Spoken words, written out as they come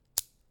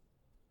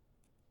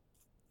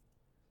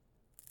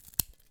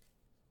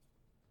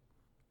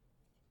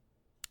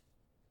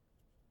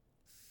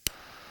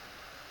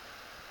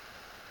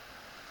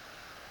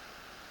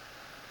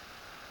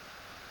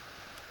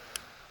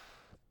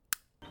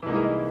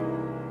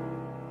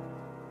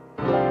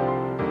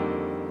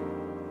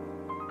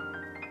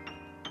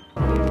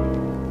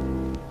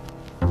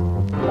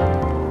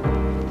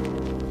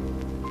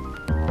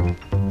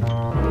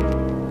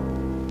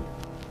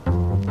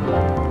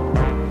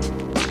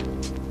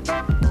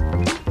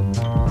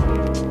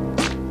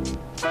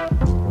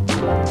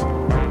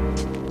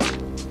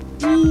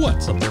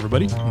What's up,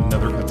 everybody?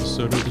 Another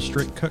episode of The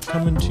Straight Cut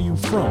coming to you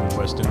from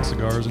West End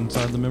Cigars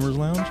inside the Members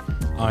Lounge.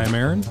 I am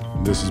Aaron.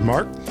 This is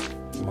Mark.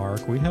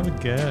 Mark, we have a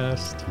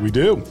guest. We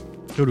do.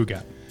 Who do we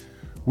got?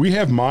 We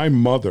have my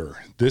mother.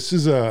 This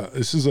is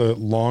a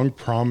long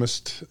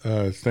promised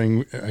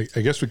thing.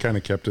 I guess we kind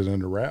of kept it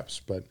under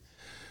wraps, but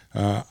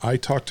I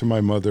talked to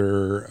my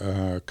mother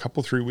a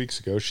couple 3 weeks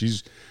ago.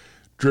 She's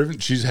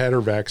had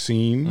her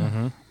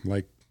vaccine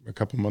like a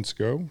couple months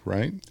ago,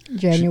 right?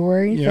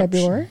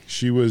 February.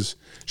 She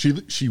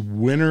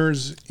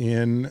winters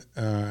in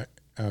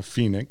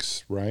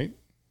Phoenix, right?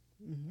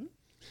 Mm-hmm.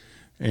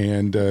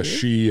 And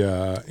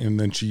and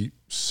then she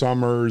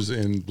summers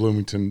in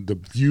Bloomington, the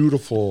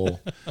beautiful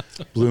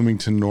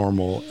Bloomington,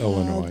 Normal,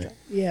 Illinois.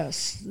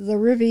 Yes, the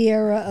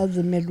Riviera of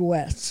the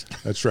Midwest.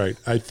 That's right.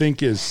 I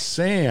think as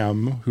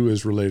Sam, who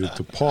is related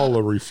to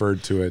Paula,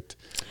 referred to it,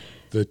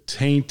 the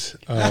taint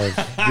of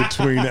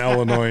between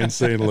Illinois and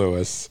St.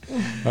 Louis,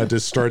 to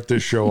start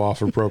this show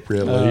off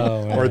appropriately,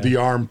 or the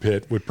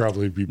armpit would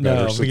probably be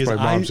better. No, since because my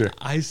mom's here.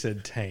 I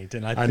said taint,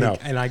 and I know.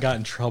 and I got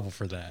in trouble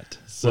for that.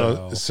 So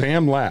Well,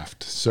 Sam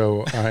laughed,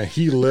 so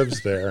he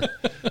lives there.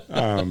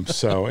 And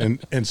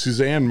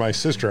Suzanne, my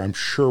sister, I'm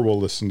sure will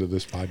listen to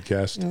this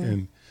podcast,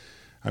 and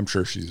I'm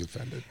sure she's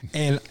offended.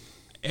 And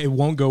it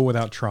won't go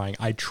without trying.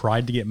 I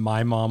tried to get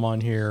my mom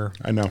on here.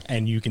 I know.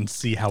 And you can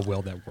see how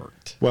well that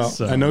worked. Well,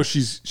 I know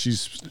she's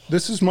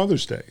this is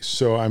Mother's Day,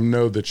 so I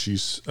know that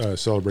she's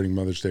celebrating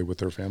Mother's Day with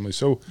her family.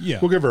 So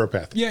we'll give her a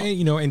path. Yeah,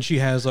 and she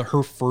has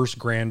her first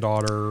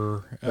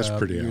granddaughter. That's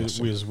pretty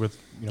awesome. Was with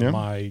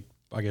my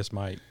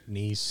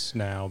niece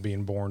now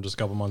being born just a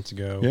couple months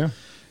ago. Yeah.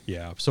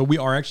 Yeah. So we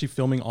are actually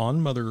recording on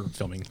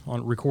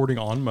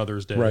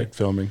Mother's Day. Right,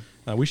 filming.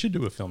 We should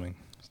do a filming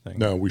thing.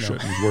 No, we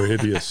shouldn't. We're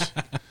hideous.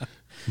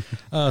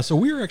 So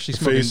we were actually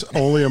smoking. Face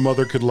only a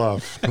mother could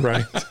love,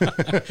 right?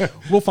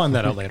 We'll find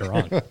that out later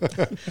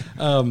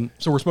on.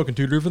 So we're smoking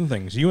two different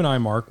things. You and I,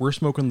 Mark, we're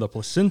smoking the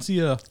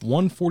Plasencia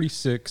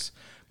 146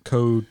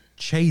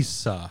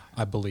 Cosecha,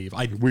 I believe.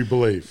 We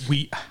believe.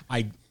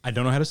 I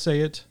don't know how to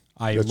say it.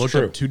 I That's looked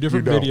true. up two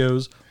different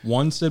videos.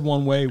 One said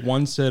one way.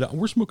 One said,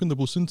 we're smoking the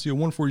Plasencia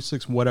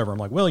 146, whatever. I'm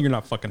like, well, you're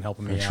not fucking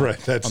helping me out. That's right.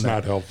 That's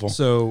not helpful.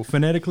 So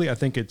phonetically, I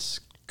think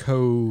it's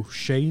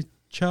Cosecha.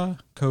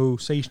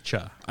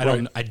 I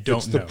don't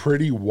It's know. the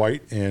pretty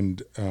white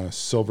and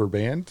silver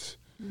band.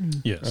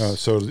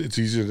 Yes. So it's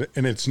easy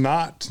and it's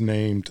not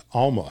named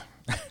Alma.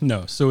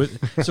 No. So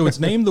it's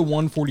named the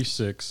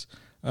 146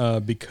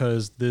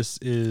 because this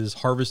is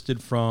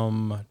harvested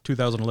from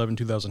 2011,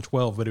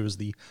 2012, but it was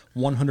the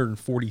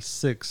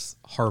 146th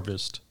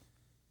harvest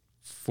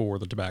for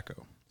the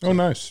tobacco. Oh,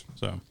 nice.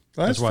 So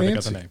That's why they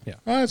got fancy. the name. Yeah.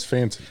 Oh, that's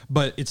fancy.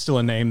 But it's still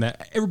a name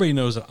that everybody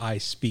knows that I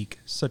speak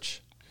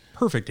such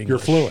perfect English. You're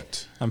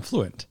fluent. I'm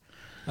fluent.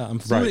 I'm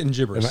fluent in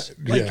gibberish.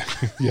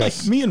 Yes.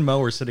 Like me and Mo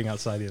were sitting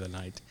outside the other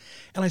night,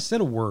 and I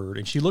said a word,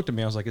 and she looked at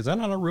me. I was like, "Is that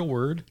not a real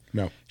word?"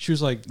 No. She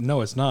was like,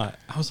 "No, it's not."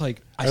 I was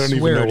like, "I don't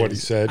swear even know it what he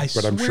is. said, I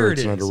but I'm swear sure it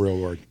it's not a is." real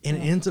word. And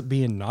it ends up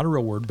being not a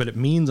real word, but it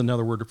means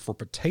another word for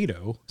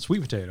potato,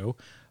 sweet potato.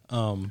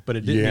 But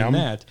it didn't mean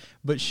that.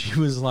 But she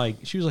was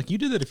like, "You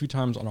did that a few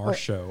times on our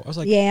show." I was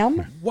like, Yam?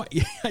 What?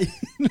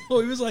 No,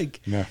 it was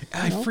like,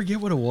 I forget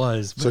what it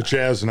was. So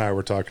Chaz and I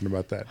were talking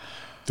about that.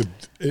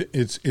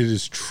 It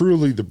is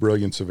truly the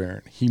brilliance of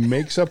Aaron. He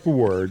makes up a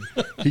word.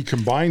 He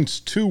combines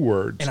two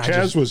words. And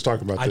Chaz was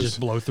talking about this. I just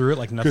blow through it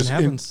like nothing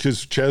happens.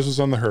 Because Chaz was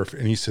on the HERF,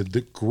 and he said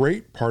the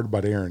great part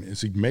about Aaron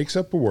is he makes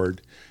up a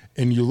word,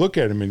 and you look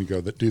at him and you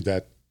go, "Dude,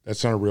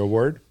 that's not a real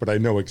word, but I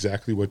know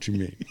exactly what you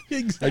mean."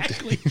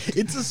 Exactly.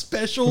 It's a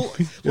special.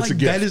 It's a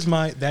gift.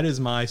 That is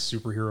my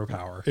superhero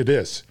power. It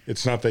is.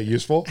 It's not that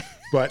useful,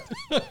 but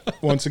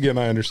once again,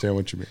 I understand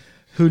what you mean.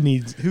 Who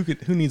needs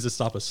to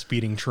stop a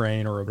speeding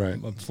train or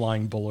a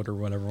flying bullet or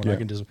whatever when I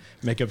can just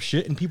make up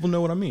shit and people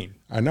know what I mean?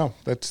 I know.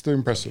 That's the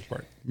impressive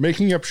part.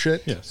 Making up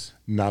shit, yes,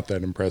 not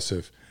that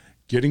impressive.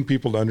 Getting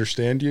people to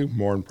understand you,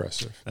 more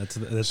impressive.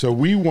 So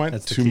we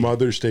went to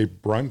Mother's Day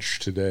brunch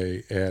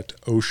today at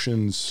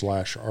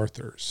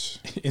Oceans/Arthur's.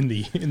 In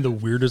the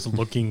weirdest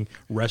looking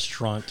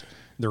restaurant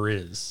there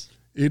is.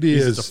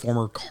 It's a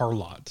former car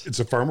lot.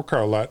 It's a former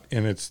car lot,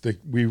 and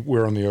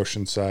we're on the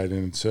Ocean side,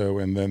 and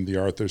then the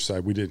Arthur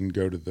side. We didn't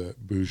go to the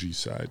bougie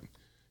side.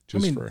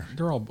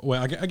 They're all.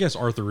 Well, I guess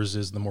Arthur's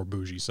is the more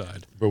bougie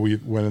side. But we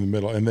went in the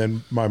middle, and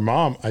then my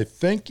mom, I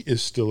think,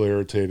 is still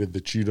irritated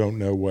that you don't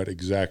know what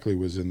exactly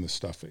was in the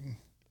stuffing.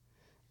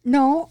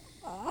 No,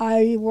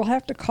 I will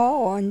have to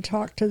call and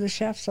talk to the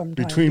chef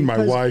sometime. Between my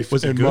wife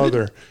and good?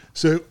 mother,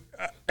 so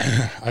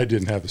I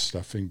didn't have the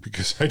stuffing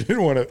because I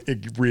didn't want to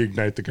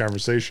reignite the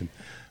conversation.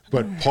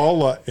 But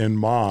Paula and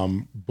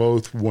Mom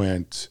both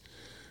went.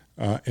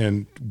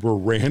 And we're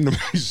randomly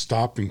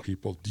stopping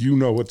people. Do you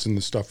know what's in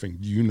the stuffing?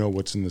 Do you know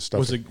what's in the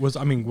stuffing? Was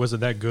it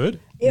that good?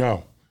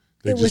 No.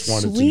 They just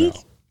wanted to know. It was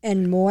sweet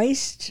and and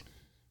moist,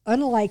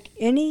 unlike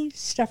any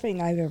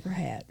stuffing I've ever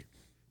had.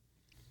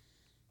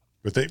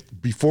 But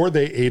before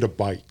they ate a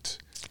bite,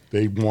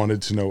 they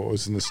wanted to know what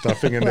was in the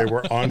stuffing, and they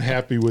were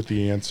unhappy with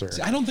the answer.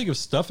 See, I don't think of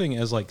stuffing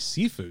as like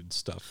seafood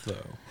stuff,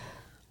 though.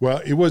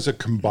 Well, it was a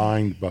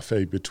combined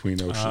buffet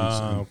between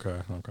Oceans.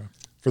 Okay.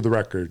 For the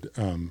record,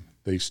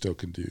 they still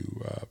can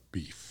do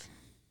beef.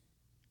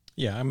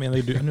 Yeah, I mean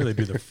they do. I know they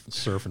do the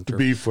surf and turf.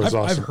 The beef was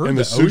awesome, I've heard and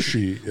the that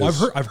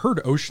sushi. I've heard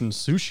Ocean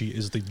sushi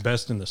is the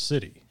best in the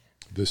city.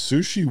 The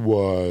sushi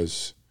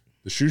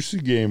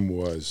game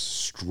was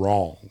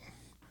strong.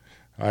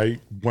 I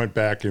went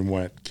back and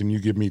went, can you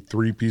give me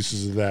 3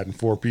 pieces of that and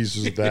 4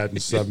 pieces of that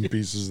and 7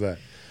 pieces of that?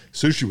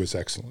 Sushi was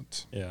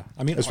excellent. Yeah,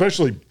 I mean,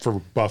 especially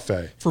for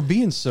buffet. For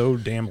being so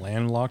damn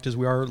landlocked as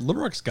we are,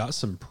 Little Rock's got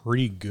some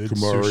pretty good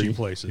sushi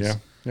places. Yeah.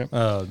 Yep.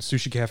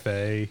 Sushi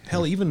Cafe.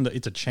 Hell, even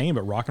it's a chain,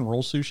 but Rock and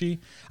Roll Sushi.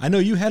 I know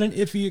you had an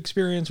iffy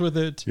experience with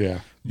it.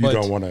 Yeah, you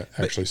don't want to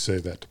actually say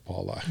that to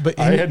Paula. But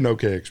I had an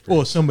okay experience.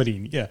 Well,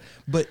 somebody, yeah.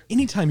 But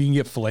anytime you can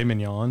get filet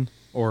mignon,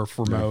 or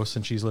for Mo,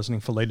 since she's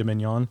listening, filet de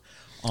mignon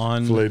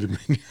on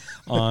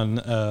on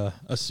a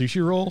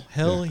sushi roll,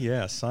 hell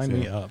yeah, sign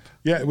me up.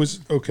 Yeah, it was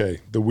okay.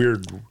 The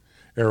weird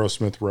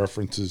Aerosmith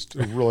references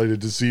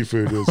related to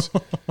seafood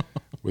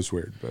was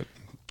weird, but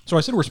so I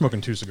said we're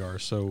smoking 2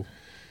 cigars. So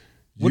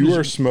you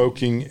are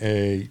smoking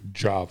a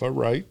Java,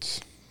 right?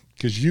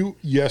 Because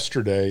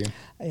yesterday,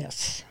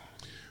 yes,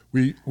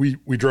 we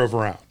drove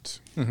around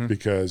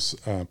because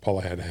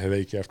Paula had a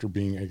headache after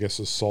being, I guess,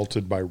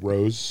 assaulted by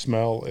rose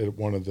smell at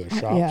one of the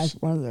shops. Yeah,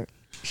 one of the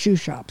shoe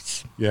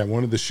shops. Yeah,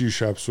 one of the shoe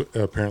shops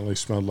apparently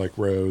smelled like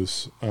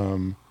rose.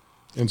 And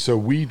so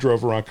we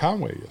drove around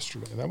Conway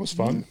yesterday. That was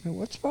fun. It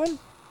was fun.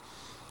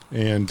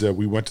 And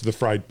we went to the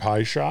fried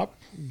pie shop.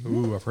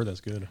 Ooh, I've heard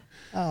that's good.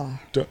 Oh.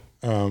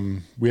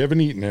 We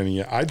haven't eaten any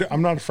yet.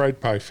 I'm not a fried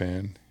pie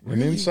fan.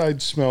 Really? And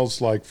inside smells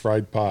like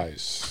fried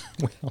pies.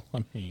 Well,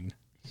 I mean,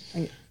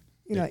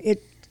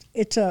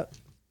 it's a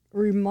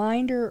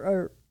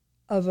reminder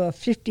of a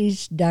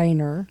 50s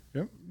diner.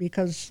 Yep.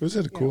 Because it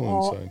was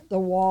cool inside. The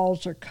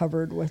walls are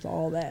covered with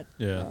all that.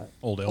 Yeah,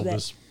 old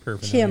Elvis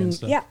paraphernalia and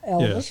stuff. Yeah,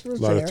 Elvis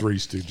was there. A lot of Three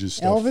Stooges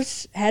stuff.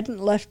 Elvis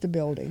hadn't left the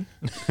building.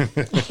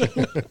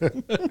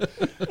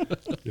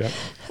 Yeah.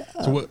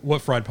 So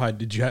what fried pie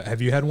did you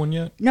have you had one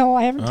yet? No,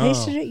 I haven't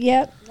tasted it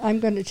yet. I'm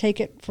going to take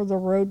it for the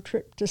road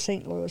trip to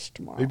St. Louis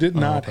tomorrow. They did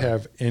not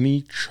have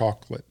any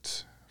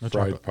chocolate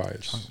fried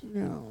pies.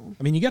 No.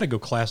 I mean, you got to go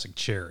classic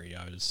cherry,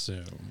 I would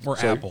assume, or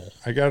apple.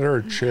 I got her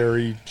a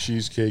cherry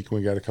cheesecake, and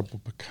we got a couple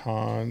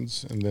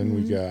pecans, and then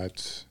we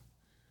got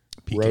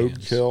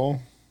roadkill.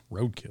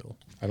 Roadkill.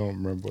 I don't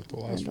remember what the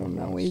last one was. I don't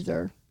know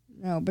either.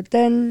 No, but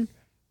then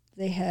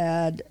they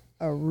had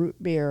a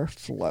root beer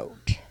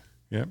float.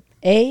 Yep.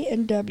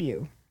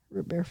 A&W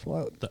root beer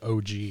float. The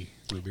OG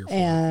root beer float.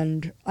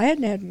 And I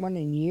hadn't had one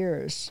in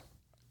years.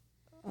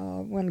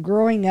 When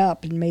growing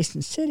up in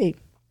Mason City,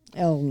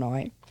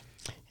 Illinois,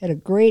 had a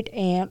great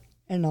aunt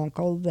and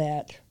uncle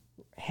that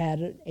had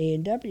an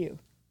A&W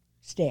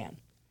stand.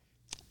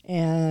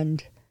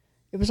 And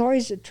it was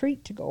always a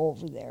treat to go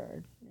over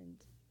there and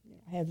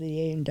have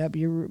the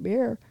A&W root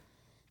beer.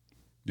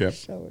 Yep.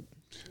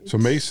 So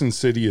Mason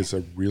City is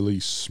a really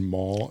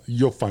small,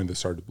 you'll find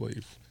this hard to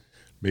believe.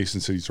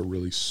 Mason City's a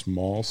really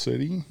small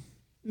city.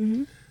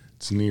 Mm-hmm.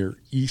 It's near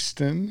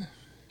Easton.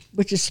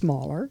 Which is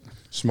smaller.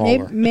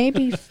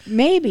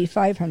 Maybe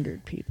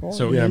 500 people.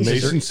 So yeah,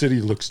 Mason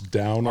City looks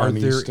down on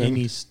Easton. Are there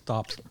any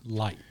stop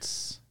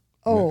lights?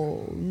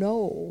 Oh,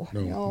 no.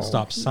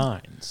 Stop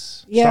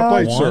signs. Yeah.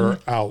 Stoplights are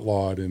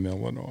outlawed in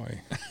Illinois.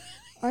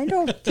 I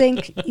don't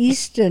think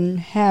Easton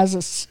has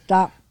a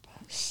stop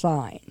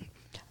sign.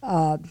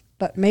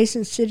 But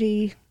Mason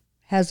City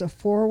has a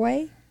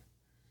 4-way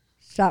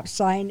stop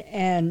sign,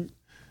 and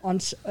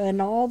on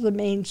all the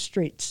main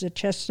streets, the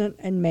Chestnut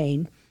and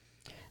Main,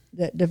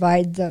 that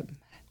divide the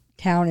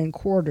town in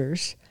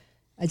quarters,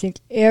 I think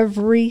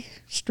every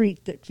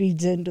street that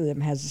feeds into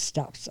them has a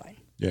stop sign.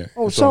 Yeah.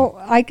 Oh, so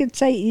I could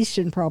say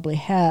Easton probably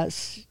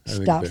has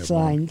stop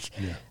signs.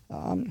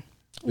 Yeah.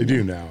 They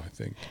do now, I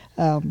think.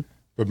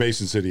 But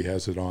Mason City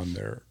has it on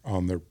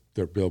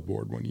their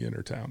billboard when you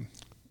enter town.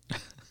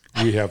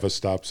 We have a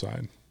stop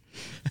sign.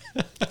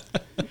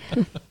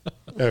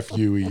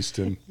 F.U.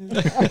 Easton.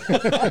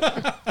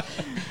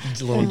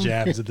 Little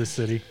jabs at the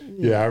city.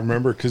 Yeah, I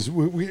remember because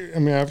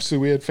obviously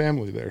we had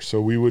family there, so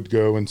we would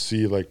go and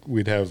see,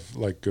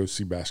 go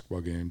see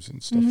basketball games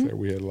and stuff there.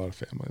 We had a lot of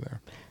family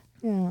there.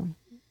 Yeah.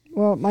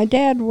 Well, my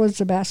dad was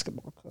a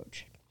basketball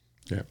coach.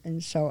 Yeah.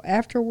 And so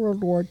after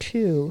World War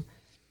II,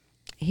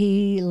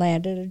 he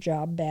landed a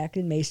job back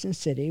in Mason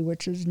City,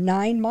 which is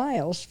 9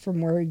 miles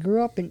from where he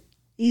grew up in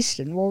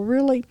Easton. Well,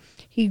 really,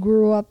 he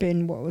grew up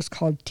in what was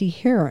called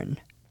Tehran.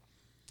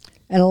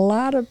 And a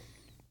lot of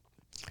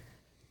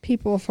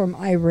people from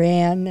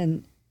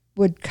Iran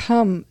would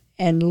come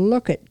and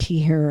look at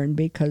Tehran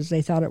because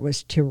they thought it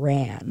was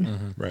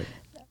Tehran. Mm-hmm. Right.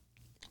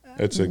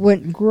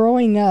 When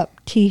growing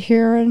up,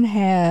 Tehran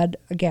had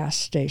a gas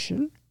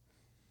station.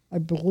 I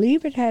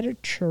believe it had a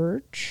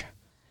church.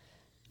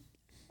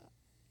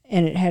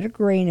 And it had a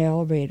grain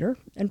elevator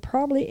and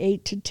probably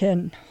 8 to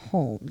 10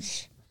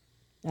 homes.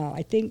 Now,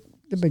 I think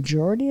the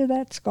majority of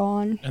that's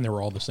gone. And they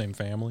were all the same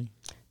family?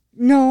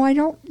 No, I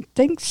don't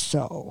think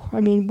so. I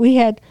mean, we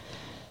had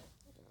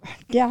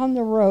down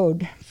the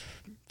road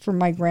from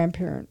my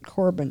grandparent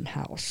Corbin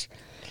house.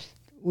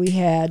 We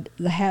had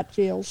the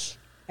Hatfields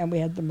and we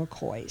had the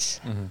McCoys.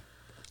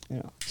 You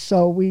know,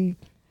 so we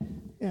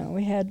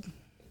had.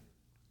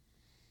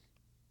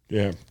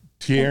 Yeah,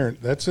 Tiern,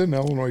 that's an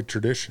Illinois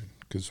tradition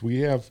because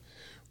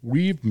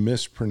we've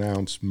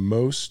mispronounced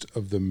most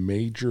of the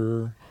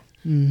major.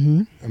 I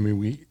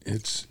mean,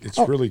 it's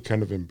really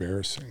kind of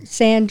embarrassing.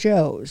 San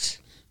Joe's.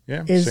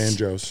 Yeah, San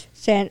Joe's.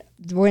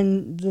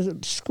 When the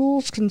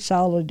schools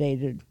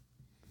consolidated,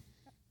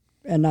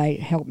 and I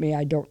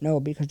don't know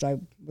because I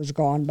was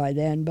gone by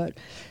then, but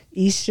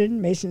Easton,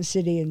 Mason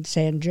City, and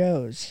San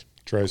Joe's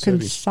Tri-City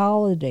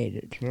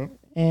consolidated. Yeah.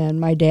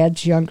 And my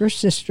dad's younger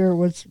sister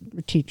was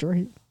a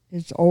teacher.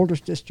 His older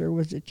sister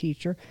was a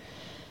teacher.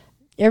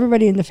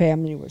 Everybody in the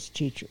family was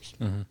teachers.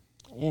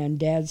 And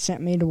Dad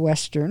sent me to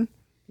Western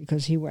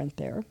because he went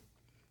there.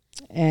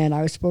 And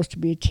I was supposed to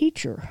be a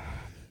teacher.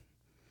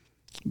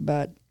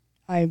 But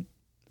I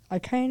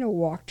kind of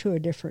walked to a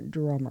different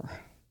drummer.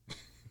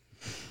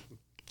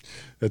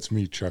 That's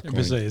me chuckling.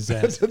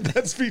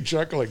 That's me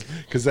chuckling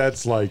because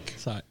that's like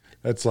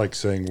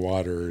saying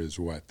water is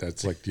wet.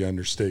 That's like the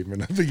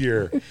understatement of the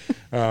year.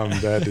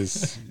 That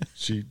is,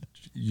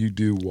 you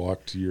do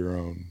walk to your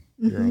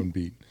own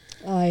beat.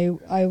 I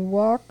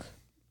walk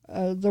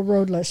the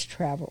road less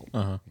traveled.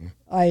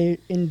 I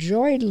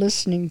enjoyed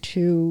listening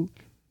to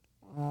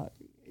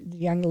the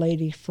young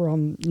lady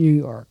from New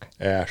York,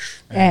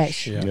 Ash.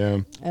 Yeah.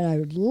 And I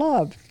would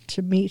love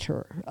to meet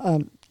her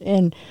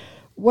and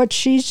what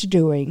she's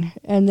doing.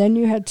 And then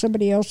you had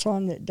somebody else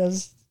on that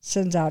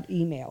sends out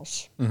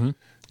emails.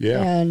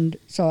 Yeah. And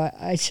so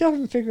I still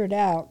haven't figured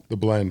out the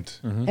blend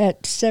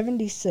at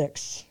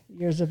 76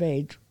 years of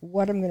age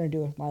what I'm going to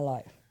do with my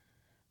life.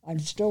 I'm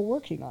still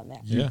working on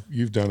that.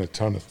 You've done a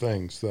ton of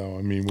things, though.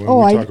 I mean, when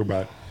we talk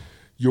about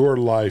your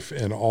life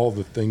and all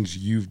the things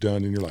you've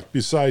done in your life,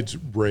 besides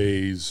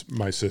raise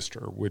my sister,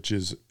 which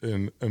is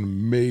an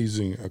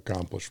amazing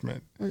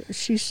accomplishment.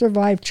 She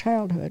survived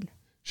childhood.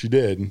 She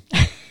did.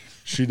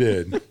 She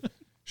did.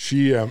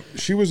 She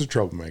was a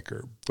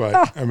troublemaker,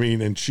 but I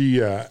mean, and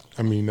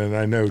and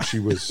I know she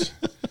was.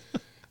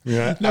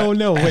 Wait. Now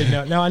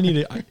I need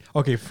to.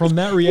 Okay, from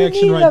that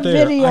reaction right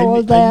there,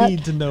 I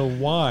need to know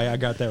why I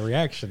got that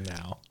reaction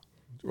now.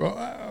 Well,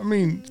 I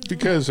mean,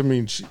 because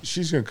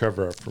she's going to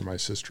cover up for my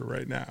sister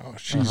right now.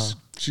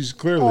 She's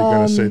clearly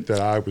going to say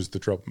that I was the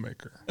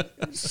troublemaker.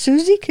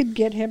 Susie could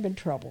get him in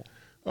trouble.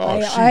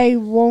 Oh, I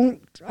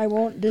won't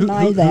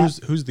deny that.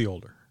 Who's the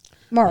older?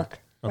 Mark,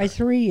 by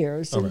 3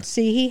 years. Okay. And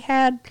see,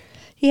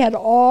 he had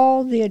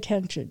all the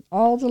attention,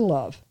 all the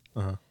love,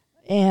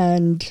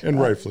 and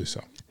rightfully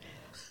so.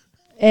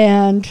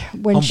 And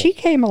when she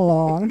came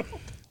along,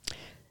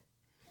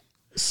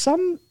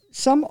 some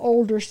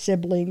older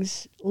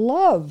siblings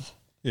love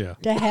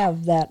to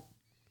have that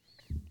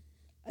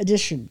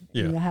addition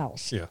in the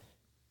house. Yeah.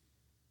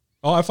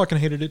 Oh, I fucking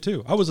hated it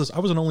too. I was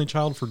an only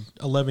child for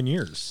 11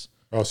 years.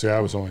 Oh, see, I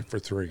was only for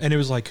 3. And it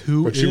was like,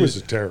 But she was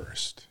a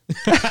terrorist.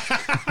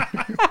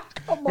 I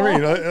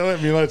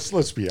mean,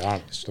 let's be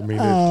honest. I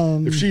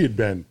mean, if she had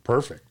been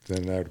perfect,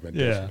 then that would have been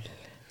different.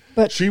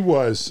 But she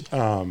was.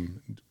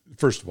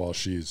 First of all,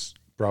 she's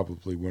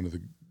probably one of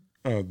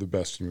the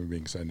best human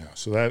beings I know.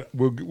 So that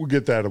we'll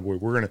get that away.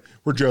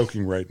 We're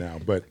joking right now,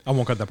 but I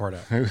won't cut that part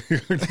out.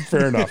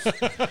 Fair enough.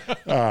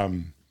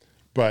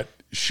 But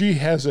she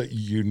has a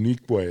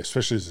unique way,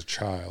 especially as a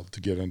child, to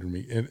get under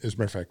me. And as a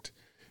matter of fact,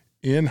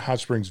 in Hot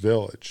Springs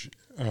Village,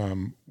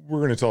 we're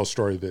going to tell a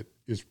story that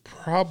is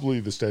probably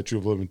the statute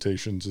of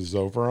limitations is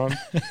over on.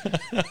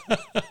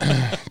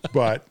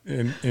 But,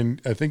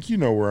 and I think you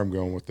know where I'm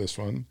going with this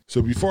one.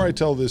 So before I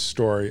tell this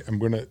story, I'm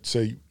going to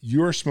say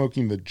you're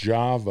smoking the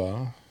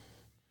Java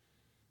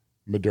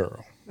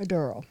Maduro.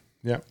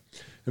 Yeah.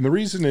 And the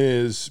reason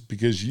is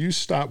because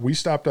we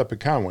stopped up at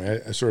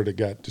Conway. I sort of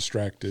got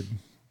distracted,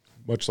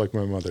 much like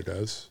my mother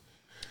does.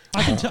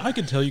 I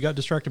can tell you got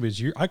distracted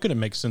because I couldn't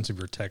make sense of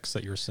your texts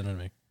that you were sending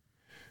me.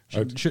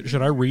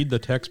 Should I read the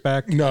text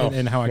back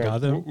and how I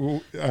got them?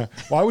 Well,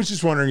 I was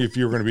just wondering if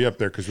you were going to be up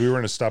there because we were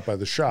going to stop by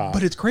the shop.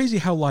 But it's crazy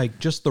how like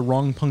just the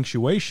wrong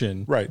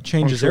punctuation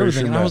changes punctuation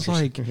everything. And matters. I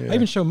was like, I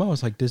even showed Mo. I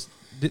was like,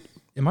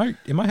 am I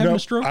having a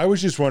stroke? I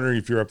was just wondering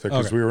if you're up there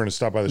because we were going to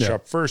stop by the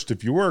shop first.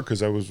 If you were,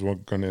 because I was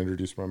going to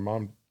introduce my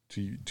mom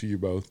to you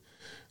both.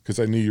 Because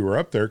I knew you were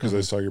up there because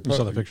I saw your post.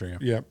 You saw the picture,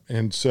 yeah.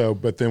 And so,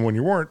 but then when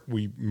you weren't,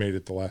 we made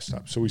it the last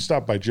stop. So we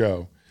stopped by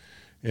Joe,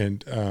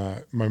 and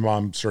my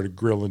mom started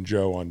grilling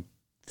Joe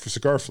for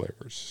cigar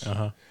flavors.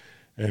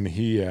 And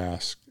she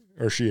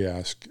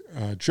asked,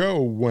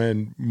 Joe,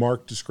 when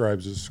Mark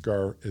describes a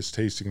cigar as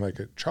tasting like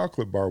a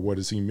chocolate bar, what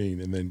does he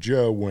mean? And then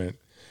Joe went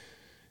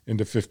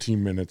into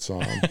 15 minutes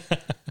on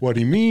what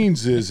he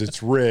means is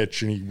it's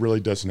rich and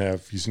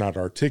he's not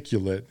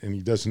articulate and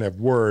he doesn't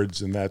have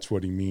words, and that's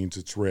what he means,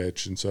 it's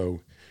rich. And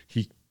so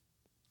he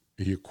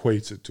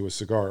equates it to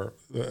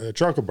a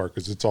chocolate bar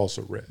because it's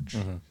also rich.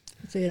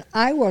 See,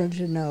 I wanted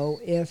to know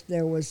if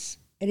there was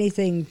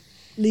anything,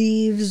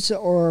 leaves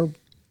or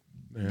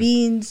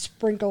beans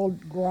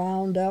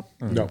ground up,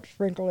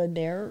 sprinkled in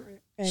there.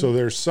 So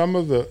there's some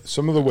of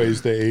the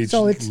ways they age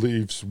So it's-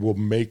 leaves will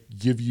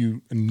give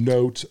you a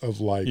note of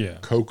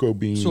like cocoa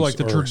beans. So like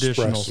the or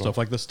traditional espresso. stuff,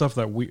 like the stuff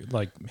that we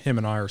like him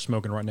and I are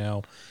smoking right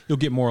now, you'll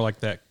get more like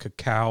that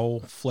cacao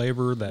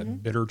flavor,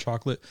 that bitter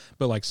chocolate.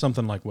 But like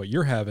something like what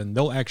you're having,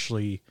 they'll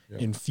actually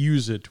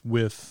infuse it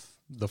with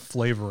the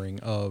flavoring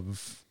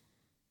of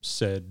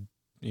said,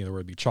 either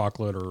whether it be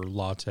chocolate or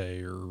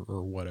latte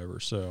or whatever.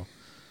 So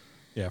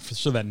yeah,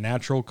 so that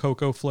natural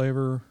cocoa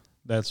flavor,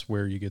 that's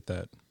where you get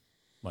that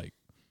like.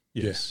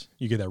 Yes,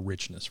 you get that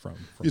richness from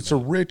it's that.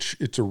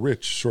 a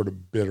rich sort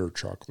of bitter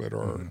chocolate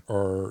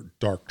or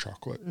dark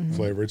chocolate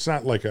flavor. It's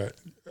not like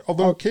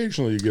although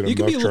occasionally you get You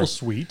can be a little chocolate,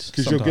 sweet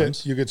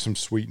because you get some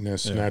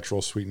sweetness,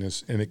 natural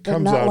sweetness, and it but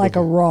comes not out like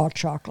of a raw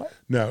chocolate.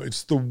 No,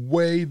 it's the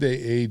way they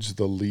age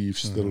the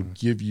leaves that'll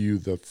give you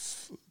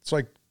it's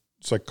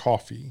like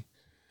coffee.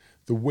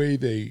 The way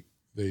they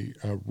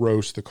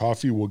roast the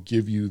coffee will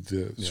give you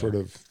the sort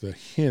of the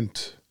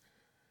hint.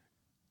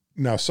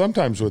 Now,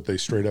 sometimes what they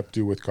straight up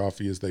do with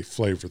coffee is they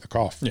flavor the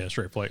coffee. Yeah,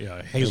 straight play,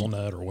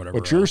 hazelnut or whatever.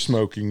 What you're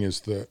smoking is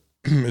the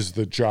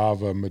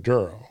Java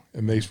Maduro,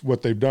 and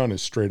what they've done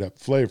is straight up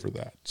flavor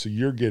that. So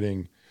you're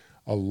getting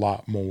a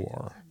lot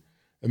more,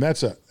 and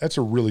that's a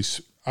really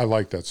I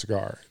like that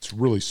cigar. It's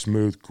really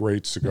smooth,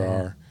 great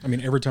cigar. I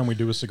mean, every time we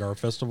do a cigar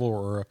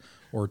festival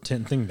or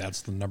tent thing,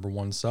 that's the number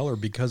one seller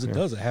because it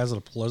does. It has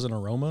a pleasant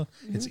aroma.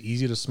 It's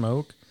easy to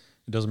smoke.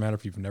 It doesn't matter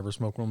if you've never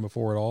smoked one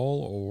before at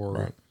all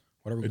or.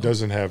 Whatever. It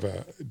doesn't have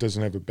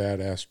a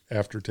bad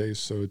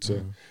aftertaste, so it's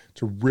a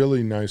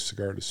really nice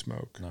cigar to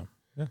smoke. No.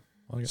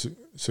 Yeah.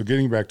 So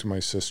getting back to my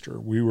sister,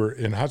 we were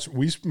in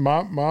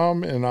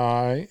mom and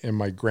I and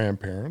my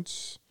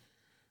grandparents,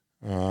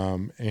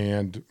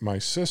 and my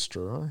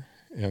sister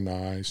and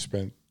I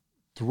spent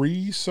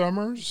 3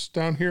 summers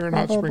down here in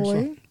Hot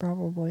Springs.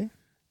 Probably.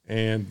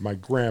 And my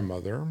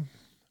grandmother,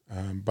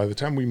 by the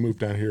time we moved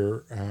down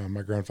here,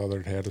 my grandfather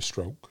had had a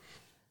stroke.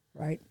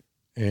 Right.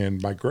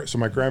 And my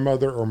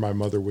grandmother or my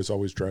mother was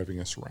always driving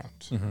us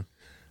around.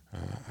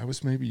 I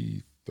was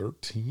maybe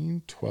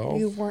 13, 12.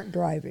 You weren't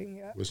driving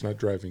yet. Was not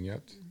driving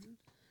yet.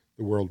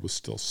 The world was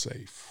still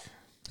safe.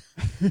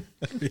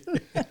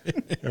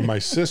 And my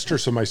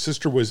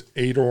sister was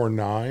 8 or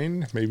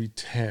 9, maybe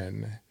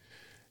 10.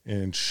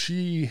 And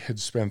she had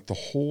spent the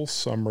whole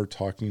summer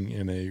talking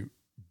in a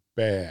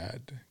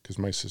because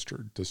my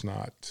sister does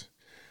not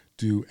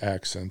do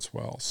accents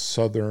well,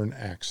 Southern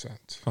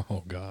accent.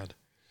 Oh, God.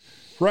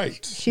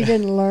 Right. She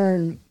didn't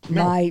learn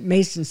my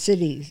Mason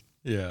City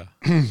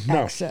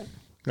accent.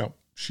 No,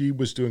 she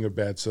was doing a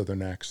bad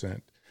Southern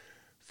accent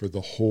for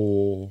the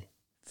whole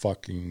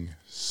fucking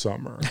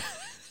summer.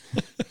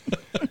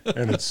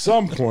 And at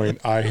some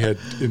point, I had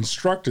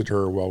instructed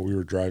her while we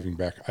were driving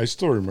back. I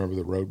still remember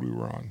the road we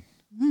were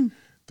on,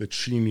 that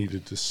she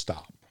needed to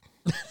stop.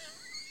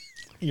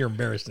 You're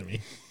embarrassing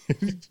me.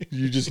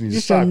 You just need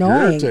to stop. Annoying.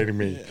 You're irritating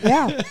me.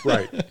 Yeah.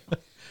 Right.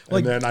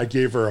 And then I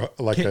gave her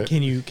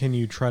Can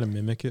you try to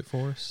mimic it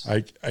for us?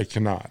 I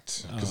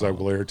cannot, because I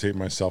will irritate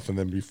myself and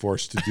then be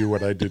forced to do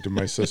what I did to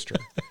my sister.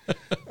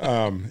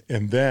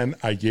 And then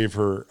I gave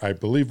her, I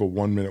believe, a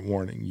 1-minute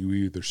warning. You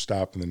either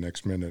stop in the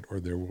next minute or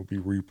there will be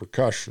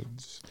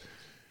repercussions.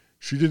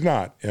 She did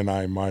not, and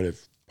I might have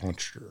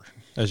punched her.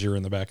 As you're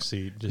in the back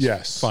seat,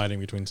 just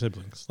fighting between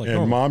siblings. Like,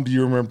 and Mom, do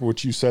you remember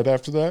what you said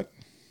after that?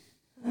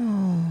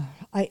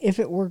 If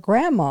it were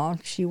Grandma,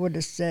 she would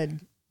have said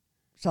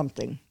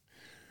something.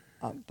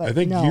 But I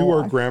think no, you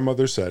or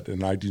grandmother said,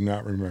 and I do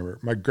not remember.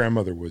 My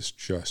grandmother was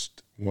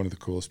just one of the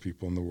coolest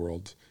people in the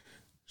world.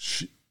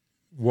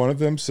 One of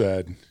them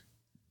said,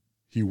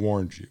 "He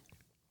warned you,"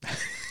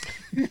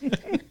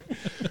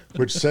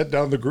 which set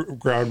down the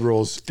ground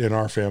rules in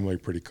our family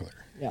pretty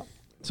clear. Yeah.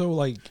 So,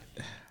 like,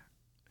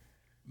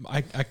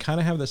 I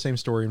kind of have the same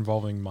story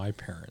involving my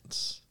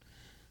parents.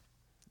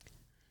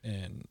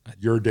 And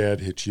Your dad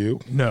hit you?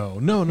 No.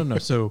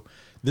 So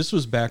this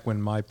was back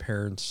when my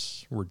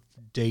parents were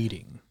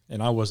dating,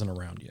 and I wasn't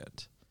around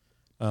yet.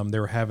 They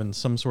were having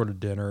some sort of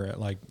dinner at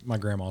like my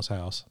grandma's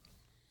house,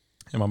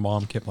 and my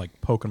mom kept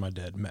like poking my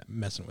dad,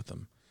 messing with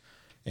him,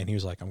 and he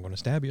was like, "I'm going to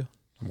stab you.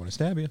 I'm going to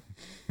stab you.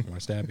 I'm going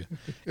to stab you."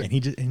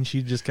 And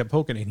she just kept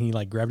poking, and he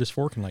like grabbed his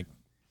fork and like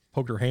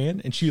poked her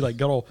hand, and she like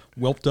got all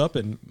whelped up,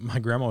 and my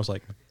grandma was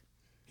like,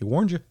 "He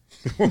warned you."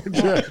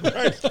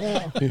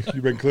 Right.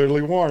 You've been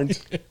clearly warned.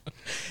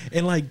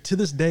 And like to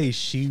this day,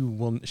 she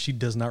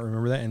does not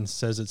remember that and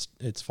says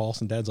it's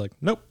false. And Dad's like,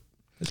 "Nope,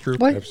 it's true."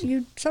 But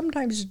you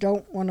sometimes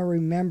don't want to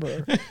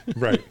remember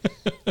Right.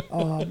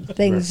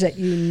 things that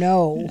you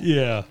know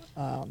Yeah.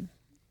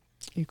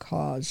 you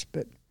caused.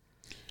 But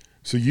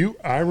So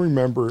I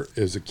remember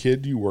as a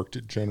kid, you worked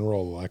at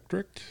General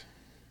Electric.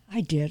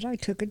 I did. I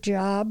took a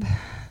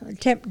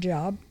temp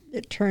job.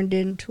 It turned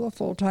into a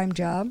full-time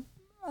job.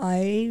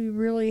 I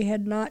really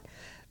had not.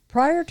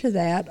 Prior to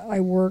that, I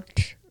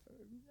worked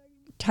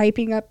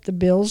typing up the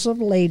bills of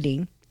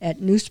lading at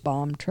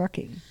Nussbaum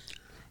Trucking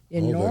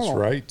in Norwalk. That's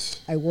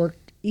right. I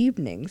worked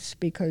evenings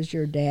because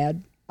your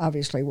dad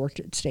obviously worked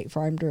at State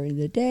Farm during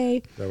the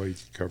day. That way you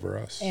could cover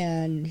us.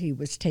 And he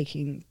was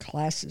taking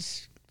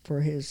classes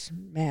for his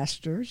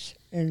master's,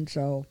 and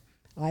so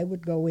I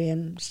would go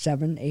in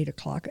 7, 8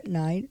 o'clock at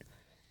night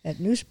at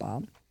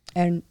Nussbaum,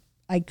 and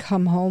I'd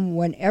come home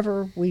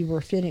whenever we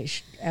were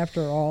finished.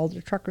 After all,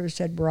 the truckers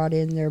had brought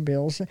in their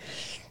bills,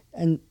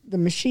 and the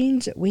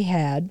machines that we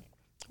had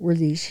were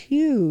these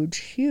huge,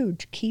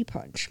 huge key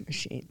punch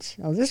machines.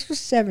 Now, this was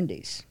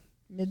 70s,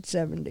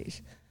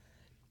 mid-70s.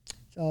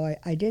 So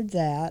I did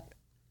that.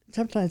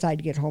 Sometimes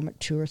I'd get home at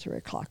 2 or 3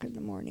 o'clock in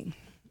the morning.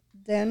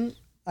 Then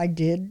I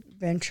did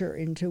venture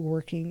into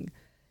working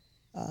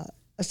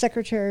a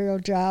secretarial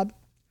job,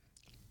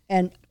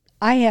 and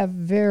I have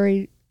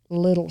very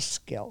little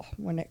skill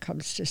when it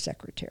comes to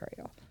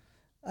secretarial.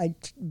 I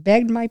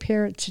begged my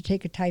parents to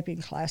take a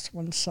typing class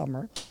one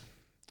summer,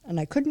 and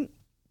I couldn't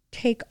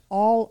take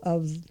all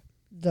of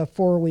the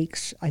 4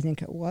 weeks, I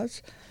think it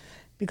was,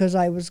 because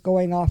I was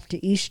going off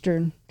to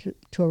Eastern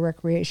to a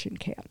recreation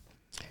camp.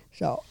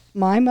 So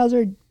my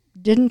mother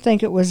didn't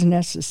think it was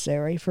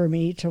necessary for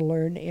me to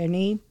learn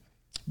any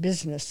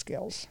business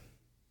skills.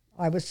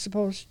 I was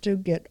supposed to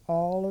get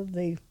all of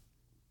the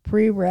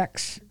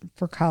prereqs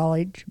for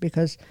college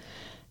because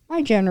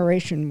my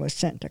generation was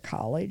sent to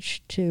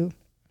college to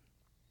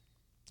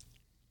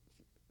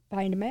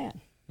find a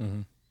man.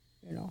 Mm-hmm.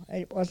 You know,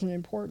 it wasn't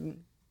important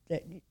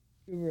that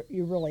you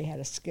really had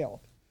a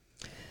skill.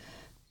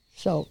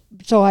 So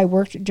I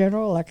worked at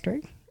General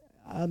Electric.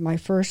 My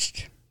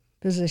first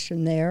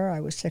position there,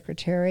 I was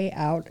secretary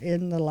out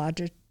in the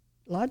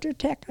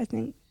Logitech, I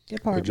think,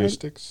 department.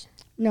 Logistics?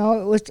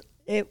 No,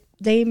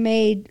 they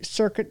made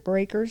circuit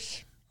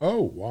breakers.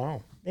 Oh,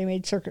 wow. They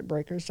made circuit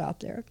breakers out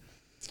there.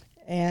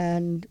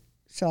 And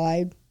so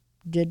I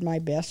did my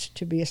best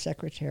to be a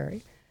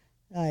secretary.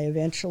 I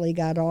eventually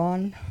got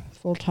on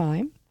full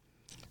time.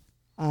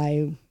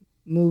 I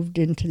moved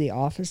into the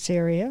office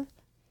area.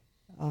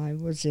 I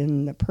was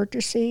in the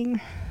purchasing.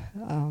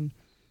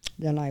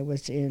 Then I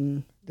was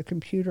in the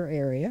computer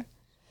area.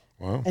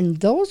 Wow. And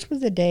those were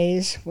the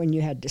days when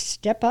you had to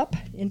step up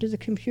into the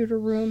computer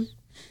room.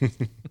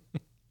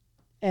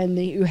 And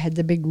you had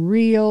the big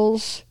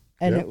reels,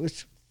 and Yep. it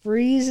was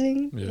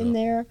freezing in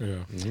there.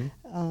 Yeah.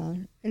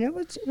 Mm-hmm. And it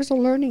was a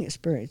learning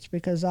experience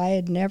because I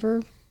had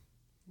never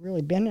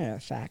really been in a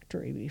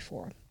factory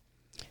before.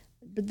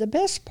 But the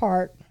best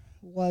part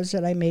was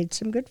that I made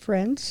some good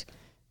friends.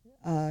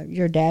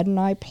 Your dad and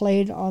I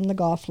played on the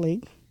golf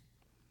league.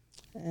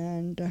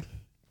 And,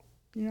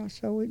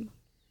 so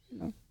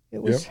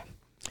it was. Yep.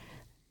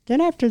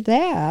 Then after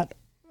that,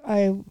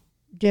 I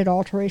did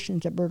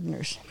alterations at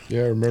Bergner's.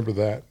 Yeah, I remember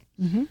that.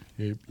 Mm-hmm.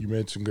 You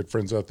made some good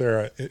friends out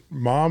there.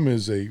 Mom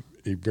is a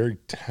very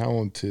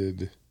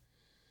talented,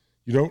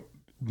 you don't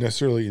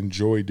necessarily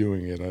enjoy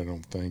doing it, I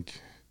don't think,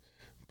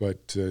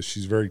 but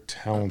she's very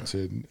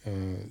talented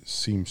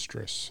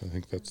seamstress. I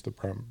think that's the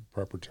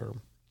proper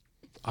term.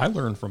 I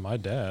learned from my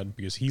dad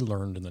because he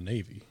learned in the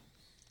Navy.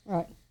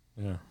 Right.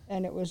 Yeah.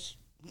 And it was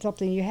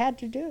something you had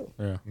to do.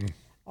 Yeah.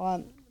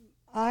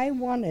 I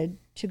wanted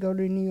to go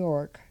to New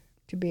York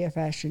to be a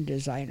fashion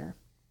designer.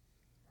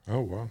 Oh,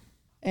 wow.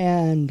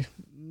 And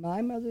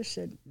my mother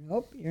said,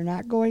 nope, you're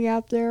not going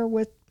out there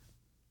with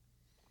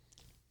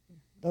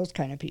those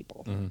kind of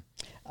people.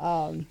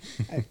 Mm-hmm.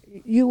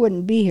 You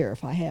wouldn't be here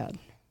if I had.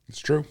 It's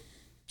true.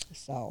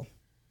 So,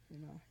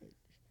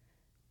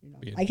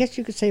 I guess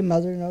you could say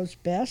mother knows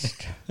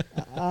best.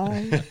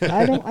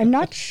 I'm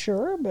not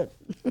sure, but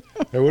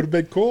It would have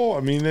been cool. I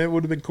mean, it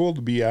would have been cool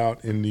to be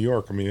out in New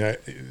York. I mean,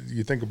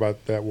 you think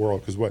about that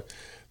world, because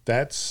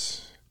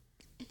that's...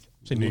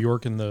 Say New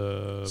York in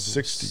the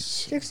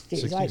 60s.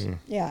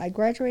 60s. I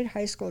graduated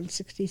high school in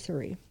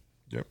 63.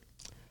 Yep.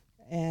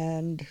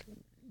 And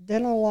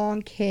then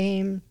along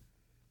came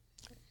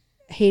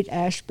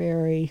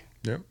Haight-Ashbury.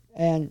 Yep.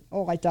 And,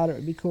 I thought it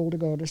would be cool to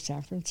go to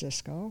San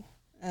Francisco.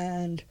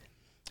 And,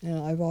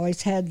 I've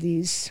always had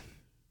these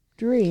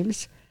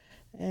dreams.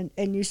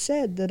 And you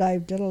said that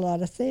I've done a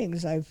lot of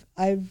things. I've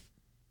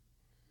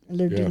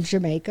lived in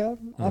Jamaica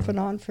off and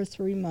on for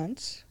 3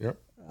 months. Yep.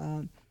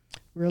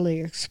 Really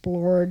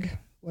explored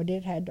what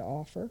it had to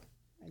offer.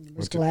 I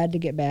was glad to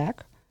get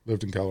back.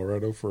 Lived in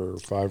Colorado for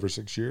 5 or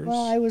 6 years.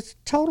 Well, I was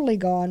totally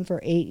gone for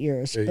 8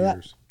 years. 8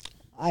 years.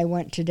 I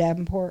went to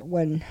Davenport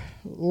when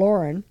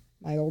Lauren,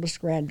 my oldest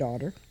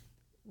granddaughter,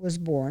 was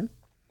born,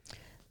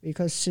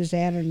 because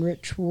Suzanne and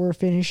Rich were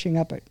finishing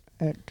up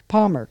at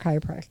Palmer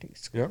Chiropractic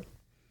School. Yep.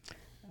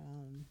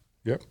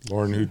 Yep.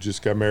 Lauren, who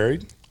just got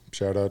married.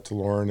 Shout out to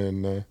Lauren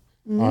and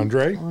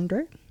Andre.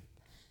 Andre.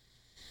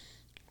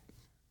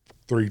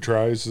 3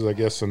 tries is, I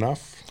guess,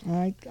 enough.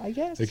 I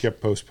guess. They kept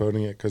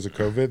postponing it because of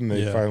COVID, and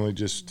they Yeah. finally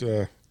just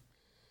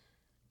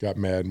got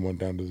mad and went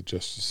down to the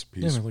justice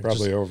piece. Yeah, like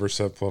Probably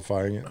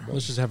oversimplifying it. but-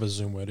 Let's just have a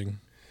Zoom wedding.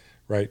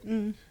 right.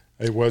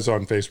 It was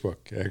on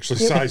Facebook.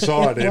 Actually, I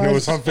saw it, and it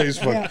was on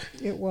Facebook.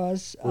 Yeah, it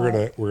was.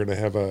 We're gonna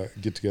have a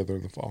get together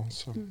in the fall.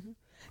 So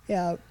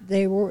Yeah,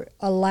 they were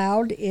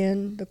allowed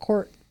in the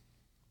court,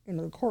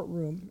 the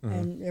courtroom,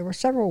 and there were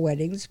several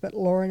weddings, but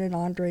Lauren and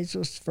Andre's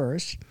was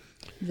first.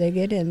 They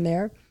get in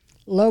there.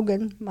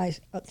 Logan, my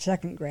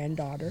second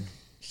granddaughter,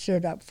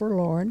 stood up for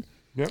Lauren,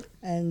 Yep.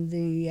 And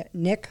the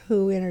Nick,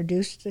 who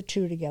introduced the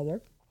two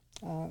together,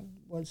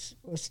 was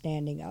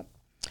standing up.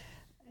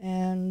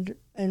 And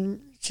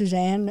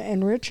Suzanne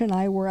and Rich and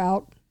I were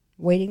out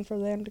waiting for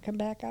them to come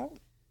back out.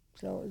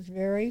 So it was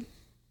It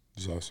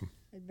was awesome.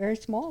 very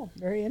small,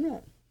 very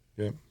intimate.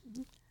 Yep.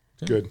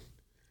 Good.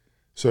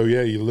 So,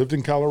 yeah, you lived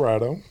in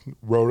Colorado,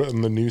 wrote it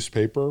in the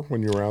newspaper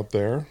when you were out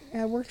there.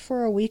 I worked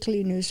for a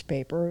weekly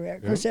newspaper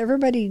because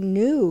everybody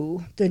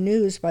knew the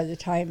news by the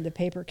time the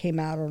paper came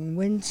out on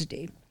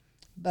Wednesday.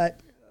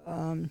 But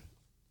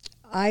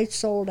I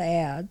sold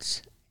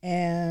ads,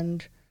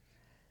 and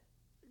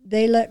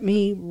they let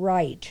me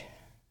write,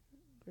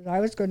 because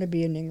I was going to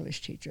be an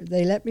English teacher.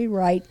 They let me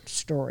write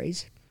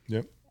stories.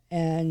 Yep.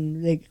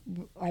 And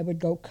I would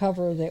go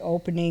cover the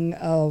opening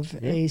of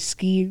a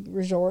ski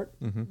resort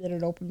that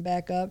had opened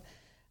back up.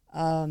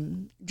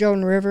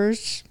 Joan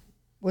Rivers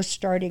was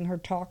starting her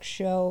talk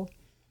show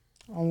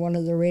on one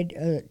of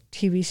the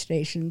TV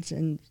stations,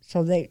 and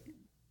so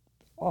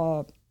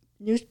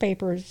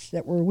newspapers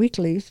that were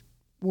weeklies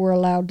were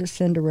allowed to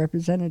send a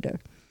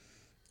representative.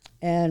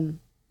 And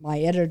my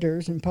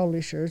editors and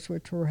publishers,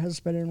 which were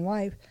husband and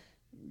wife,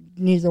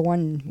 neither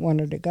one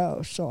wanted to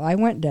go. So I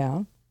went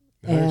down.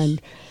 Nice.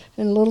 And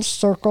in a little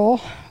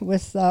circle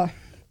with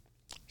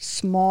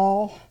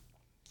small,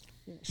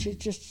 she's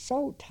just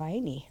so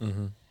tiny.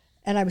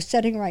 And I was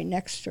sitting right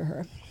next to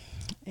her.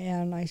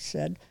 And I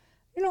said,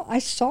 I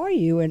saw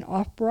you in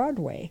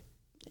Off-Broadway,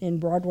 in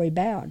Broadway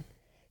Bound.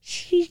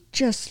 She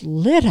just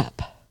lit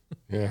up.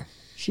 Yeah.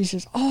 She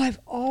says, I've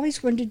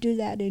always wanted to do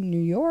that in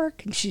New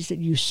York. And she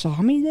said, you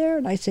saw me there?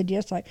 And I said,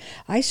 yes,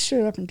 I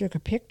stood up and took a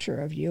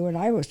picture of you, and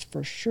I was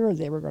for sure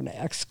they were going to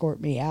escort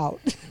me out.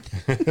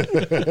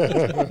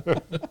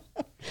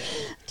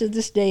 To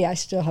this day, I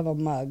still have a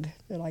mug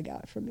that I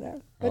got from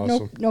them. But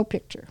awesome. no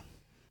picture.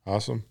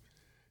 Awesome.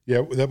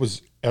 Yeah, that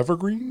was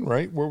Evergreen,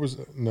 right? Where was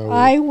it? No.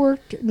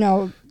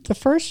 The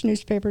first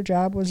newspaper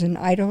job was in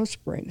Idaho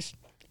Springs,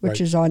 which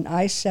is on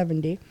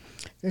I-70.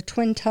 The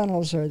twin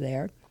tunnels are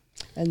there.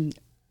 And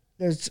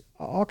there's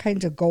all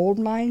kinds of gold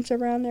mines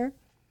around there.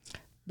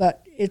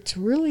 But it's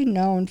really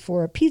known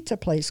for a pizza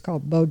place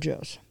called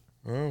Bojo's.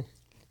 Oh,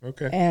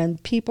 okay.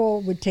 And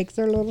people would take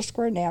their little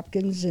square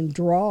napkins and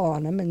draw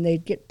on them, and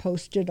they'd get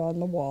posted on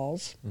the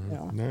walls.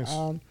 Nice.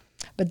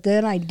 But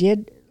then I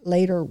did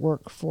later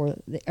work for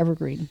the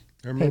Evergreen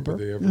I remember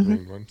paper. the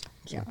Evergreen one.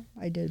 So. Yeah,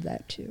 I did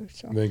that too.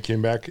 So And then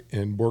came back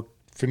and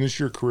finished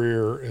your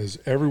career as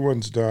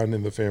everyone's done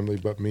in the family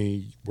but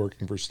me,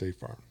 working for State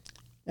Farm.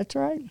 That's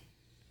right.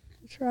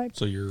 That's right.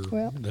 So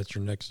that's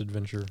your next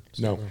adventure?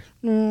 No.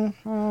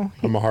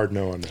 I'm a hard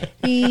no on that.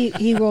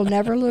 He will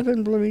never live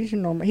in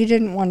Bloomington Normal. He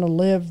didn't want to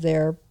live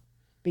there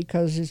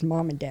because his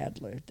mom and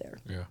dad lived there.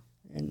 Yeah.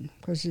 And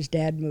because his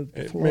dad moved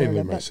to Florida.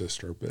 Mainly my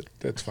sister, but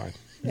that's fine.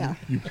 Yeah.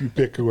 You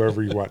pick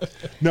whoever you want.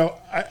 No,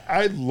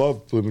 I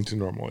love Bloomington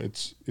Normal.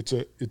 It's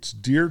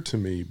dear to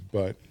me,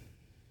 but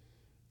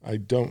I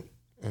don't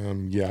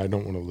I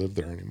don't want to live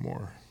there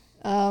anymore.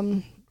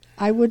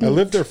 I wouldn't. I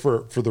lived there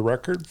for the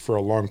record for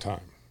a long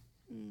time.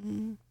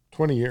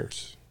 20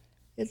 years.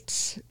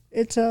 It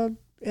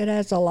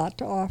has a lot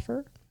to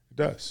offer. It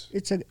does.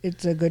 It's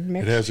a good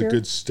mixture. It has a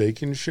good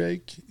steak and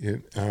shake.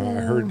 I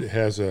heard it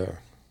has a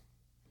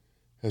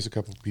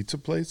couple pizza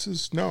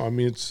places. No, I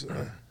mean it's.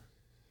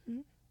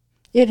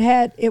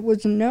 It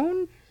was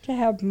known to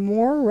have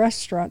more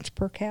restaurants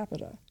per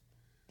capita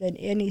than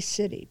any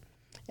city,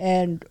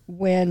 and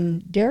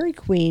when Dairy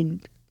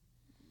Queen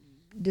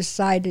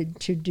decided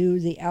to do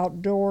the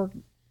outdoor,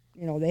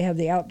 they have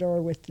the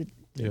outdoor with the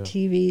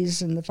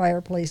TVs and the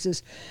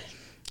fireplaces.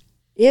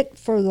 It,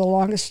 for the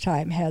longest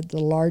time, had the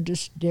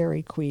largest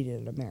Dairy Queen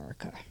in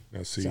America.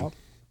 Now, see, so,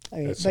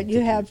 but you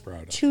have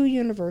two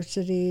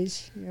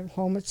universities. You have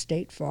home at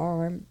State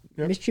Farm.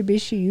 Yep.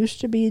 Mitsubishi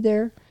used to be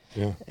there.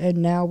 Yeah. And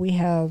now we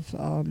have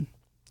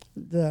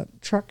the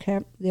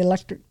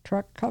electric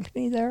truck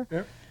company there.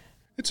 Yeah.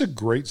 It's a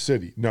great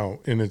city. No,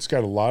 and it's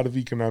got a lot of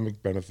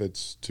economic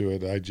benefits to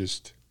it.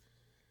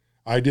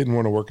 I didn't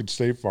want to work at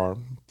State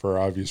Farm for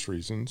obvious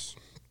reasons.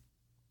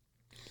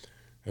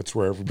 That's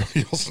where everybody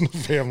else in the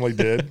family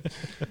did.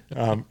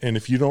 And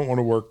if you don't want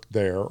to work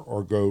there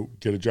or go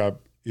get a job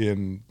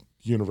in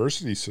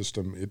university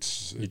system,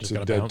 it's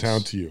a dead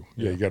town to you.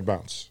 Yeah, you got to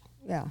bounce.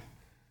 Yeah.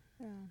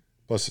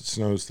 Plus, it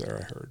snows there,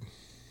 I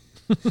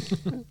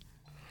heard.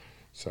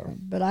 So.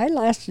 But I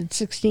lasted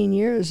 16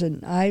 years,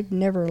 and I've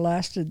never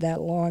lasted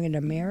that long in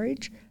a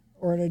marriage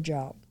or in a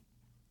job.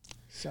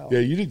 So. Yeah,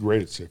 you did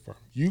great at State Farm.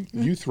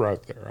 You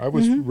thrived there. I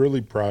was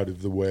really proud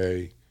of the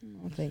way.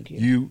 Oh, thank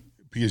you.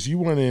 Because you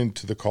went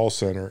into the call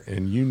center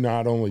and you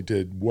not only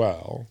did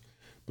well,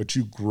 but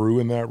you grew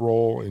in that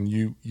role, and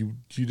you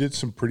did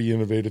some pretty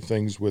innovative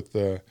things with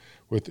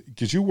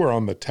because you were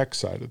on the tech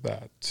side of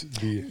that.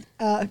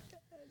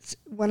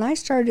 When I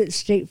started at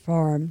State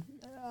Farm,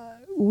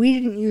 we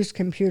didn't use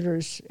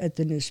computers at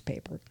the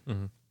newspaper.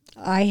 Mm-hmm.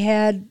 I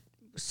had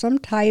some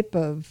type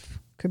of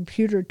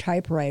computer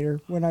typewriter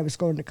when I was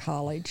going to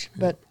college,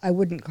 but I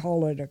wouldn't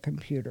call it a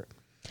computer.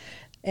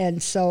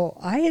 And so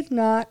I had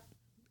not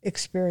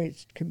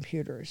experienced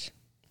computers.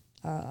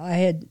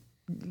 I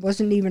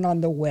wasn't even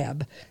on the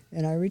web,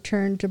 and I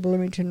returned to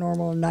Bloomington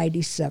Normal in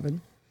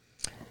 97.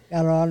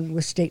 Got on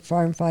with State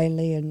Farm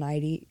finally in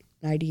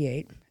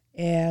 98.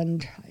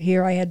 And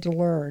here I had to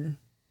learn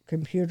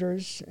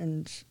computers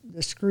and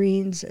the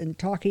screens and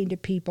talking to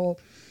people.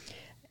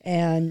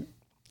 And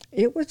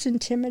it was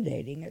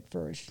intimidating at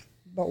first.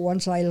 But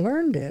once I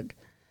learned it,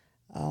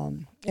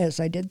 as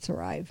I did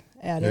thrive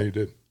at it. Yeah, you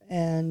did.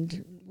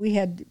 And we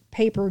had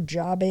paper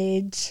job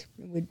aids.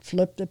 We'd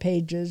flip the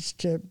pages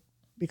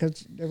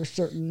because there were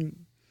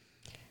certain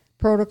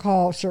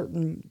protocol,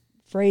 certain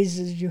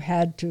phrases you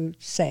had to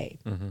say.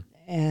 Mm-hmm.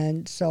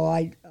 And so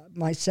I,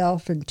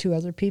 myself and two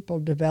other people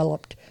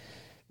developed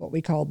what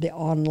we called the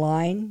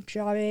online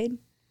job aid.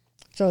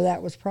 So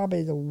that was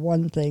probably the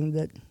one thing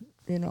that,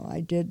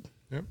 I did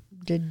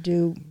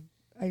do.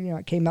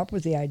 I came up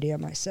with the idea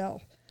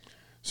myself.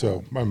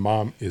 So my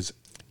mom is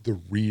the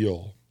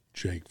real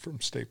Jake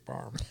from State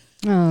Farm.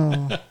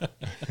 Oh.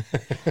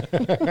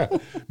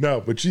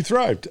 No, but she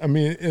thrived. I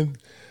mean, and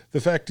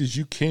the fact is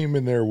you came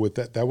in there with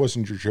that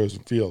wasn't your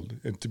chosen field.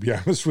 And to be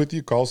honest with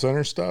you, call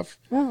center stuff,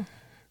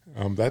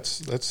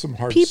 that's some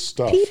hard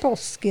stuff. People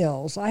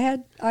skills. I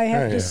have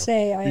to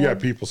say. You got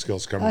people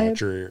skills coming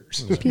out your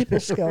ears. People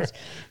skills.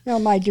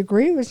 My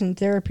degree was in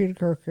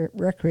therapeutic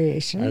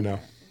recreation. I know.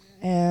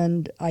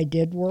 And I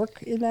did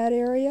work in that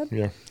area.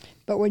 Yeah.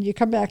 But when you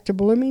come back to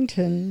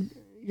Bloomington,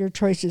 your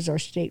choices are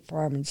State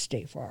Farm and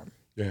State Farm.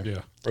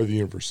 Yeah. Or the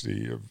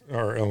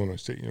Illinois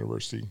State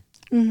University.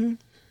 Mm-hmm.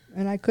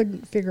 And I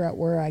couldn't figure out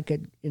where I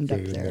could end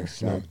up there.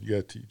 So. No, you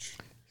got to teach.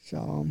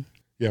 So.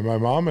 Yeah, my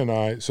mom and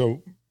I,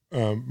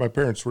 my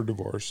parents were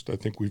divorced. I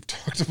think we've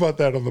talked about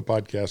that on the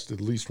podcast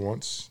at least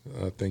once.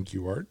 Thank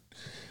you, Art.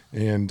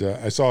 And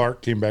I saw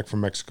Art came back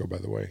from Mexico, by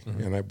the way.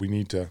 Mm-hmm.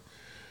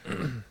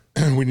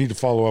 And we need to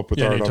follow up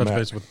with Art on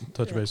that.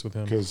 Touch base with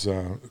him. Because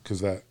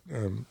that,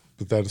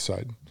 put that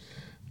aside.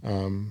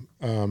 And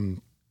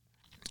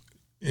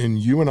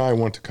you and I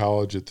went to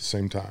college at the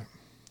same time.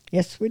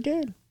 Yes, we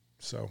did.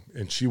 So,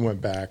 and she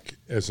went back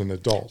as an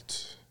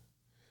adult.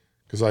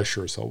 Because I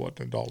sure as hell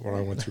wasn't an adult when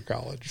I went through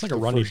college. It's like a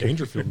Rodney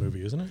Dangerfield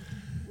movie, isn't it?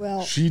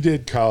 Well, she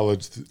did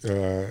college.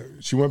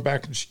 She went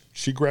back and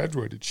she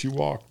graduated. She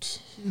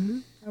walked. Mm-hmm.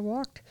 I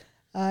walked.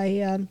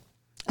 I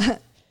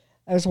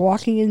was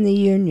walking in the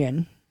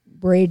Union,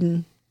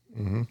 Braden,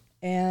 mm-hmm.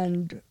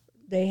 and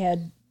they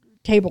had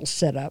tables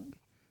set up.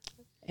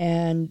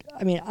 And,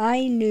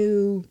 I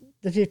knew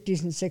the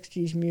 50s and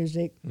 60s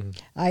music. Mm-hmm.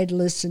 I'd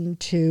listened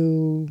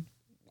to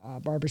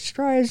Barbra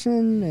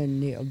Streisand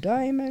and Neil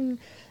Diamond.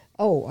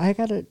 Oh,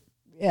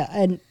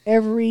 and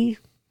every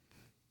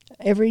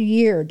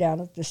year down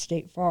at the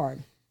State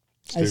Farm,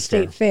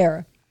 State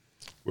Fair,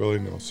 Willie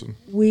Nelson,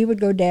 we would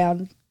go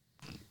down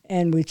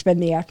and we'd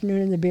spend the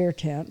afternoon in the beer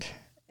tent,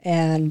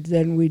 and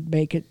then we'd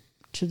make it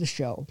to the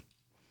show.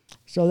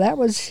 So that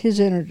was his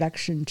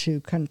introduction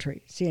to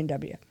country,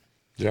 C&W.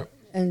 Yep.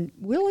 And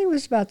Willie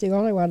was about the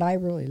only one I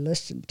really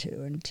listened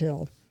to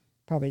until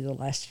probably the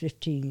last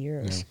 15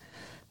 years.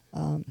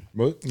 Yeah.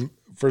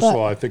 First of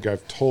all, I think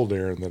I've told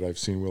Aaron that I've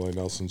seen Willie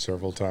Nelson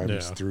several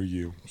times through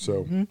you.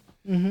 So,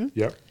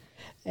 Yep.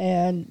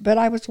 But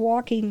I was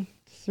walking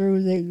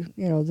through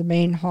the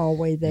main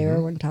hallway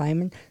there one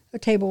time, and a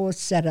table was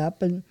set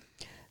up, and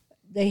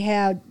they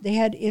had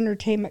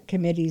entertainment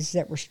committees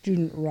that were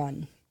student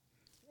run,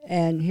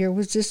 and here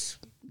was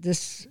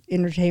this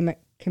entertainment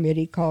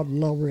committee called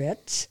La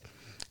Ritz,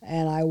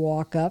 and I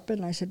walk up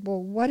and I said,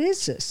 "Well, what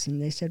is this?"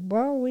 And they said,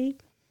 "Well,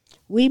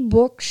 we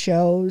book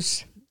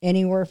shows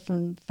anywhere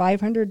from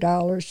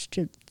 $500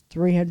 to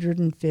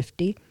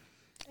 $350,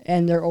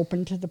 and they're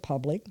open to the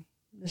public,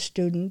 the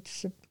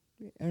students,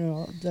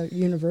 the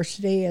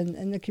university,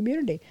 and the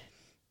community."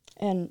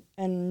 And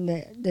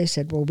they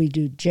said, "Well, we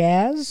do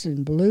jazz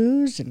and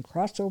blues and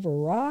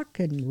crossover rock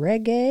and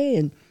reggae."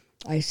 And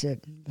I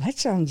said, "That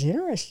sounds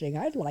interesting.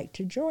 I'd like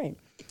to join."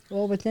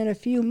 Well, within a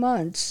few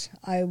months,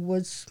 I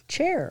was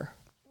chair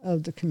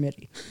of the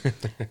committee.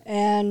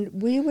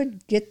 And we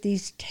would get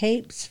these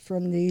tapes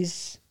from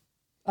these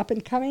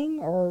up-and-coming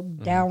or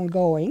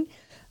down-going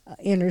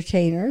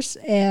entertainers,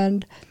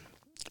 and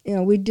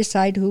we'd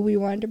decide who we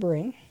wanted to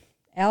bring.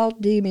 Al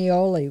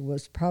DiMeoli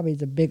was probably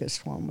the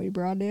biggest one we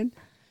brought in,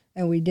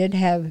 and we did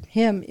have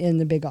him in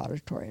the big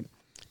auditorium.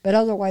 But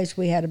otherwise,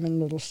 we had him in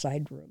little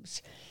side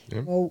rooms.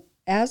 Yep. Well,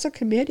 as a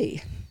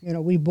committee,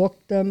 we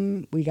booked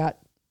them. We got,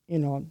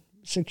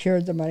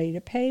 secured the money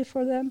to pay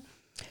for them.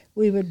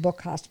 We would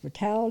book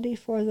hospitality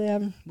for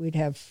them. We'd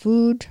have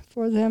food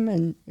for them,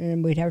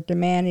 and we'd have to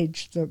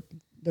manage the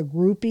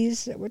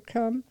groupies that would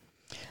come.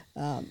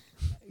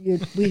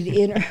 We'd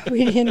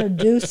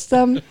introduce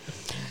them.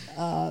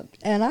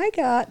 And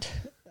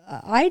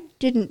I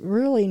didn't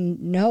really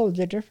know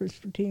the difference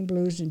between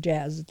blues and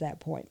jazz at that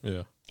point.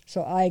 Yeah.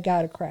 So I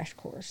got a crash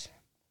course.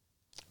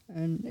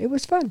 And it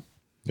was fun.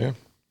 Yeah.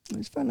 It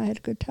was fun. I had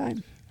a good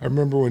time. I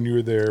remember when you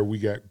were there, we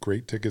got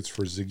great tickets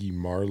for Ziggy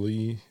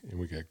Marley, and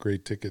we got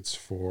great tickets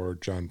for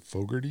John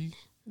Fogerty.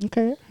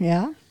 Okay,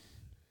 yeah.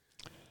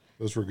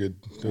 Those were good.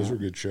 Those were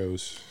good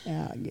shows.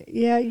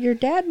 Yeah. Your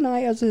dad and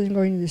I, other than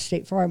going to the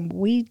State Farm,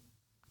 we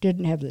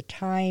didn't have the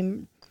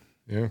time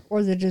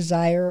or the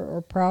desire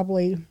or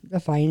probably the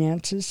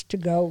finances to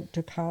go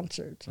to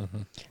concerts.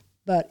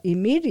 But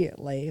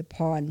immediately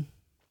upon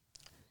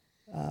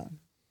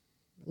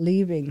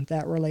leaving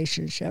that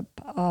relationship,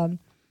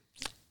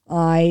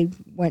 I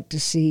went to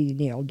see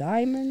Neil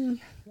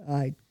Diamond.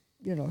 I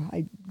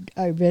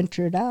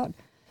ventured out,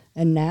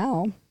 and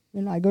now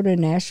I go to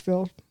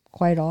Nashville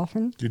quite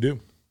often. You do.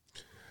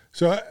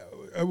 So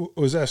I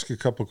was asked a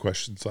couple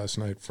questions last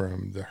night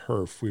from the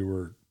HERF. We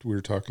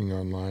were talking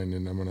online,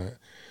 and I'm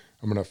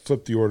gonna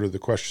flip the order of the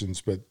questions.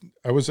 But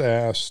I was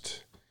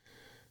asked,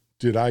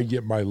 did I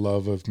get my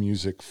love of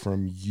music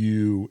from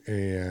you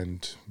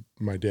and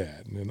my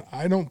dad? And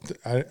I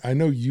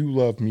know you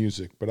love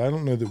music, but I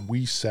don't know that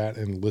we sat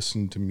and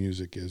listened to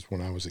music as when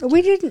I was a kid.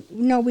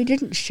 We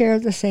didn't share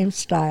the same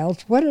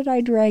styles. What did I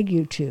drag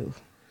you to?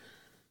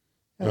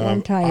 At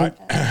one time,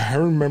 I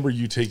remember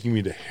you taking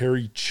me to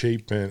Harry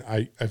Chapin.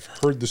 I've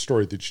heard the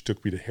story that you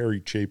took me to Harry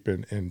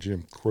Chapin and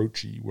Jim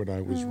Croce when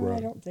I was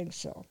I don't think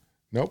so.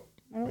 Nope.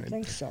 I don't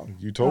think so.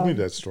 You told me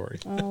that story.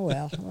 Oh,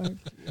 well.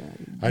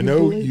 I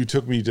know you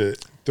took me to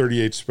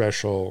 38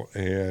 Special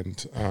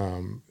and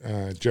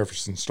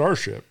Jefferson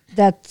Starship.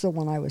 That's the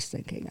one I was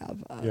thinking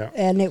of.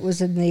 And it was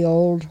in the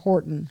old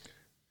Horton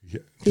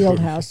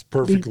Fieldhouse.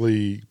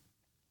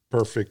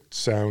 Perfect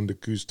sound,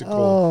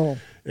 acoustical,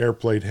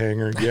 airplane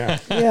hangar. Yeah.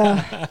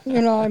 Yeah.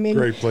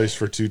 Great place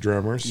for two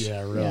drummers.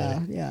 Yeah, really.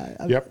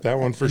 Yeah. Yep, that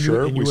one for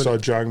sure. We saw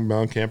John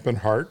Mellencamp and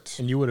Hart.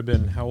 And you would have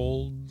been how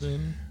old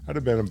then? I'd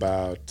have been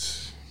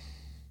about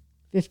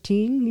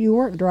 15. You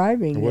weren't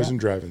driving. I wasn't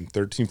driving.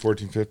 13,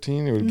 14,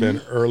 15. It would have been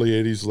early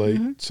 80s,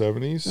 late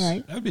 70s.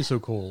 Right. That would be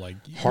so cool. Like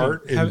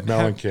Hart and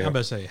Mellencamp. How about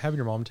to say, having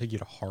your mom take you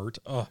to Hart?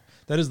 Oh,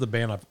 that is the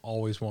band I've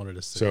always wanted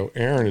to see. So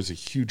Aaron is a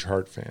huge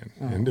Hart fan,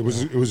 and it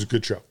was a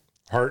good show.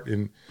 Hart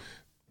and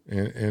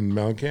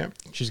Mellencamp.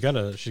 She's got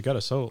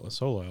a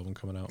solo album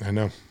coming out. I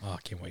know. Oh,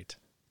 I can't wait.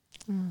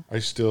 I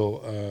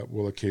still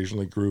will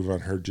occasionally groove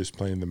on her just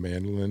playing the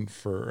mandolin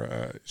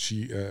for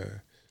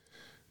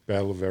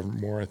Battle of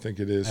Evermore, I think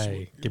it is.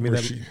 Hey, give me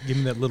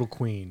that little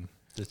queen.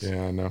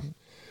 Yeah, I know.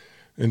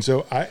 And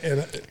so I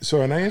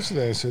answered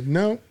that. I said,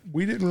 no,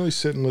 we didn't really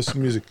sit and listen to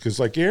music because,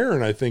 like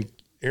Aaron, I think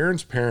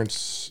Aaron's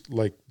parents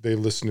they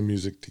listen to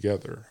music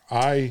together.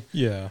 I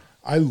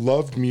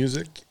loved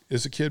music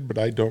as a kid, but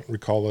I don't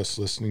recall us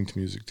listening to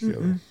music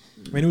together.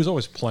 I mean, it was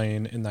always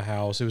playing in the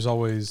house. It was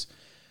always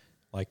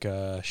like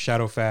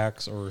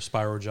Shadowfax or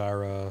Spyro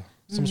Gyra,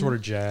 some sort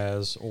of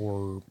jazz,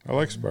 or I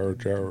like Spyro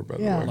Gyra, by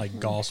the way. Like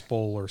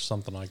gospel or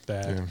something like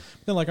that. Yeah.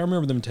 Then, I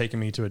remember them taking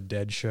me to a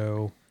Dead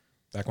show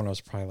back when I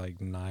was probably like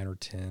 9 or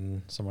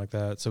 10, something like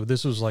that. So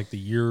this was like the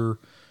year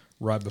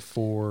right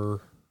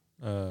before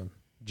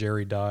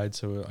Jerry died.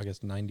 So I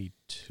guess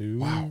 92.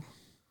 Wow.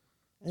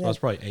 So I was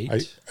probably 8.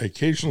 I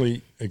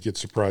occasionally get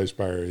surprised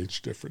by our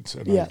age difference,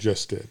 and I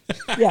just did.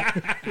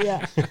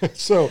 Yeah.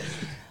 So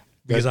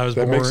because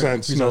that makes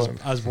sense. Because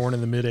I was born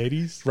in the mid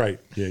 80s. Right.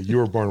 Yeah, you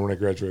were born when I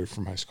graduated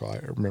from high school. I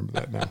remember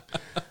that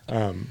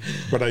now.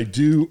 But I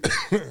do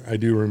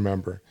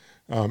remember.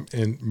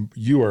 And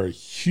you are a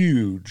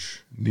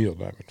huge Neil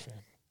Diamond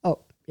fan. Oh,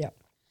 yeah.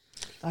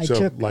 I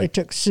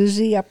took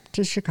Susie up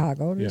to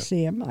Chicago to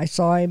see him. I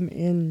saw him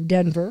in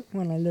Denver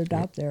when I lived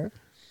out there.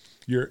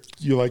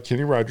 You like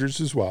Kenny Rogers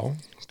as well,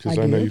 because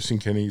I know you've seen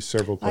Kenny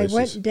several places. I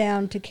went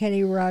down to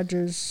Kenny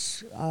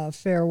Rogers'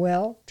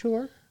 farewell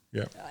tour,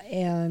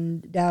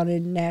 and down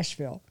in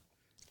Nashville,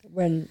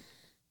 when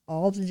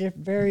all the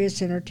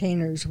various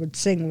entertainers would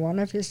sing one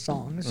of his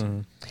songs,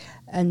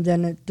 and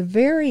then at the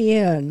very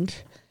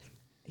end,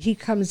 he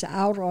comes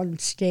out on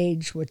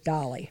stage with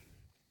Dolly,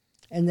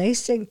 and they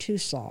sing 2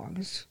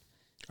 songs.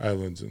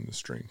 Islands in the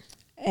String.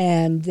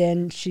 And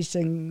then she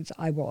sings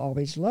 "I Will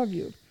Always Love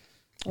You."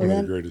 One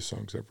of the greatest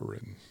songs ever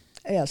written.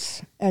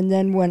 Yes. And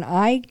then when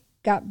I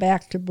got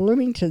back to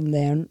Bloomington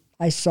then,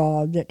 I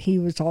saw that he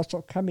was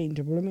also coming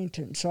to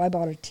Bloomington. So I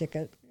bought a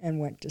ticket and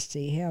went to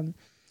see him.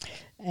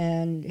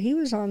 And he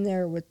was on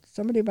there with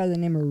somebody by the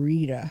name of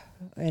Rita.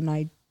 And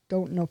I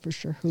don't know for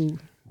sure who.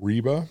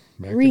 Reba?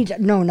 Rita.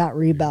 No, not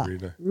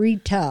Reba.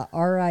 Rita,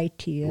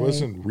 R-I-T-A. It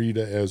wasn't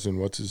Rita as in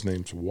what's his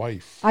name's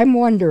wife. I'm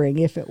wondering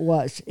if it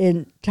was.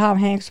 In Tom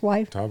Hanks'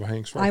 wife? Tom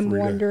Hanks' wife, I'm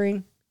Rita.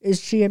 wondering. Is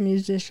she a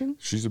musician?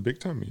 She's a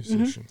big-time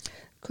musician.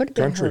 Could have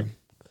been her.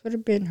 Could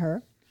have been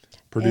her.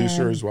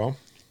 Producer as well.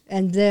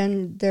 And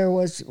then there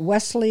was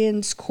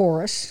Wesleyan's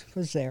chorus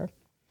was there.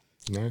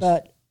 Nice.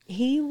 But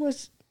he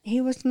was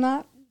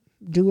not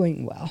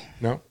doing well.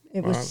 No.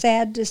 It was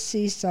sad to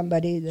see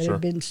somebody that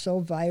had been so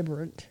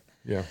vibrant.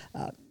 Yeah.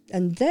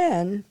 And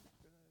then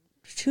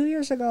 2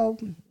 years ago,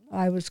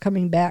 I was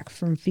coming back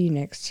from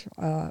Phoenix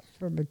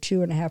from a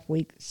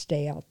 2.5-week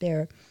stay out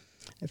there.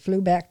 I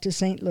flew back to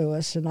St.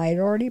 Louis, and I had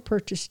already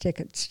purchased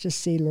tickets to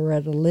see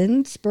Loretta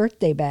Lynn's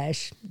birthday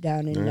bash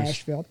down in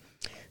Nashville.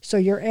 So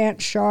your Aunt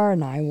Char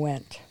and I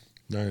went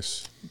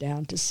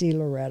down to see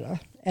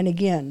Loretta. And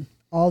again,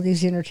 all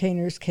these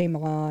entertainers came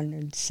on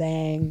and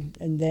sang,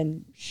 and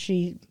then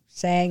she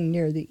sang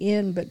near the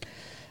end, but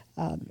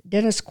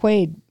Dennis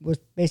Quaid was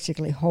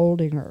basically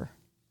holding her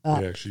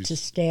up to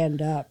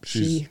stand up.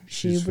 She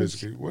was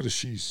physically, what is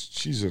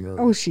she's in her?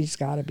 Oh, she's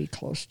got to be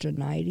close to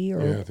 90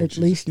 or I think at she's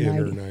least in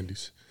 90. her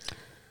 90s.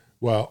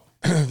 Well,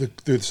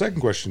 the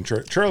second question,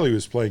 Charlie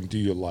was playing "Do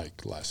You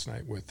Like" last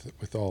night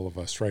with all of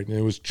us, right? And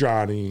it was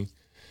Johnny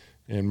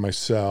and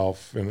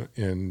myself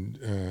and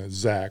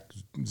Zach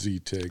Z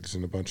Tiggs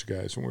and a bunch of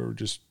guys, and we were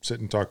just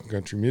sitting talking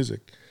country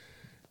music.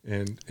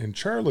 And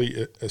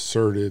Charlie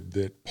asserted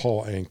that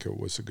Paul Anka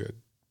was a good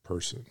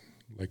person,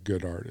 like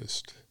good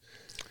artist,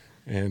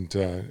 and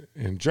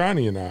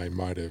Johnny and I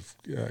might have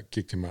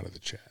kicked him out of the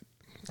chat.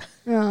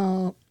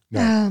 Oh, No,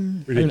 I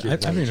don't even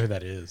know who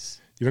that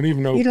is. You don't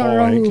even know you who don't Paul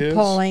know Anka who is?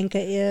 Paul Anka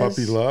is?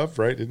 Puppy Love,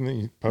 right? Isn't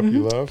he Puppy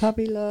Love?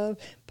 Puppy Love.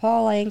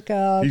 Paul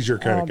Anka. He's your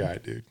kind of guy,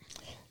 dude.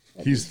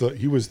 He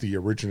was the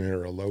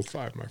originator of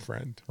lo-fi, my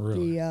friend.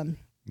 Really?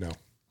 No.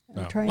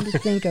 I'm trying to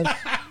think of.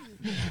 I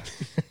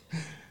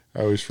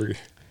always forget.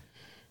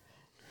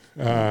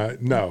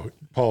 No,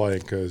 Paul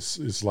Anka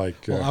is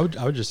like. Well,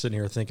 I was just sitting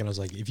here thinking, I was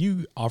like, if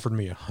you offered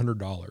me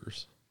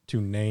 $100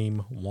 to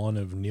name one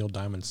of Neil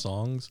Diamond's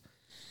songs,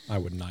 I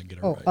would not get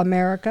it right.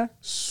 America.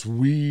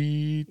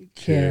 Sweet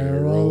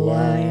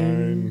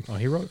Caroline. Caroline. Oh,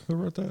 who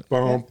wrote that?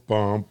 Bum,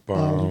 bum,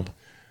 bum.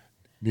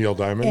 Neil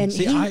Diamond. And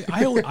See,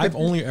 I've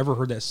only ever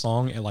heard that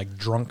song at like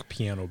drunk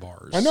piano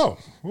bars. I know.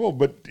 Well,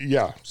 but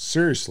yeah,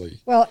 seriously.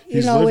 Well,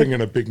 he's living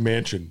in a big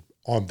mansion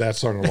on that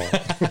song alone.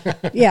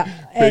 Yeah,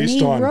 and Based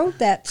he on wrote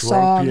that drunk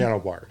song. piano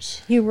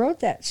bars. He wrote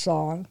that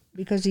song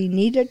because he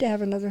needed to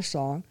have another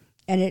song,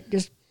 and it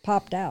just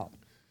popped out.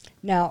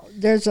 Now,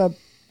 there's a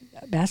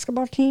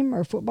basketball team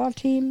or football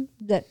team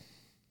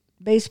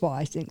baseball,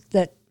 I think,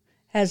 that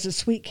has the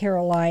Sweet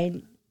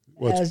Caroline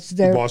as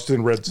their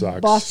Boston Red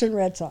Sox. Boston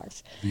Red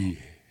Sox.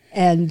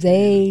 And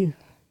they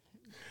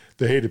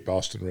hated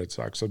Boston Red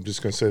Sox. I'm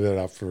just going to say that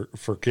out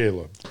for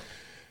Caleb,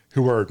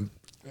 who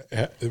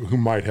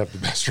might have the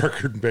best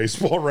record in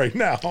baseball right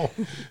now.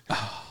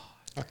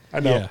 I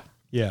know.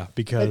 Yeah,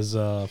 because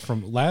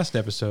from last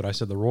episode I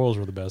said the Royals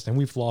were the best, and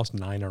we've lost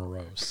 9 in a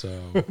row. So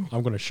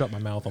I'm going to shut my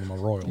mouth on my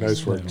Royals.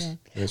 Nice work. Yeah.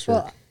 Nice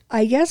work. Well,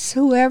 I guess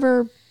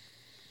whoever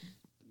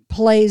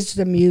plays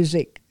the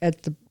music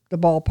at the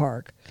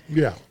ballpark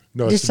Yeah.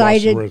 No, it's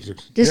decided the Boston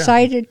Red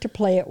Sox. to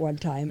play it one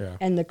time, Yeah.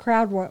 and the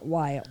crowd went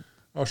wild.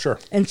 Oh, sure.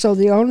 And so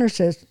the owner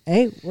says,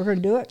 "Hey, we're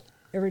going to do it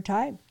every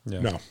time."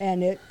 Yeah. No.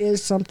 And it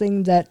is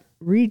something that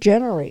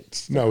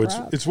regenerates. The No,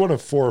 crowd. it's one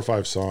of 4 or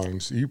 5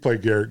 songs. You play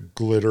Garrett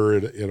Glitter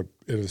at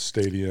a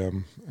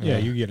stadium. Yeah,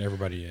 you get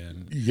everybody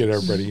in. You get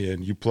everybody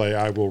in. You play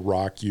 "I Will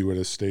Rock You" at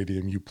a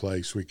stadium. You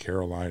play "Sweet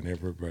Caroline."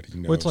 Everybody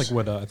knows. Well, it's like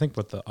what I think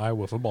what the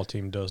Iowa football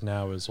team does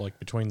now is like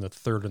between the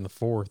third and the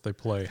fourth, they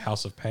play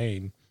 "House of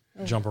Pain,"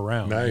 jump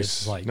around. Nice,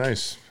 It's like,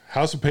 nice.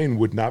 House of Pain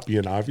would not be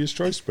an obvious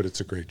choice, but it's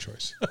a great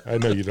choice. I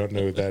know you don't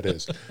know what that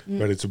is,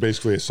 but it's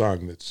basically a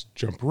song that's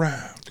jump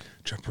around,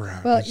 jump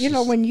around. Well,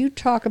 It's when you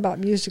talk about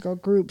musical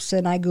groups,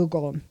 and I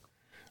Google them.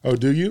 Oh,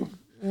 do you?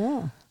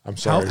 Yeah. I'm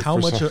sorry.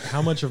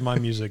 how much of my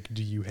music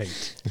do you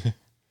hate?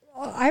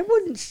 Well, I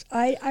wouldn't.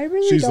 I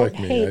really She's don't like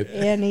me. hate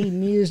any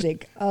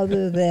music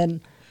other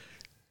than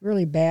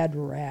really bad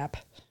rap.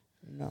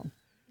 No,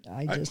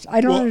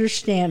 I don't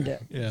understand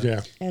it.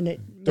 Yeah. And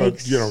it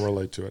You don't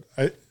relate to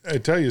it. I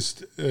tell you,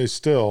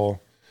 still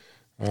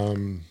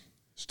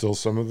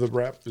some of the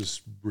rap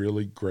is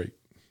really great.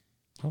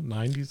 Oh,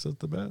 90s is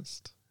the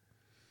best.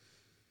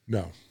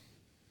 No.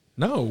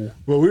 No.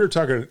 Well, we were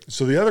talking.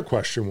 So the other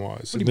question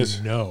was. What do you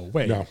mean, no?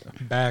 Wait. No.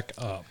 Back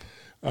up.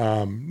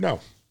 No.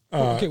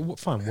 Okay,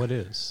 fine. What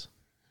is?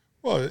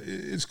 Well,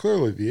 it's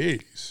clearly the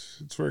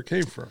 80s. It's where it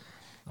came from.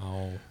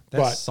 Oh,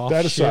 that's But soft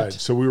that aside,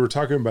 shit. so we were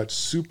talking about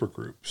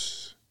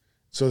supergroups.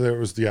 So there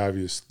was the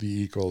obvious. The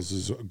Eagles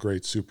is a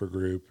great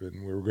supergroup,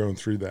 and we were going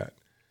through that.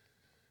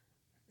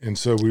 And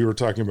so we were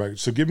talking about.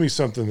 So give me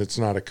something that's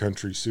not a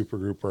country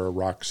supergroup or a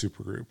rock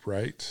supergroup,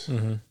 right?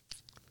 Mm-hmm.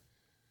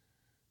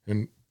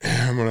 And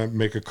I'm going to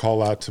make a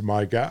call out to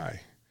my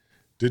guy,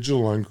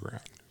 Digital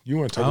Underground. You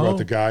want to talk about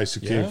the guys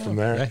who came from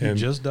there? Yeah, he and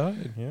just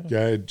died. Yeah.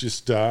 yeah, it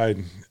just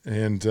died.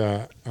 And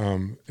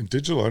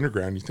Digital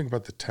Underground, you think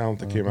about the talent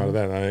that came out of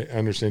that. And I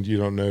understand you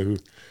don't know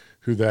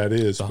who that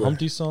is. The but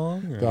Humpty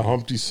song? The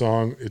Humpty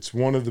song. It's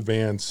one of the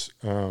bands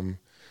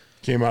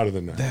came out of the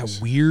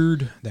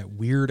 90s. That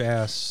weird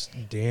ass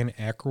Dan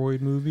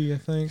Aykroyd movie, I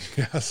think.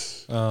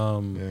 Yes.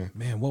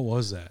 Man, what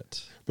was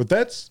that? But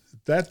that's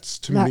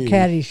to not me.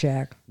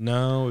 Caddyshack.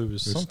 No, it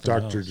was It's something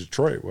Dr. else.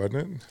 Detroit, wasn't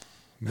it?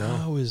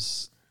 No, it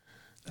was.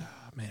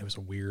 Man, it was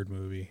a weird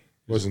movie.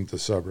 Wasn't the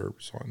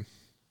Suburbs one.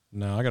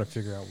 No, I got to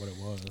figure out what it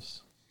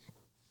was.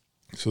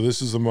 So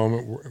this is the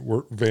moment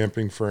we're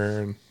vamping for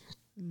Aaron.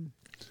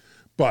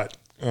 But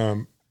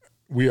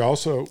we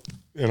also,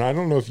 and I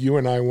don't know if you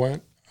and I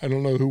went. I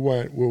don't know who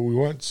went. Well, we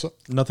went.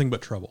 Nothing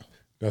But Trouble.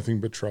 Nothing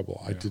But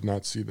Trouble. I did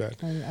not see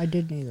that. I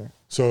didn't either.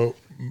 So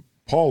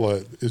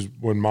Paula is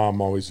when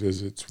Mom always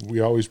visits. We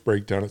always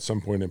break down at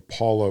some point, and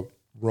Paula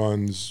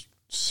runs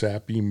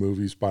sappy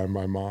movies by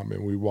my mom,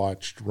 and we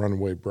watched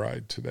Runaway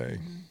Bride today.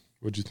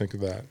 What'd you think of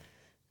that?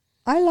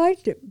 I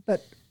liked it,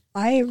 but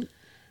It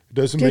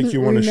doesn't make you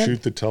want to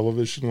shoot the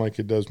television like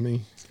it does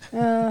me.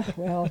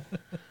 Well,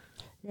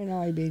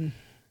 I mean,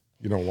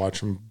 you don't watch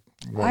them.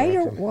 I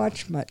don't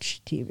watch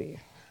much TV,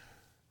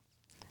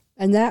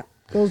 and that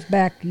goes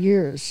back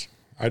years.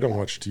 I don't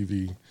watch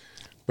TV,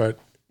 but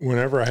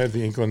whenever I have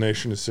the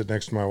inclination to sit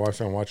next to my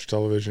wife and watch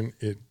television,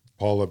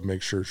 Paula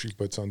makes sure she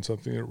puts on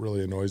something that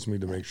really annoys me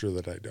to make sure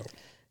that I don't.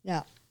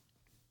 Now,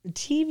 the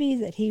TV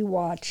that he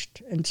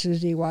watched and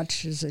Susie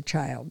watched as a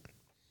child,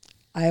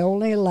 I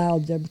only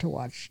allowed them to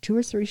watch 2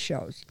 or 3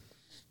 shows,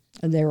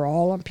 and they were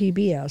all on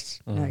PBS.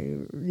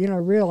 I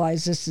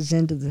realize this is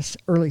into the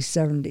early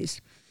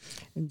 70s,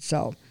 and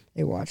so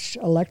they watched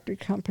Electric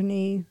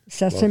Company,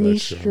 Sesame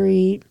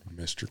Street,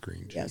 Mr.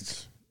 Green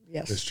Jeans.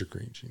 Yes. Mr.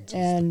 Green Jeans.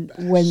 And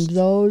when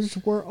those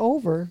were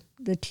over,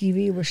 the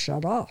TV was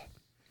shut off.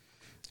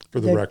 For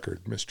the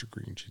record, Mr.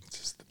 Green Jeans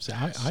is the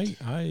best. See,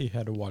 I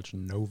had to watch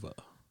Nova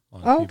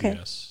on okay.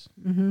 PBS.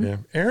 Mm-hmm. Yeah,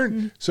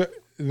 Aaron. So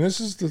this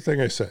is the thing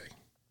I say.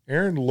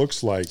 Aaron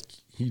looks like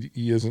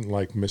he isn't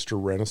like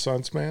Mr.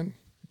 Renaissance Man.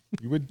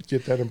 You would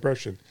get that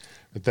impression,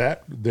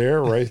 but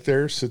right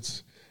there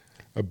sits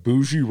a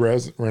bougie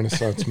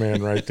Renaissance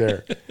man right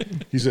there.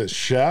 He's a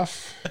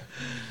chef.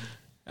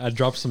 I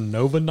dropped some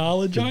Nova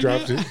knowledge on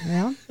you.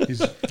 Yeah.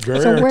 He's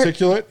very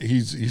articulate.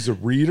 He's a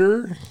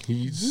reader.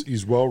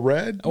 He's well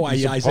read. Oh, I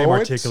say I'm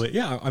articulate.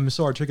 Yeah, I'm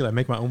so articulate. I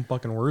make my own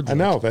fucking words. I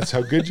know. That's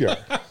how good you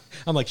are.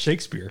 I'm like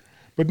Shakespeare.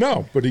 But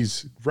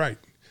he's right.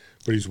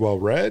 But he's well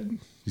read.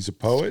 He's a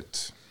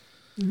poet.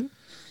 Mm-hmm.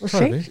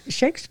 Well,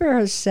 Shakespeare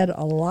has said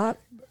a lot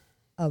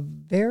of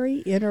very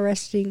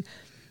interesting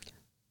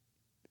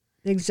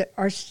things that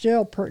are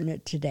still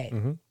pertinent today.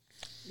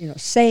 Mm-hmm.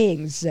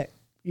 Sayings that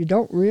you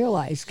don't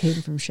realize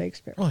came from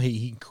Shakespeare. Well,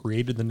 he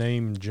created the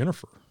name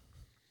Jennifer.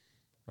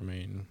 I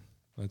mean,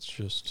 that's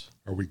just...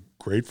 Are we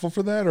grateful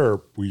for that, or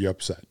are we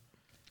upset?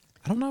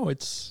 I don't know.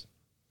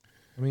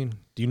 Do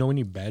you know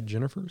any bad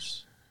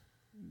Jennifers?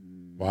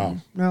 Wow.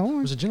 No.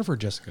 Was it Jennifer or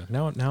Jessica?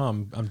 Now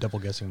I'm double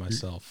guessing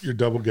myself. You're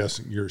double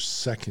guessing. You're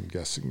second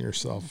guessing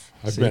yourself.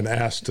 I've been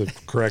asked to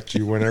correct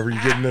you whenever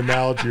you get an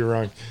analogy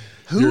wrong.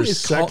 You're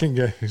second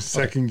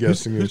guessing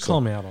yourself. Who's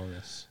calling me out on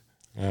this?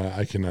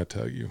 I cannot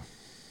tell you.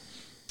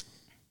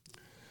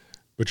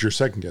 But you're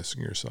second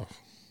guessing yourself.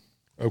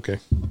 Okay.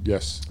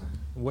 Yes.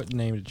 What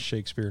name did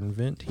Shakespeare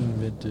invent? He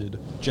invented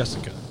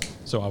Jessica.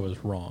 So I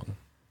was wrong.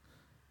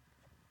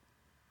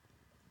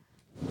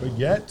 But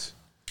yet,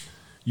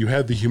 you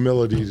had the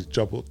humility to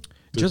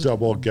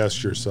double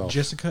guess yourself.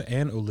 Jessica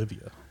and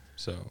Olivia.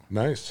 So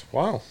nice.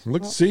 Wow.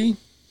 See.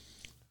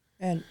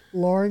 And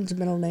Lauren's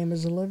middle name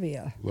is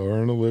Olivia.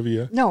 Lauren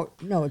Olivia. No,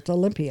 it's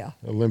Olympia.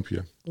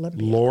 Olympia.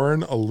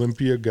 Lauren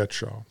Olympia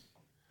Gutshaw.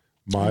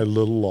 My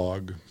little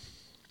log.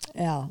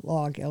 Yeah,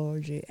 log,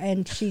 L-O-G.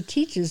 And she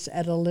teaches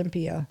at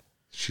Olympia.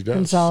 She does.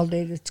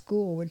 Consolidated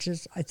School, which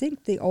is, I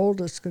think, the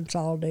oldest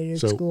consolidated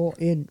school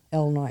in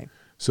Illinois.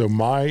 So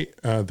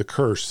the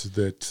curse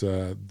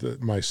that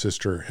my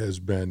sister has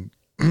been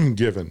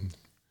given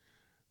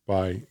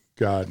by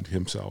God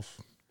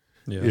himself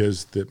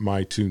is that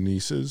my 2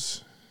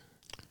 nieces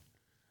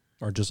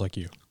are just like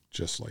you.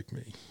 Just like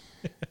me.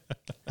 It's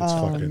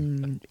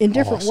fucking in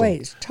different awesome.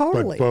 ways,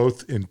 totally. But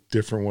both in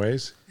different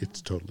ways.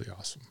 It's totally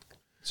awesome.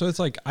 So it's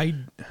like I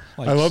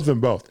love them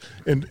both.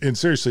 And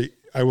seriously,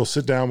 I will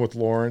sit down with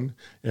Lauren,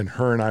 and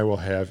her and I will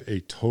have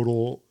a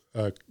total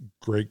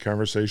great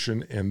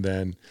conversation. And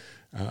then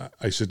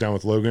I sit down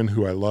with Logan,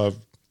 who I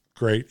love,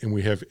 great, and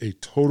we have a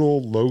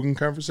total Logan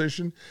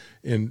conversation.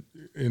 And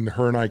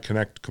her and I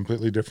connect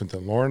completely different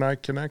than Lauren and I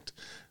connect.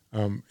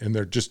 And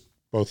they're just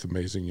both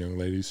amazing young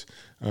ladies.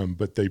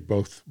 But they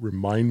both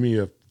remind me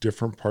of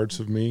different parts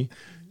of me,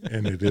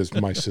 and it is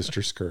my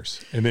sister's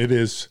curse. And it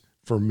is,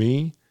 for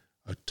me,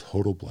 a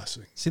total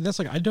blessing. See, that's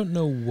like, I don't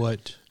know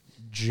what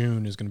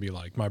June is going to be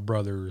like, my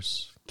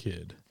brother's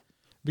kid,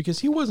 because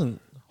he wasn't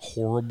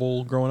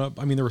horrible growing up.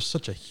 I mean, there was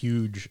such a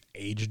huge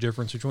age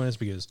difference between us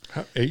because...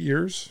 8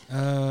 years?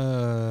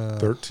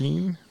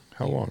 13?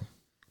 How long?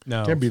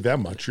 No. Can't be that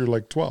much. You're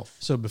like 12.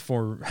 So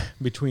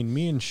between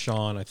me and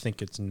Sean, I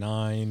think it's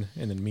 9,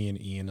 and then me and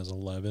Ian is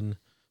 11.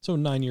 So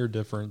 9-year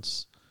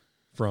difference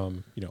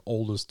from,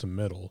 oldest to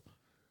middle.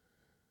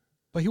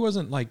 But he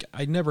wasn't like,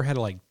 I never had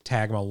to like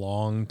tag him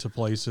along to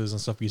places and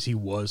stuff because he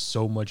was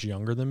so much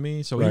younger than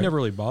me. So he never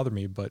really bothered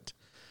me. But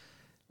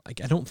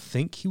like, I don't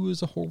think he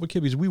was a horrible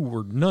kid because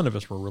none of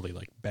us were really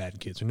like bad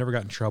kids. We never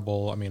got in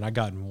trouble. I mean, I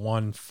got in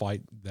one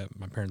fight that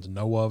my parents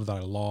know of that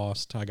I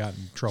lost. I got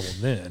in trouble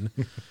then.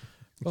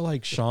 But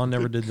like Sean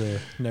never do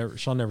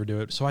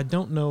it. So I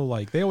don't know.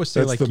 Like they always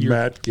say, that's the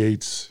Matt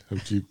Gaetz.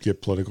 If you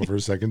get political for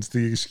a second, it's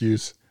the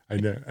excuse. I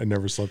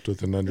never slept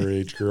with an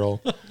underage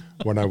girl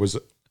when I was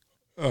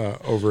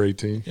over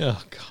 18.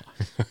 Oh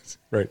God.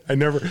 Right. I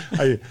never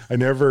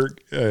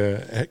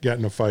got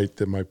in a fight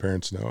that my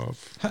parents know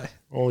of.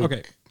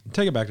 Okay.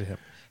 Take it back to him.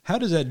 How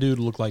does that dude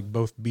look like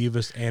both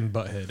Beavis and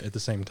Butthead at the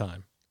same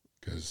time?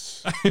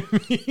 because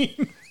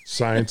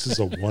science is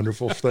a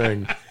wonderful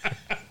thing.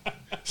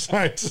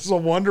 Science is a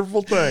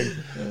wonderful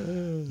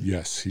thing.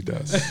 Yes, he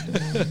does.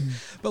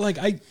 But like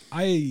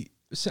I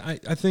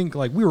think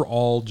like we were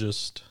all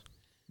just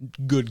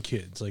good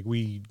kids. Like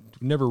we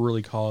never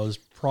really caused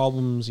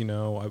problems. You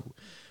know,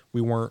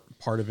 we weren't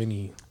part of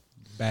any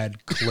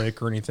bad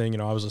clique or anything. You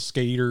know, I was a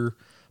skater,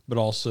 but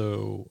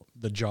also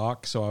the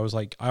jock. So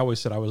I always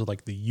said I was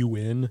like the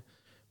UN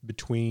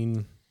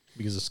between,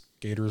 because the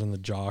skaters and the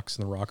jocks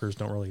and the rockers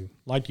don't really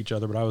like each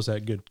other, but I was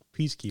that good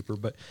peacekeeper.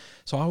 But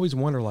so I always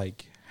wonder,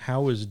 like,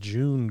 how is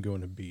June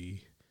going to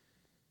be?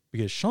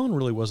 Because Sean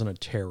really wasn't a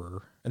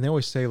terror. And they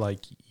always say,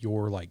 like,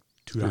 you're like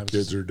Your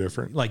kids are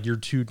different. Like you're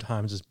 2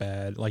 times as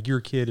bad. Like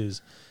your kid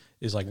is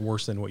like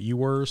worse than what you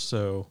were.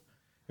 So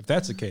if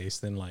that's the case,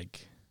 then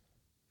like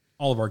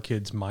all of our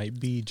kids might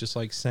be just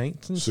like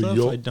saints and stuff.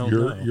 I don't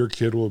know. Your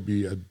kid will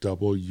be a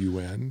double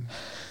UN.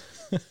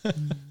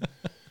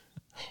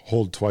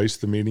 Hold twice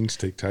the meetings,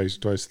 take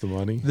twice the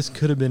money. This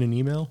could have been an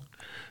email.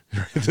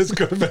 This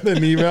could have been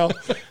an email.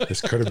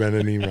 This could have been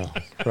an email.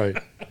 Right.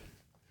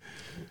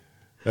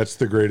 That's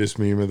the greatest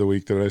meme of the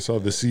week that I saw.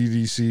 The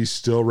CDC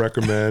still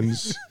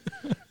recommends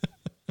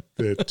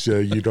that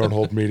you don't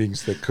hold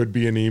meetings. That could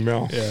be an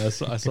email. Yeah,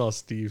 I saw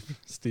Steve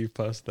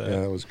post that.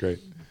 Yeah, that was great.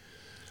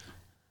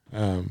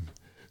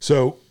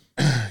 So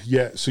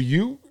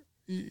you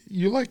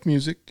like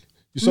music.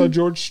 You saw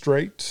George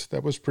Strait.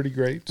 That was pretty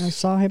great. I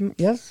saw him,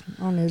 yes,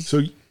 on his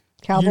So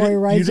Cowboy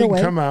Rides You Away.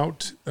 didn't come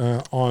out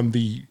on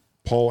the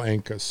Paul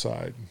Anka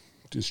side.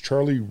 Is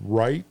Charlie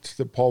right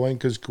that Paul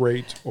Anka's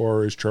great,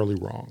 or is Charlie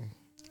wrong?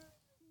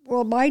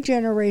 Well, my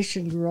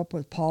generation grew up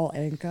with Paul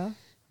Anka.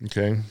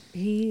 Okay.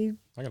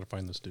 I gotta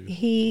find this dude.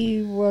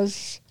 He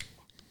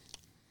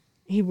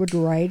would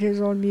write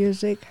his own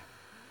music.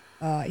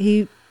 Do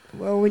you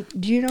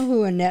know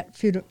who Annette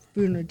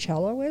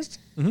Funicello is?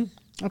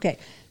 Mm-hmm. Okay.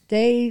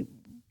 They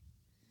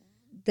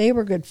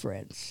were good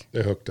friends.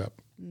 They hooked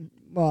up.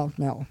 Well,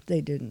 no,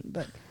 they didn't.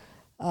 But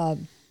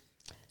I'm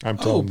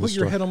telling the put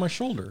your story. head on my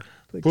shoulder.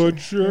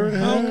 Put your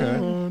head Okay.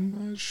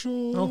 on my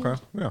shoulder.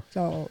 Okay, yeah.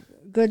 So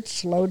good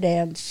slow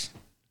dance,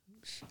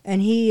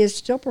 and he is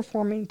still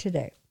performing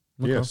today.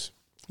 Okay. Yes.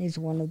 He's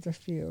one of the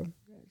few.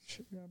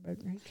 But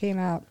he came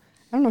out.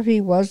 I don't know if he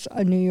was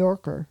a New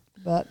Yorker,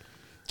 but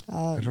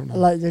I don't know.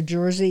 like the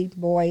Jersey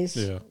Boys,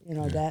 Yeah.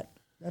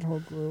 that whole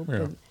group,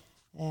 Yeah.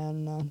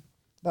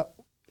 but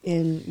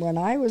when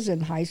I was in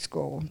high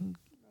school,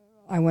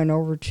 I went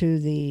over to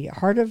the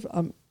Heart of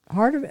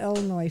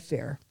Illinois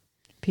Fair,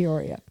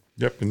 Peoria.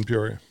 Yep, in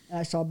Peoria. And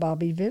I saw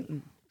Bobby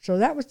Vinton. So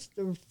that was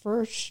the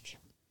first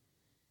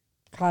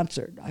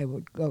concert I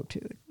would go to.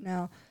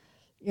 Now,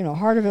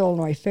 Heart of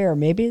Illinois Fair,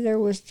 maybe there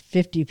was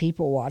 50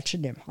 people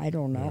watching him. I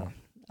don't know.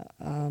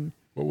 Yeah.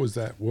 What was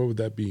that? What would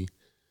that be?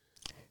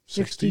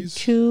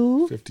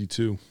 62.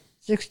 52.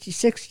 62.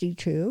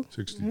 62.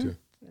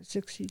 Mm-hmm.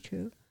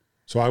 62.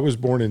 So I was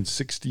born in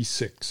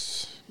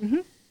 66. Mm-hmm.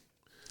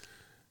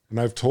 And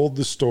I've told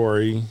the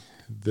story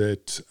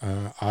that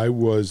I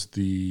was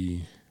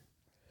the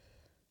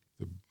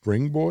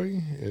bring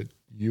boy at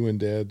you and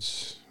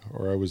Dad's,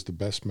 or I was the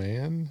best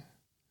man.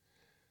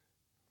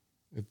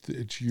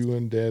 It's you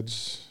and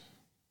Dad's,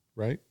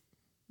 right?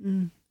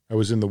 Mm. I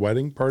was in the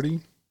wedding party.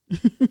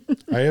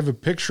 I have a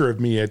picture of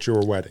me at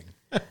your wedding.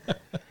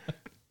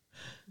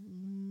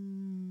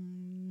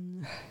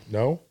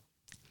 No?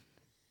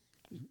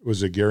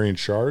 Was it Gary and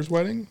Char's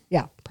wedding?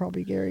 Yeah,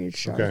 probably Gary and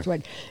Charlotte's Okay.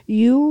 wedding.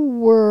 You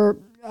were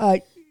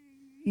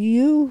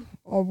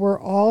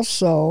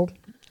also,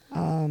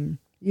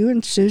 you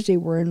and Susie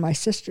were in my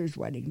sister's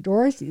wedding,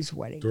 Dorothy's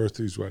wedding.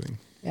 Dorothy's wedding.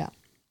 Yeah.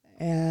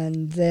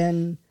 And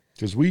then...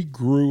 Because we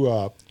grew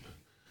up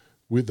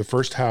with the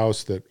first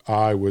house that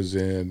I was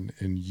in,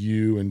 and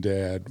you and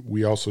Dad,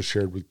 we also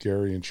shared with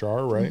Gary and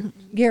Char, right?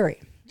 Mm-hmm. Gary.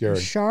 Gary.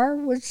 Char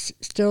was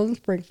still in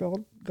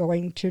Springfield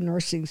going to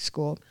nursing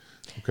school.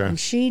 Okay. And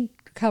she'd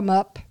come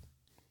up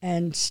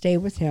and stay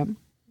with him.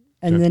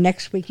 And Okay. the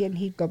next weekend,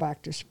 he'd go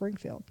back to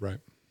Springfield. Right.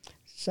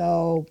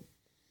 So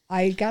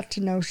I got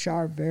to know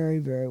Char very,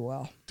 very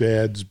well.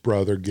 Dad's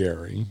brother,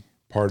 Gary,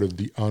 part of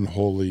the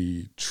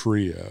unholy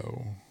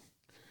trio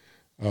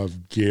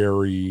of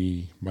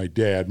Gary, my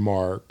dad,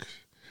 Mark,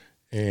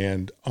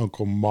 and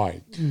Uncle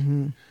Mike.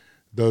 Mm-hmm.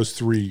 Those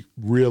three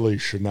really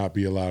should not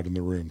be allowed in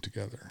the room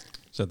together.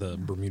 Is that the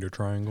Bermuda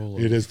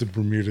Triangle? It is the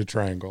Bermuda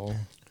Triangle.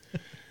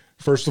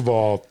 First of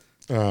all,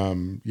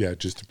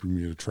 just the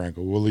Bermuda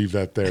Triangle. We'll leave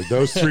that there.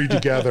 Those three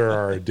together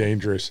are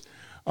dangerous.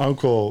 My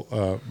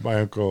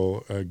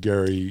uncle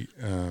Gary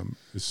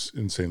is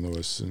in St.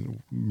 Louis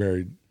and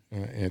married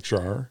Aunt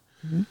Char.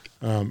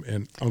 Mm-hmm.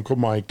 And Uncle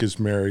Mike is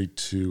married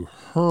to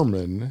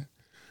Herman,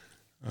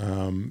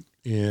 and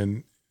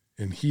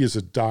he is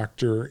a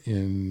doctor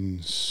in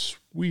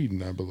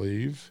Sweden, I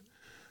believe.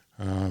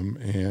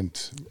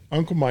 And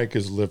Uncle Mike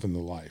is living the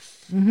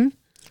life.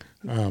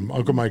 Mm-hmm.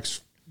 Uncle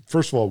Mike's,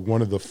 first of all,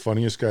 one of the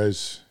funniest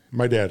guys.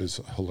 My dad is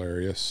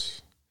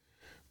hilarious,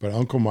 but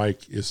Uncle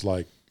Mike is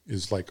like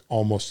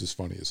almost as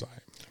funny as I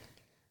am.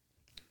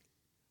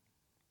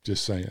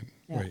 Just saying.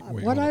 Wait,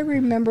 what hold I on.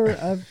 remember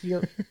of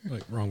your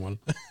Wait, wrong one.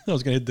 I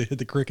was going to hit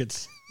the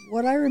crickets.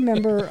 what I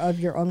remember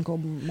of your Uncle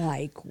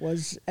Mike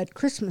was at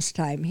Christmas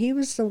time. He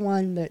was the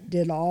one that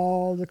did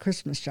all the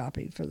Christmas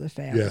shopping for the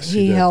family. Yes,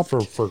 he did, helped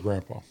for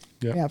Grandpa.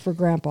 Yeah. Yeah, for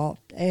Grandpa.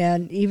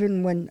 And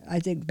even when I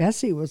think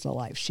Bessie was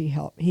alive, he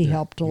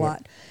helped a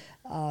lot.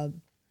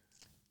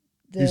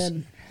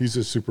 Then He's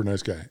a super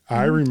nice guy.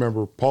 I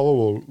remember Paula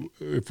will,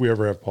 if we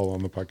ever have Paula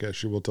on the podcast,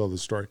 she will tell the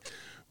story.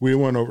 We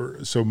went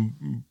over, so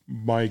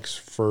Mike's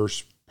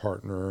first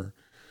partner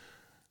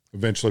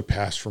eventually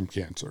passed from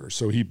cancer.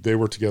 So they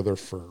were together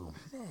for a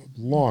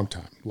long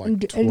time. and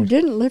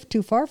didn't live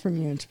too far from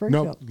you in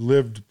Springfield. No,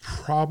 lived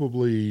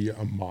probably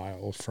a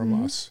mile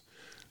from us.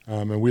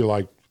 And we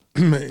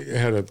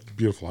had a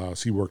beautiful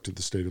house. He worked at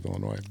the state of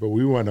Illinois. But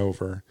we went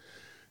over,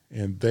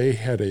 and they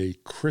had a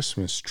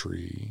Christmas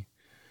tree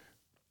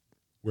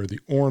where the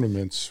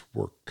ornaments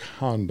were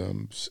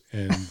condoms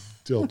and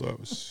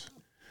dildos.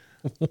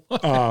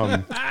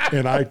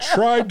 And I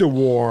tried to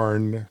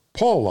warn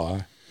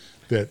Paula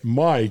that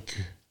Mike,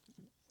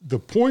 the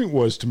point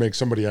was to make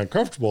somebody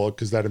uncomfortable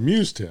because that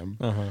amused him,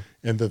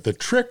 and that the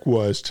trick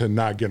was to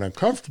not get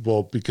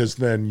uncomfortable because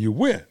then you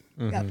win.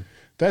 Yep.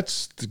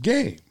 That's the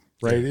game,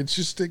 right? It's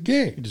just a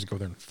game. You just go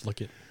there and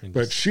flick it. And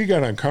But she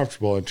got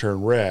uncomfortable and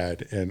turned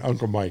red, and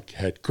Uncle Mike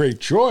had great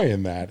joy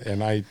in that.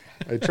 And I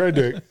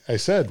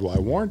said, well, I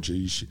warned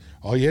you.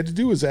 All you had to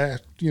do was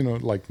act,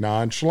 like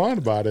nonchalant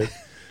about it.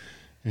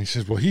 And he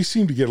says, well, he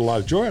seemed to get a lot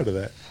of joy out of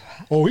that.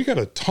 Oh, he got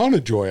a ton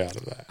of joy out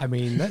of that. I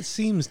mean, that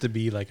seems to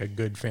be like a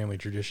good family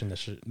tradition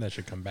that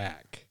should come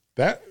back.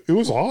 It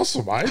was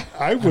awesome. I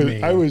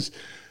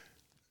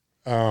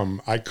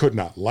could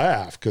not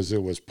laugh because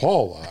it was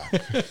Paula,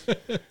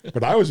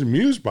 but I was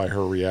amused by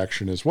her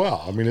reaction as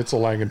well. I mean, it's a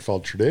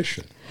Langenfeld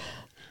tradition,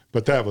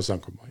 but that was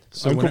Uncle Mike.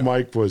 So Uncle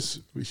Mike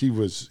was a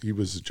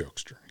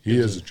jokester. He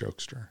is a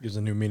jokester. Gives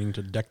a new meaning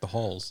to deck the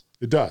halls.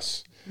 It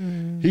does.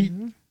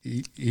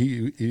 He's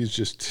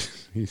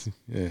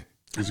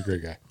a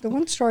great guy. The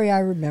one story I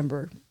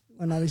remember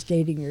when I was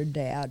dating your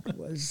dad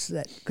was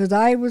that, because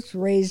I was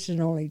raised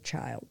an only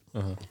child,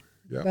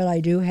 Yeah. but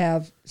I do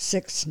have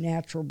 6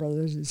 natural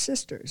brothers and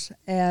sisters.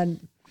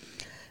 And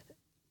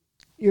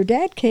your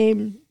dad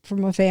came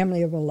from a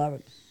family of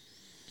 11.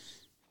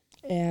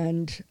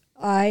 And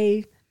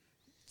I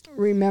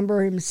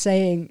remember him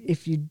saying,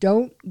 if you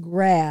don't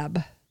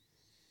grab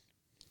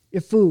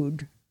your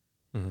food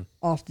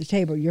off the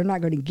table, you're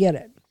not going to get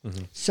it.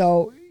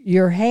 So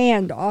your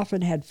hand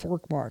often had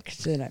fork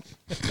marks in it.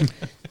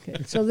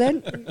 Okay. So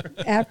then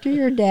after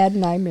your dad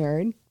and I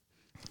married,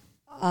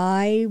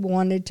 I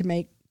wanted to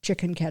make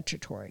chicken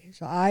cacciatore.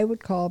 So I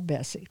would call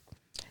Bessie,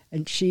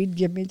 and she'd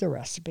give me the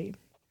recipe,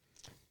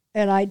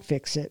 and I'd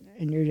fix it,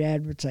 and your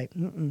dad would say,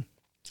 mm-mm.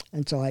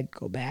 And so I'd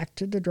go back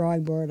to the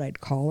drawing board,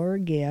 I'd call her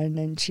again,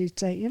 and she'd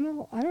say,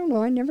 I don't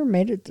know, I never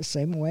made it the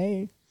same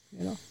way,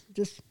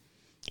 just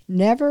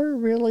never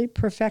really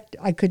perfect.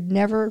 I could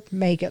never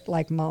make it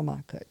like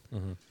Mama could.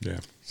 Yeah.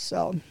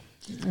 So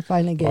I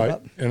finally gave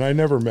up. And I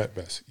never met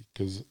Bessie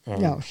because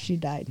No, she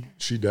died.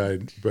 she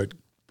died. But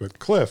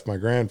Cliff, my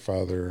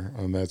grandfather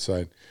on that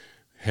side,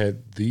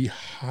 had the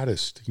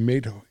hottest.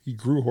 He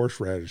grew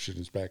horseradish in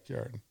his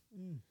backyard.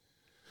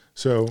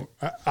 So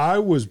I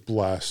was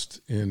blessed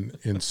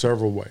in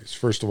several ways.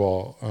 First of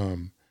all,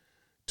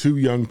 2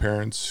 young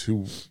parents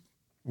who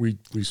we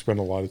spent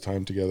a lot of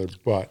time together,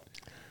 but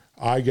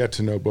I got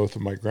to know both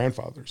of my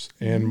grandfathers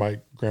and my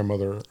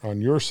grandmother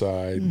on your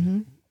side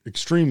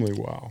extremely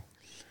well.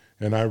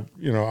 And I,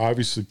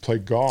 obviously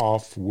played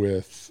golf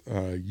with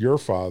your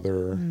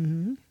father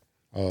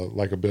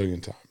like a billion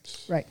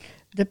times. Right.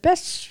 The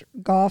best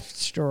golf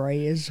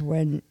story is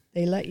when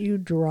they let you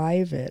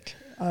drive it.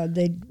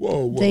 They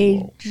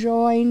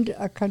joined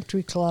a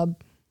country club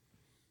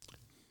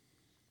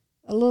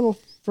a little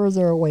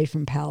further away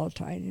from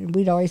Palatine, and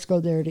we'd always go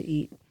there to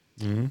eat.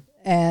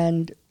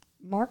 And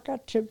Mark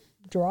got to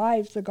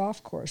drive the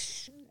golf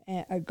course,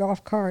 a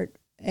golf cart,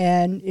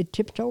 and it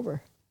tipped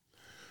over.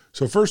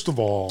 So first of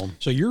all,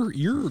 So you're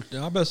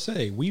I about to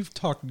say, we've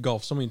talked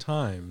golf so many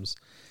times,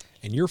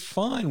 and you're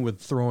fine with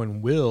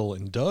throwing Will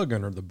and Doug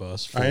under the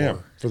bus. I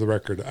am, for the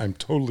record, I'm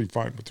totally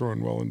fine with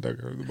throwing Will and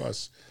Doug under the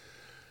bus.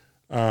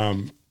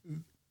 That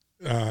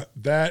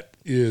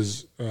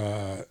is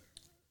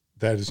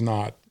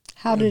not.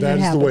 How did it That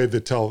is happen? the way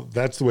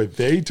that's the way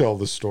they tell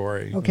the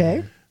story.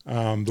 Okay.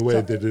 The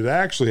way that it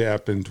actually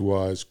happened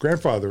was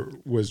grandfather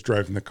was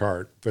driving the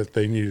cart, but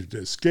they needed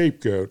a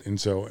scapegoat, and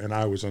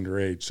I was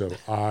underage, so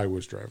I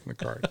was driving the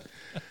cart.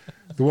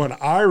 The one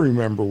I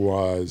remember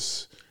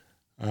was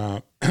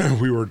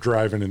we were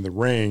driving in the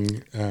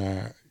rain,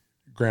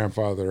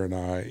 grandfather and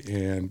I,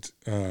 and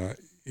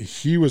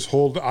he was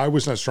I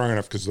was not strong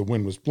enough because the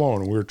wind was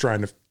blowing, and we were trying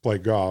to play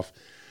golf. I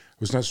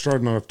was not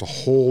strong enough to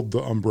hold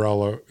the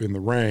umbrella in the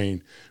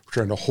rain. We're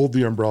trying to hold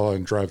the umbrella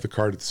and drive the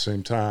cart at the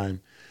same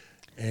time.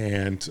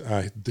 And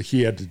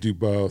he had to do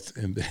both,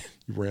 and then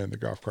he ran the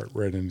golf cart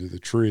right into the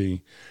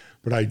tree.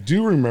 But I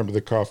do remember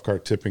the golf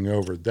cart tipping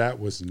over. That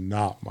was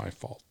not my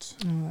fault.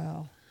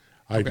 Wow.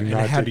 I do And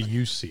not. how do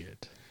you see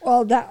it?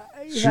 Well, that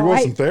She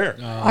wasn't there.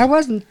 I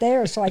wasn't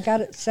there, so I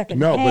got it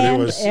secondhand. No, but it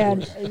was-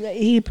 and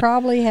he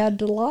probably had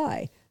to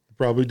lie.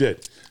 Probably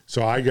did.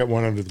 So I got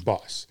one under the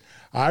bus.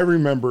 I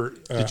remember.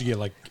 Did you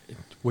get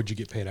what'd you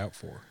get paid out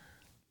for?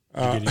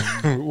 Did you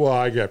get Well,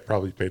 I got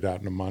probably paid out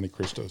in a Monte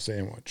Cristo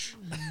sandwich.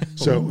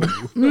 So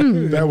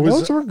that was.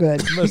 Those were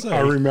good.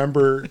 I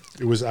remember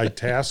it was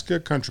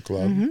Itasca Country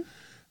Club.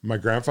 My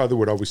grandfather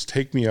would always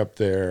take me up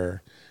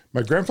there.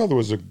 My grandfather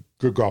was a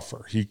good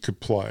golfer. He could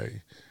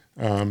play.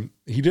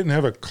 He didn't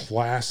have a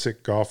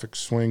classic golf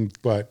swing,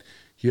 but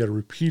he had a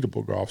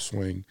repeatable golf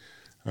swing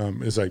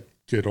as I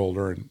get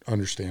older and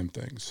understand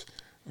things.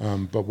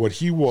 But what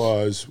he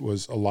was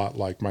a lot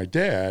like my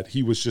dad.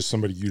 He was just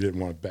somebody you didn't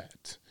want to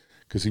bet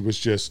because he was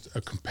just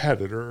a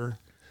competitor.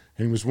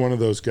 And he was one of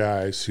those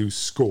guys who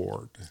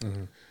scored.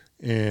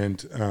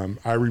 And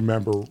I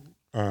remember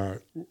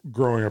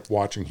growing up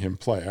watching him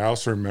play. I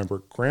also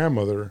remember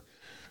grandmother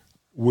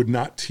would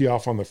not tee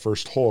off on the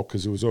first hole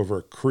because it was over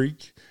a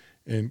creek.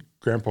 And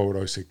Grandpa would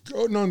always say,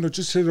 "Oh no,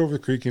 just hit it over the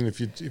creek, and if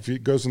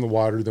it goes in the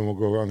water, then we'll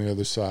go on the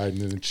other side."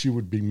 And then she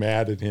would be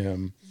mad at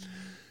him,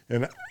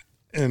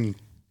 and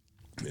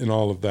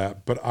all of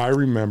that. But I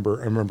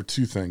remember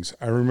two things.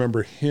 I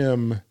remember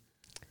him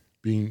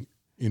being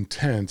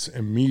intense,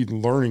 and me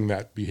learning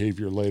that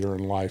behavior later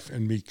in life,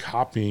 and me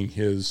copying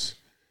his,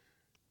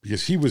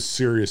 because he was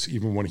serious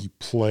even when he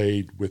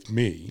played with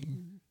me.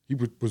 He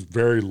was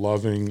very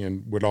loving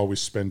and would always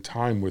spend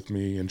time with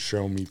me and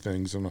show me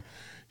things. And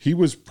he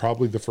was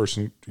probably the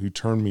person who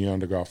turned me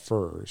on to golf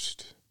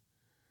first.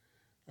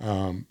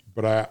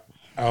 But I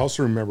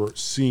also remember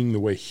seeing the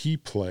way he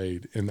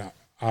played, and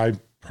I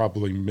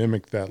probably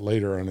mimicked that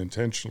later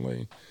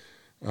unintentionally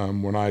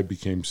when I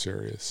became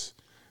serious.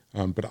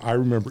 But I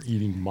remember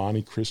eating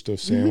Monte Cristo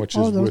sandwiches.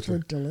 Oh, those were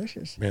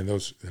delicious. Man,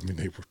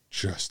 they were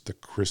just the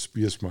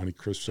crispiest Monte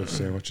Cristo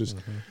sandwiches.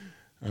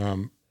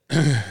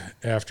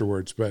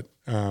 Afterwards, but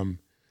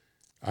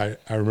I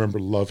remember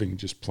loving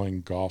just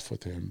playing golf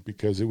with him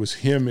because it was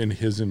him in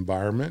his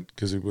environment,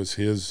 because it was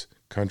his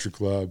country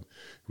club.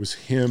 It was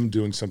him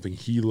doing something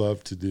he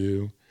loved to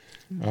do,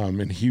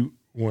 and he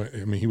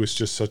was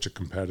just such a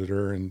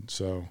competitor, and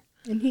so.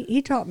 And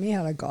he taught me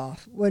how to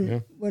golf.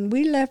 When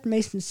we left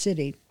Mason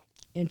City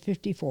in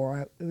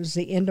 '54, it was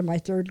the end of my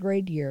third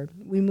grade year.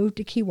 We moved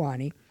to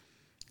Kewanee.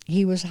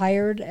 He was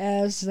hired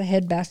as the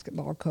head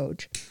basketball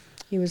coach.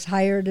 He was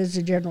hired as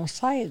a general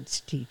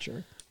science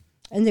teacher,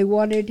 and they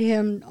wanted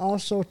him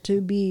also to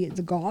be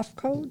the golf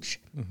coach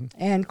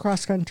and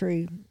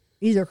cross-country,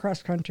 either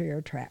cross-country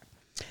or track.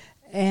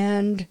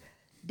 And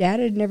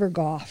Dad had never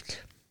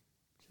golfed,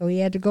 so he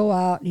had to go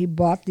out. He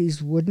bought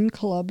these wooden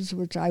clubs,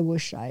 which I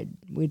wish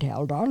we'd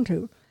held on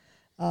to,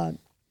 and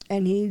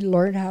he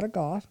learned how to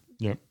golf.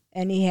 Yep.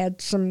 And he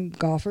had some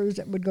golfers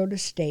that would go to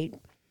state.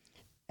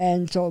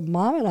 And so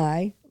Mom and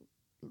I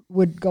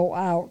would go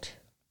out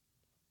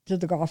to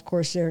the golf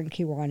course there in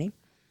Kewanee,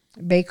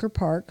 Baker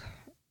Park,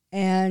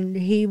 and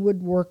he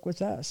would work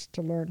with us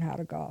to learn how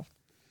to golf.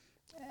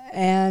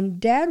 And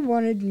Dad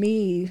wanted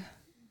me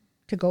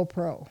to go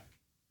pro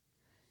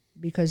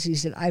because he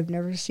said, "I've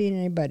never seen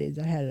anybody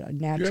that had a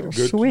natural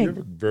swing." You have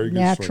a very good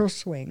natural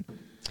swing.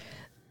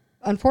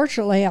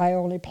 Unfortunately, I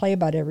only play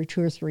about every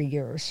 2 or 3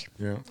 years.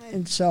 Yeah.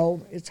 And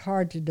so it's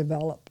hard to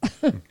develop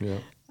Yeah.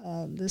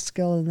 the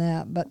skill in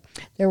that. But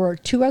there were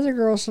 2 other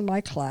girls in my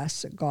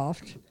class that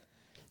golfed.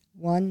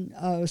 One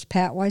was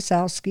Pat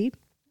Wysowski,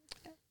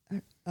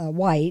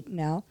 white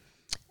now,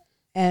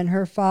 and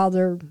her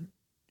father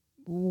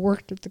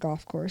worked at the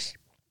golf course.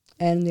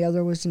 And the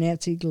other was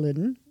Nancy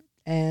Glidden,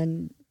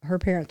 and her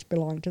parents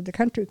belonged to the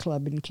country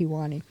club in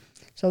Kewanee.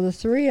 So the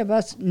 3 of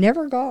us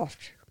never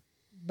golfed,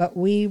 but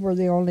we were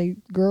the only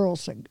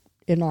girls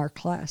in our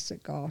class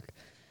that golfed.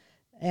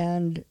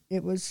 And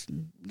it was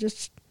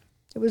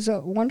a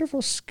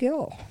wonderful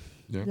skill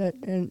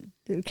and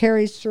it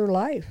carries through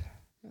life.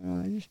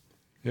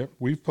 Yep,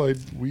 we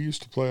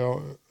used to play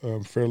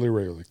fairly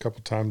regularly, a couple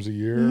times a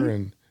year,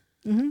 and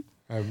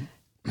I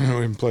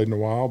haven't played in a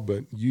while.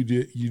 But you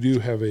do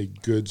have a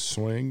good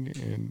swing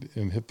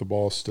and hit the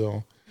ball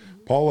still.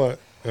 Paula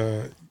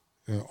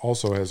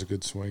also has a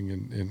good swing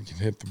and can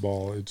hit the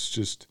ball. It's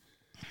just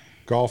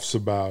golf's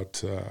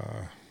about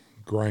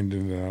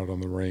grinding it out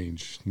on the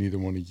range. Neither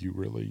one of you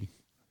really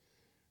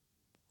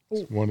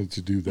wanted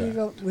to do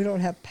that. We don't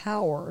have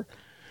power.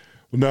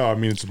 Well, no, I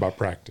mean it's about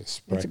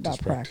practice. It's about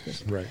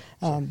practice. Right.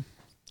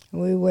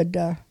 We would,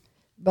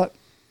 but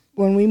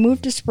when we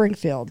moved to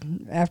Springfield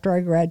after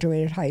I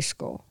graduated high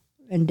school,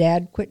 and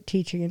Dad quit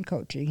teaching and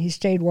coaching, he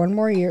stayed 1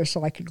 more year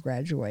so I could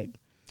graduate.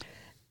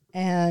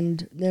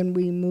 And then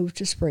we moved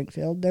to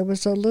Springfield. There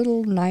was a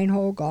little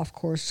 9-hole golf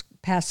course,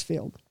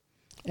 Passfield,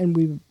 and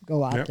we would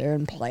go out there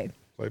and play.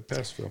 Play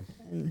Passfield.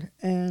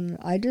 And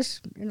I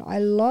just, I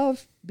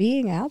love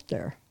being out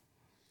there.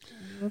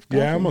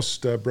 Yeah, I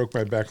almost broke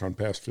my back on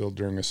Passfield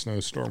during a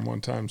snowstorm one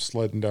time,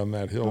 sledding down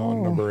that hill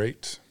on number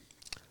 8.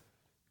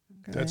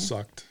 Okay. That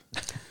sucked.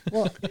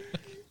 Well,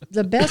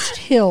 the best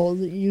hill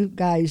that you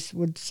guys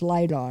would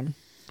slide on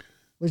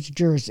was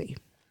Jersey.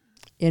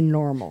 in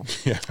Normal.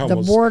 Yeah, The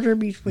border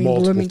between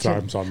multiple Bloomington.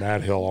 times on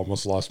that hill,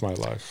 almost lost my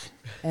life.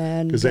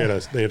 And Because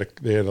they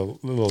had a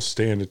little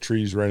stand of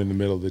trees right in the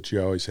middle that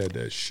you always had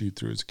to shoot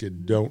through as a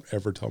kid. Don't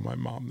ever tell my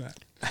mom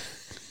that.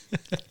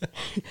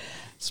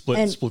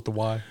 Split the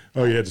Y.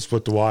 Oh, you had to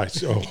split the Y.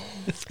 Oh,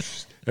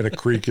 and a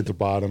creek at the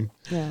bottom.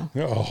 yeah,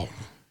 Oh,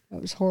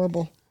 it was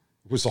horrible.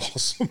 it was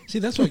awesome. See,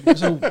 that's what.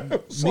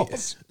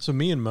 So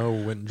me and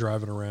Mo went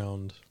driving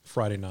around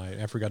Friday night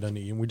after we got done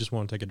eating. We just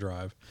wanted to take a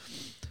drive,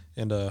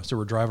 and so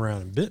we're driving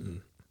around in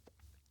Benton,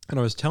 and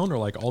I was telling her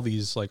like all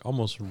these like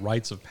almost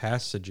rites of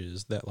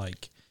passages that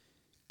like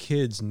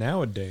kids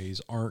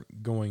nowadays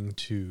aren't going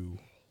to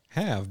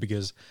have,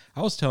 because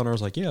I was telling her, I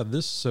was like, yeah,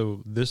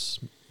 this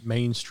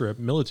main strip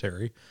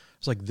military,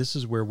 it's like this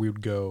is where we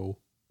would go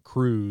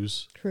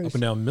cruise up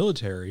and down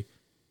Military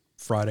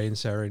Friday and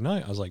Saturday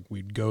night. I was like,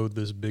 we'd go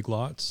this Big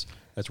Lots.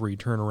 That's where you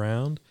turn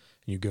around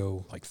and you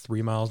go like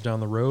 3 miles down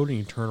the road and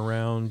you turn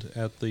around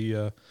at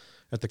the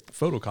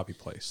photocopy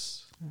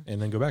place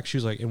and then go back. She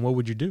was like, and what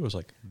would you do? I was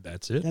like,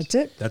 that's it. That's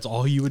it. That's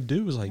all you would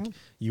do. Is like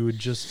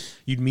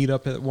you'd meet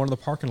up at one of the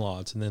parking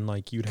lots, and then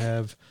like you'd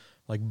have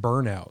like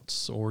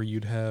burnouts, or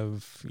you'd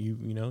have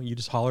you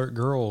just holler at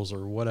girls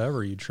or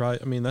whatever. You try.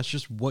 I mean, that's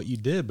just what you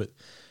did. But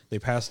they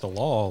passed a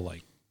law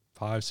like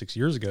 5-6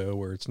 years ago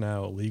where it's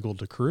now illegal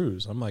to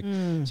cruise. I'm like,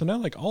 so now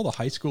like all the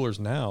high schoolers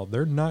now,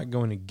 they're not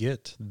going to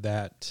get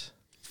that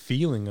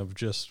feeling of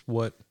just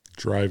what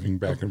Driving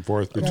back and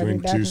forth between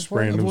back two and forth.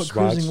 random what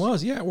spots. cruising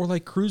was. Yeah, or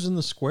like cruising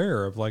the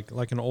square of like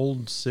an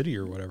old city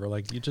or whatever.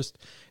 Like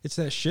it's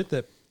that shit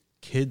that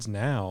kids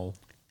now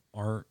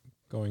aren't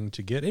going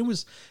to get. It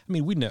was, I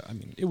mean,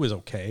 it was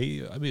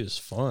okay. I mean, it was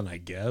fun, I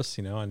guess.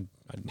 I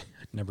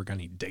never got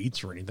any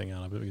dates or anything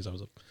out of it because I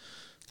was a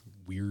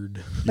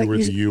weird. You were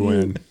the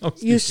UN.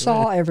 You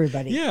saw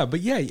everybody. Yeah,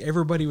 but yeah,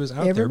 everybody was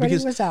out Everybody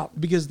there. was out.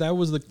 Because that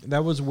was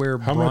where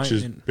How Bryant, much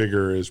is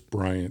bigger is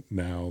Bryant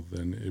now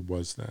than it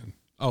was then?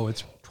 Oh,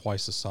 it's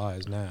twice the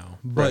size now.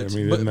 Right, But I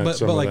mean, isn't that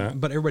some of that?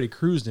 but everybody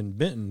cruised in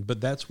Benton,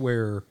 but that's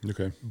where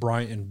Okay.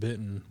 Bryant and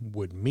Benton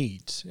would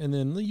meet, and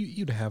then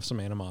you'd have some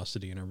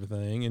animosity and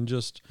everything, and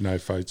just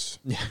Knife fights.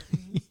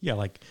 yeah,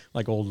 like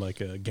old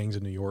Gangs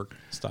of New York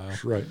style.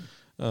 Right.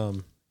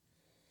 But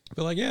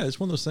like, yeah, it's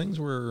one of those things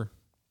where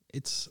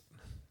it's,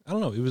 I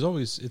don't know.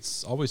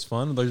 It's always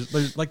fun.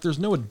 There's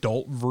no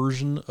adult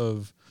version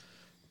of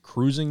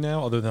cruising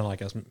now, other than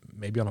like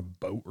maybe on a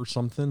boat or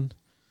something.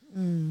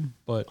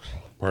 But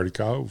Party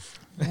Cove.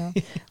 Yeah.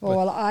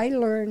 Well, I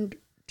learned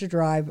to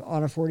drive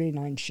on a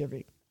 49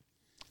 Chevy,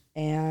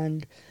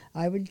 and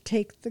I would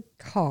take the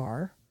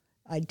car.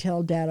 I'd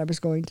tell Dad I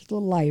was going to the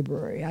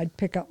library. I'd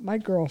pick up my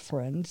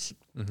girlfriends,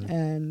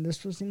 and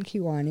this was in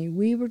Kewanee.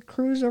 We would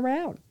cruise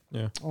around,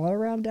 all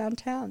around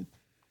downtown.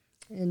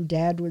 And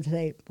Dad would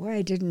say, boy,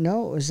 I didn't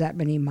know it was that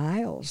many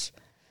miles.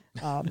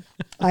 I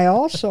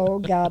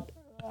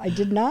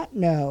did not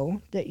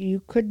know that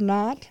you could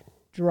not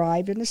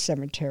drive in a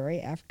cemetery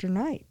after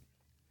night.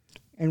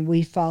 And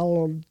we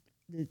followed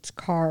its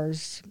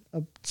cars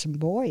of some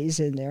boys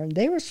in there, and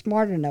they were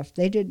smart enough.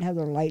 They didn't have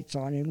their lights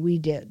on, and we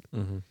did.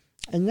 And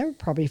there were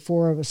probably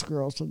 4 of us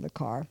girls in the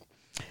car.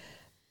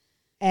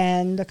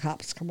 And the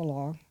cops come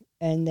along,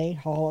 and they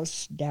haul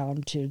us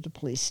down to the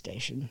police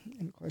station.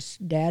 And, of course,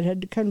 Dad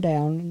had to come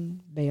down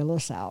and bail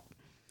us out.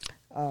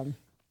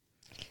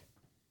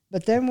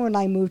 But then when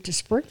I moved to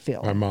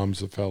Springfield... My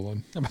mom's a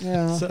felon.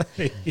 Yeah.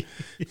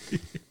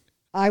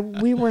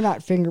 We were not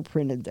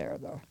fingerprinted there,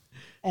 though.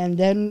 And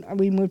then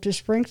we moved to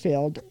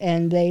Springfield,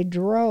 and they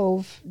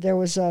drove. There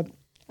was a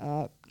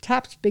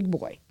Tops Big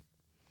Boy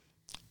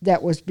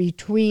that was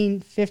between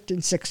 5th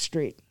and 6th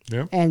Street.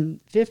 Yep. And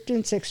 5th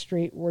and 6th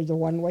Street were the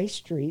one-way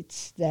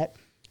streets that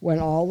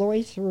went all the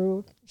way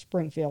through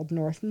Springfield,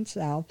 north and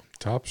south.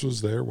 Tops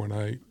was there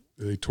when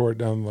they tore it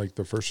down like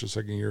the first or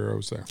second year I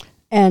was there.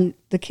 And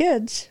the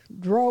kids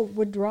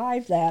would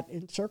drive that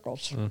in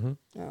circles.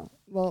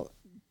 Well,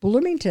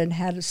 Bloomington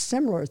had a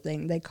similar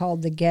thing they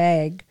called the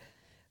gag,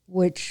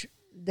 which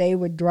they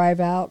would drive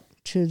out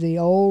to the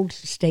old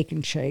Steak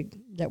and Shake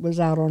that was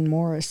out on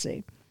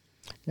Morrissey.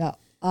 Now,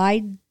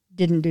 I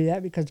didn't do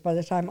that because by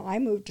the time I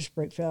moved to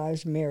Springfield, I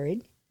was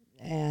married,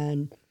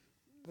 and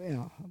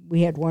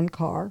we had one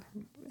car,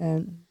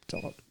 and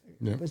so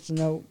it was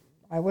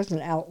I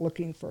wasn't out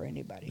looking for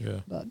anybody.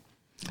 Yeah.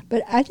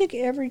 But I think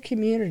every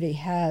community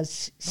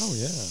has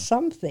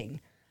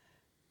something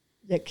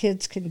that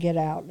kids can get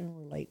out and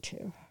relate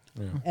to.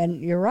 Yeah.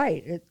 And you're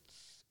right.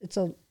 It's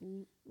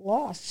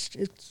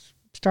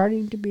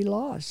starting to be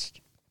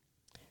lost.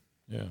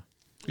 Yeah.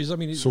 Because, I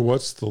mean... So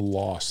what's the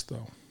loss,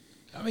 though?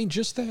 I mean,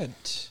 just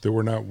that... That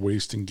we're not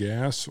wasting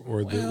gas,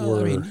 or that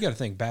we're... I mean, you got to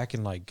think back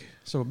in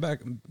this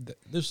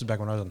was back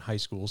when I was in high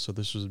school, so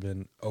this was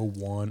been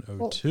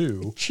 01,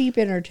 02. Cheap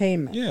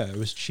entertainment. Yeah, it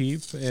was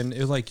cheap, and it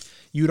was like,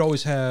 you'd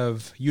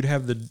have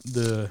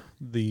the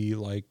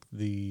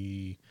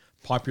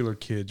popular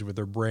kids with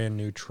their brand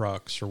new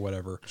trucks or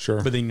whatever.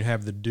 Sure. But then you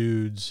have the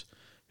dudes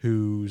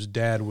whose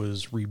dad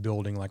was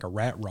rebuilding like a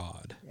rat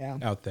rod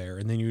out there.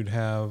 And then you'd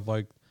have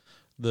like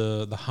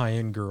the high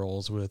end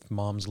girls with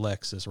mom's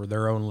Lexus or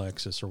their own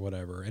Lexus or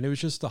whatever, and it was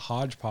just a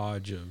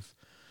hodgepodge of.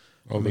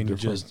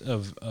 Just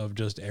of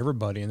just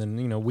everybody, and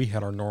then we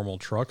had our normal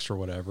trucks or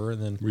whatever,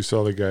 and then we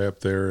saw the guy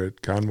up there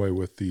at Conway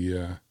with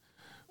the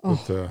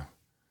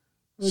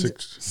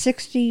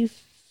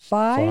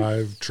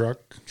 65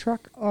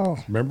 truck. Oh,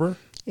 Remember?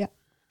 yeah.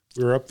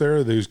 We were up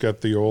there. He's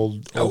got the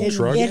old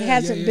truck. It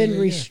hasn't been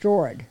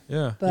restored.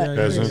 Yeah, but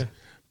hasn't.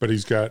 But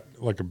he's got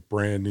like a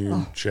brand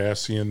new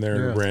chassis in there,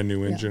 and a brand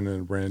new engine,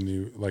 and a brand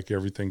new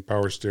everything,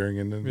 power steering,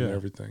 and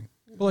everything.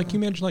 Well, you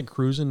imagine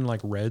cruising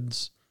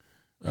Red's.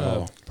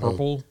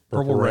 Purple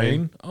Rain.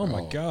 Rain. Oh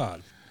my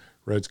God.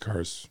 Red's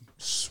car's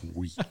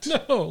sweet.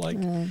 No,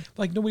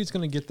 nobody's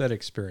going to get that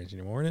experience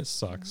anymore, and it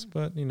sucks.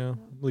 But at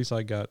least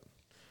I got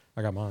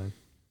mine.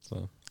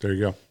 So there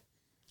you go.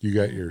 You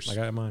got yours. I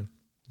got mine.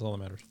 That's all that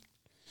matters.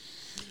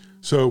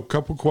 So, a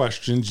couple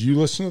questions. You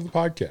listen to the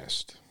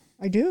podcast?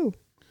 I do.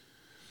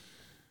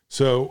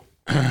 So,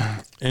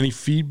 any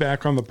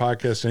feedback on the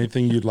podcast?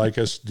 Anything you'd like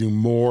us to do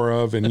more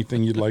of?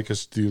 Anything you'd like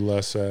us to do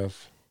less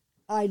of?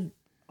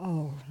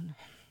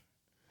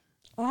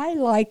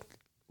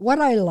 What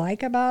I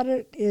like about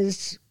it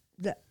is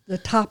the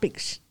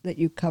topics that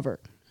you cover.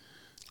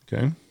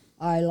 Okay.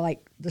 I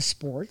like the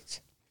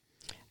sports.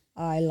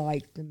 I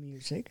like the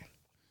music.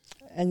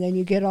 And then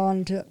you get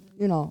on to,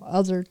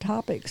 other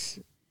topics.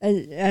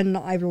 And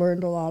I've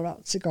learned a lot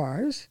about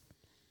cigars.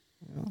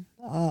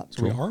 So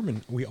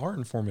we are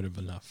informative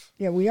enough.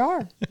 Yeah, we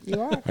are. You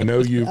are. I know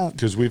you,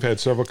 because we've had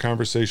several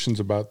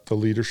conversations about the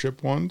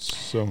leadership ones.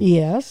 So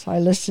yes, I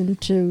listened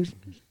to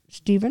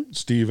Stephen.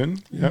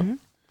 Yep.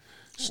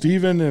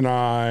 Stephen and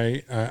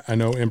I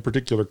know in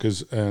particular,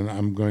 and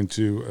I'm going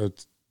to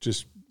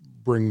just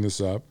bring this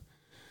up,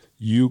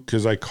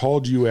 because I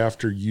called you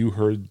after you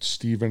heard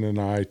Stephen and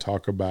I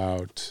talk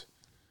about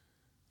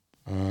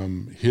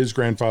his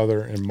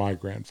grandfather and my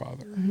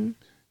grandfather,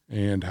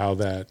 and how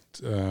that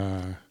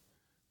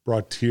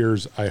brought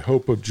tears, I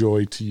hope, of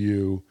joy to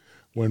you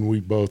when we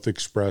both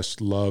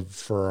expressed love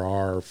for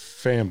our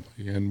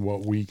family and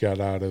what we got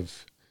out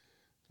of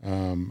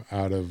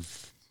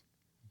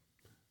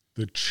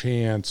the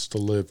chance to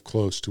live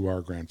close to our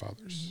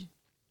grandfathers.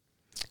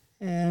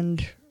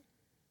 And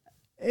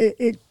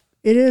it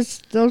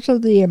is, those are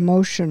the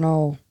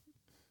emotional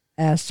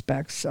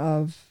aspects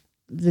of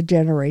the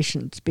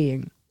generations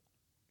being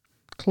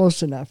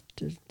close enough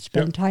to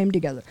spend time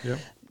together. Yep.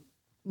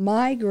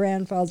 My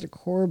grandfather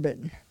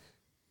Corbin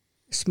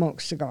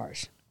smoked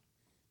cigars.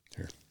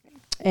 Here.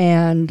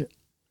 And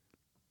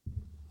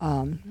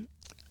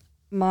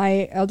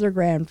my other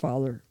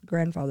grandfather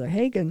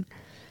Hagen,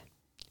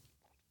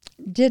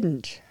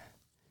 didn't.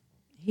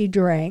 He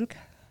drank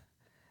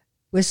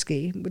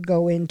whiskey, would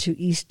go into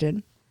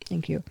Easton.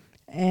 Thank you.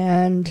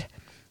 And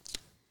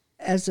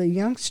as a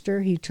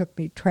youngster, he took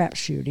me trap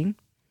shooting.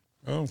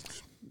 Oh,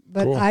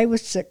 but cool. I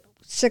was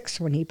six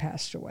when he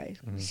passed away.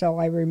 Mm-hmm. So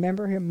I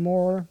remember him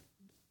more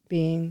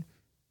being,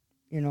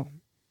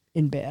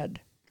 in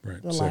bed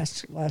the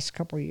last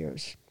couple of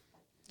years.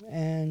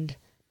 And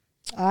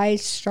I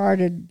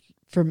started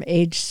from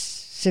age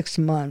 6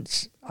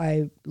 months.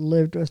 I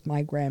lived with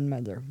my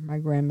grandmother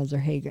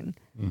Hagen,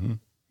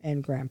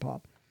 and Grandpa.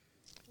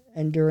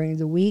 And during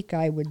the week,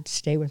 I would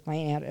stay with my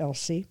Aunt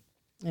Elsie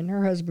and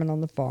her husband on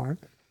the farm.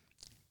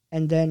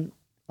 And then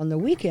on the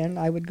weekend,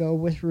 I would go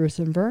with Ruth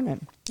and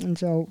Vernon. And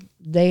so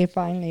they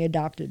finally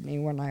adopted me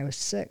when I was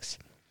 6.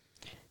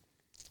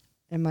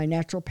 And my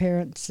natural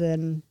parents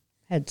then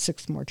had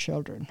 6 more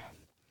children.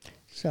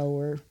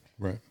 So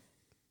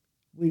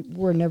we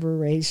were never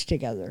raised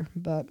together,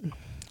 but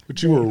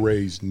you were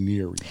raised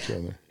near each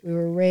other. We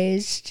were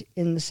raised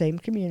in the same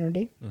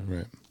community,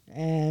 right?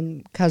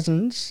 And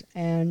cousins,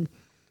 and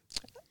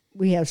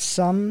we have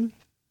some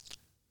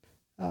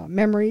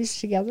memories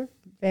together,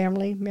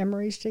 family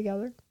memories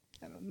together.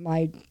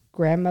 My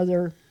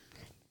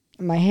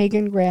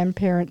Hagen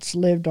grandparents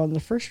lived on the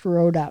first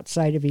road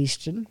outside of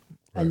Easton,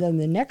 and then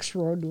the next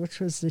road, which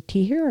was the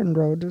T. Heron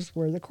Road, is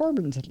where the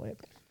Corbins had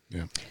lived.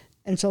 Yeah.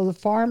 And so the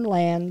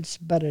farmlands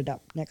butted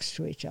up next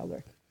to each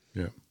other.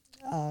 Yeah.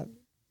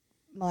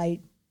 My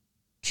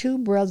 2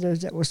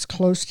 brothers that was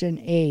close in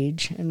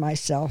age and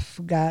myself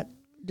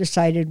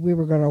decided we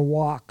were going to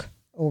walk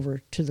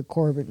over to the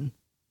Corbin.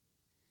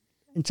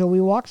 And so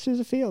we walked through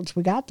the fields.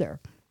 We got there.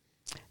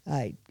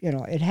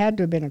 It had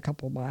to have been a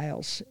couple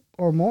miles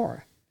or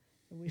more.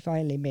 We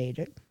finally made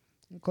it.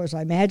 Of course,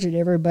 I imagine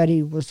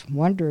everybody was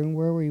wondering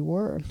where we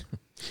were.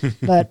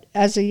 But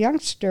as a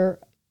youngster,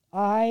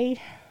 I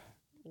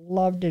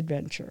loved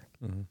adventure.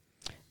 Mm-hmm.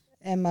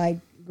 And my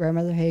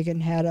grandmother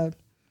Hagen had a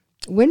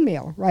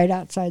windmill right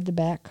outside the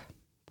back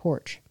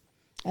porch.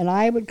 And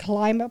I would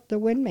climb up the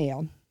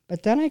windmill,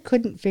 but then I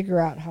couldn't figure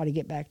out how to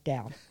get back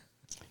down.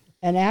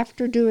 And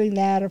after doing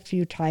that a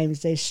few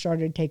times, they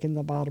started taking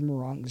the bottom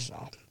rungs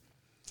off.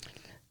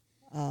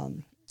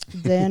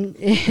 Then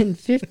in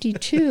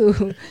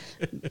 52,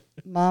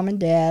 Mom and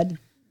Dad,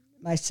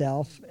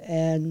 myself,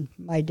 and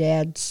my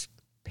dad's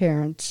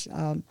parents,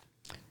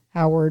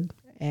 Howard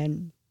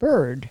and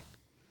Bird,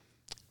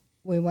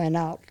 we went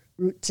out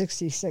Route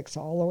 66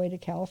 all the way to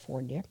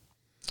California.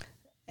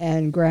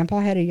 And Grandpa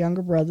had a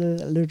younger brother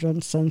that lived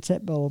on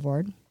Sunset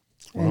Boulevard.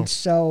 Wow. And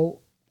so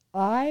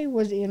I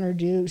was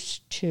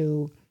introduced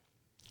to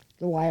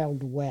the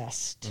Wild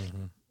West,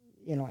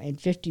 in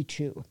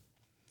 52.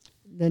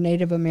 The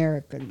Native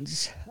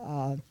Americans.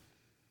 And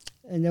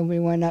then we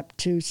went up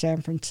to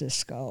San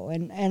Francisco.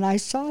 And I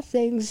saw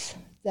things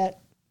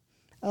that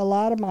a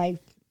lot of my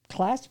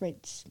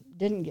classmates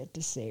didn't get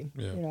to see.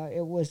 Yeah.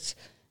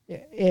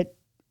 It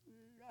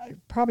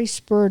probably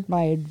spurred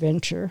my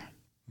adventure,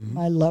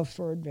 my love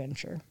for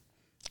adventure.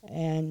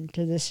 And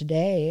to this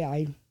day,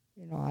 I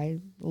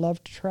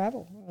love to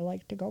travel. I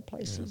like to go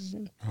places.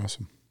 Yeah.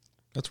 Awesome.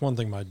 That's one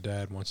thing my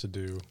dad wants to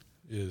do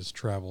is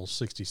travel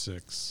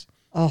 66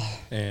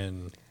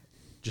 and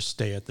just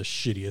stay at the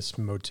shittiest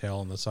motel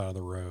on the side of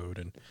the road.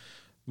 And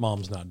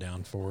Mom's not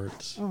down for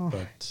it. Oh.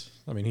 But,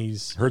 I mean,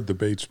 he's... Heard the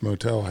Bates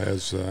Motel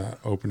has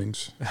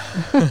openings.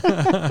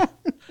 But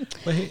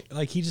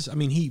he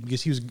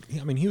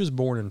was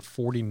born in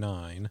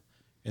 49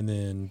 and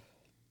then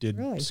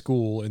did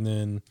school and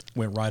then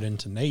went right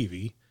into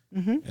Navy.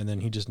 And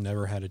then he just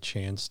never had a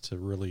chance to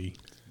really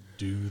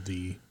do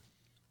the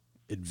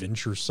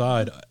adventure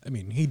side. I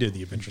mean, he did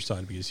the adventure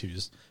side because he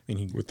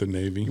with the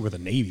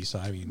Navy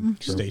side. I mean,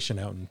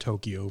 stationed out in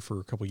Tokyo for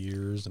a couple of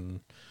years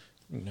and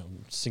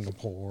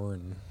Singapore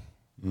and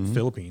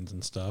Philippines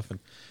and stuff. And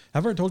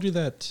have I ever told you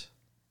that?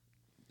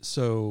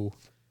 So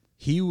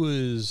he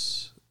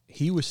was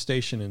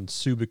stationed in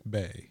Subic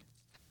Bay.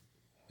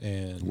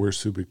 And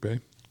where's Subic Bay?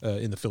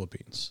 In the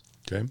Philippines.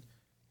 Okay.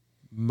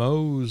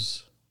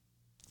 Mo's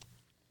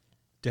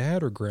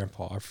dad or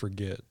grandpa, I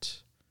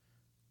forget,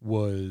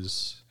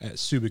 was at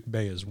Subic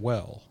Bay as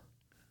well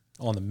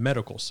on the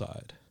medical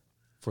side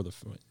for the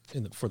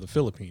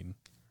Philippine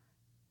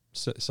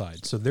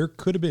side. So there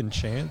could have been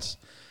chance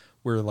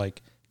where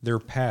their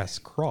paths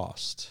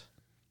crossed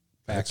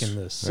back in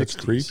the 60s that's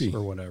creepy.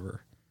 Or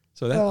whatever.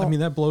 So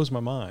that blows my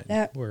mind.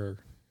 That's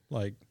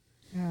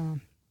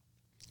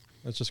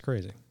just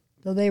crazy.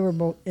 So they were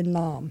both in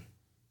Nam.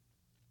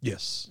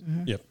 Yes.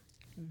 Yep.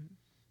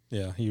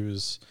 Yeah,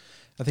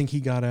 I think he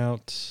got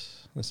out,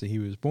 let's see, he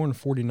was born in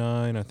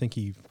 49. I think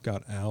he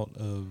got out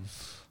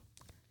of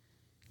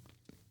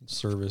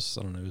service,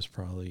 I don't know, it was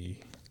probably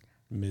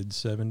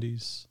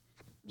mid-70s,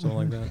 something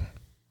like that.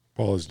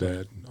 Paula's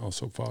dad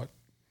also fought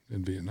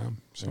in Vietnam.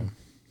 So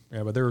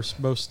yeah, but they were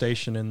both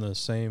stationed in the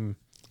same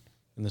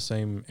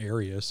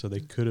area, so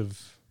they could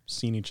have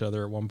seen each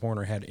other at one point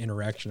or had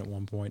interaction at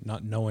one point,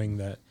 not knowing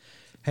that,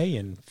 hey,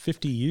 in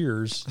 50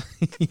 years,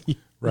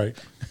 right,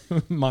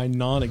 my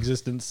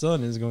non-existent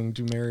son is going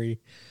to marry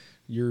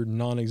your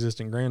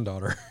non-existent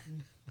granddaughter.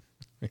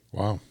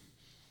 Wow.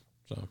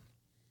 So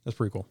that's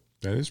pretty cool.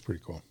 That is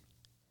pretty cool.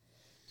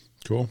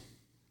 Cool.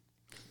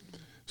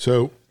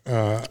 So,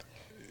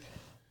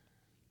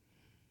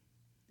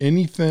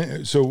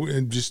 anything,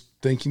 just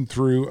thinking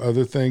through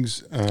other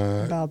things.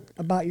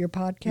 About your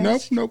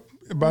podcast? Nope.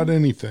 About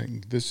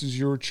anything. This is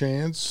your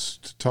chance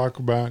to talk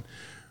about.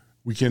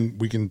 We can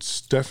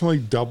definitely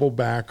double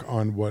back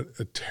on what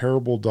a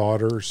terrible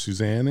daughter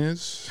Suzanne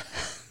is.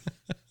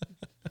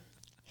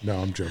 No,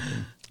 I'm joking.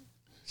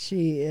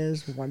 She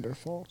is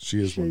wonderful.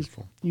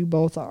 Wonderful. You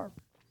both are.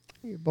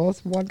 You're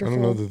both wonderful. I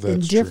don't know that that's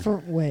in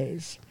different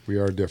ways. We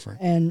are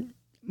different. And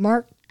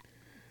Mark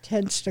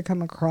tends to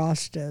come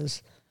across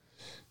as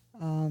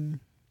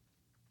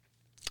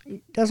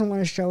he doesn't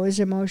want to show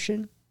his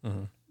emotion,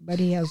 but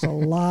he has a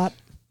lot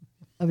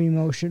of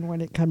emotion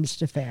when it comes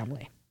to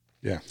family.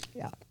 Yeah.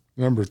 Yeah.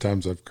 A number of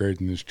times I've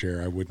cried in this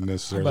chair. I wouldn't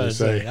necessarily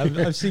say.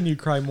 I've seen you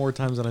cry more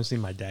times than I've seen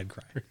my dad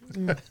cry.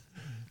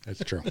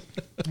 That's true.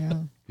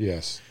 Yeah.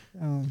 Yes.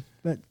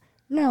 But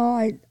no,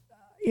 I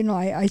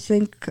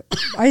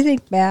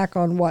think back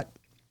on what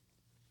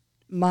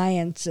my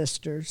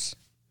ancestors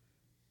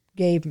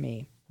gave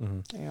me.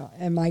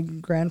 And my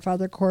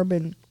grandfather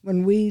Corbin,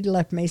 when we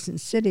left Mason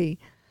City,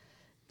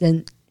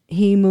 then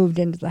he moved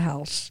into the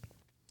house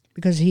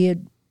because he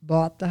had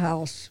bought the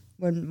house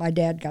when my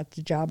dad got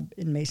the job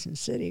in Mason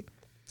City,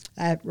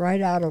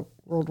 right out of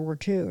World War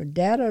II. And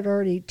Dad had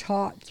already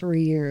taught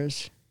 3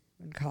 years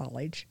in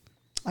college,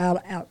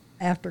 out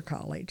after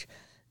college,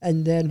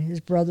 and then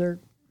his brother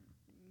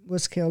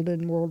was killed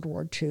in World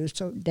War II.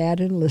 So Dad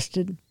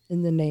enlisted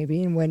in the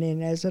Navy and went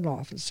in as an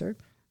officer.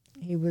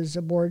 He was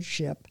aboard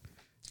ship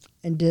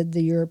and did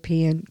the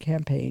European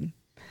campaign.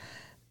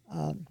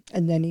 And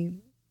then he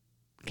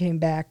came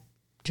back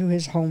to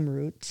his home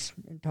roots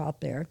and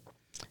taught there.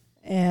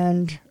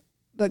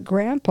 But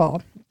Grandpa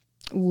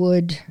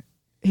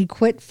he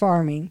quit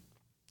farming,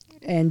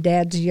 and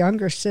Dad's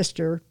younger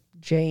sister,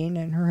 Jane,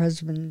 and her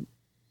husband,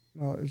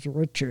 well, it was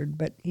Richard,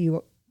 but we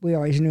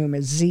always knew him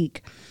as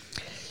Zeke,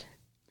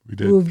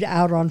 moved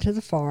out onto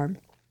the farm.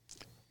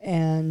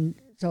 And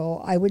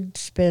so I would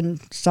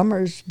spend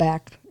summers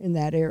back in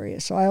that area.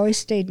 So I always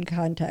stayed in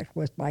contact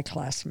with my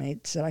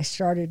classmates that I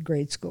started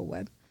grade school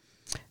with.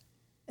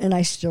 And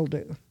I still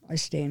do. I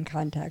stay in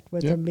contact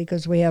with them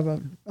because we have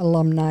an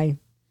alumni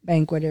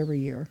banquet every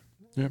year,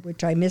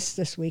 which I missed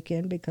this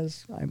weekend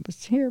because I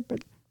was here,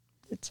 but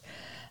It's,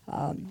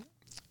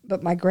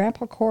 but my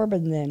grandpa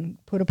Corbin then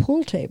put a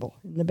pool table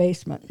in the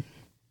basement,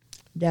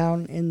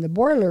 down in the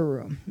boiler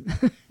room.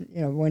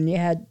 When you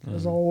had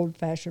those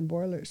old-fashioned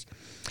boilers.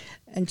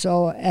 And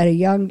so at a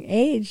young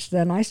age,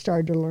 then I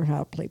started to learn how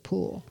to play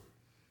pool.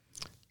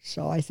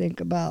 So I think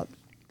about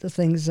the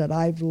things that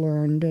I've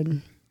learned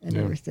and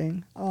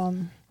everything.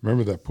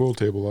 Remember that pool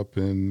table up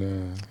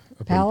in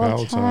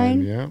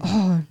Palatine? Yeah.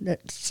 Oh,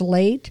 that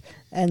slate,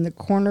 and the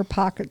corner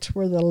pockets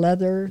were the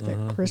leather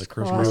that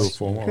crisscrossed.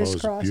 Beautiful. Oh, it was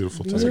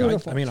beautiful.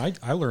 Beautiful.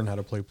 I learned how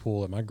to play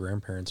pool at my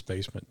grandparents'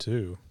 basement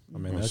too. I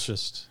mean, that's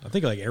just. I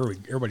think like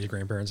everybody's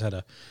grandparents had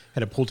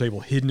a pool table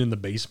hidden in the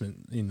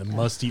basement, in the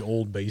musty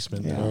old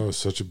basement. Yeah. Oh,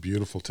 such a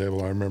beautiful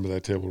table. I remember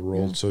that table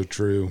rolled so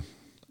true.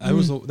 That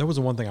was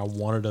the one thing I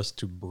wanted us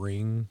to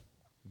bring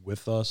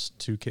with us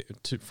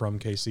from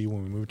KC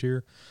when we moved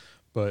here,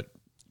 but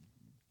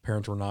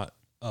parents were not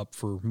up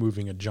for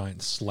moving a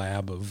giant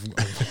slab of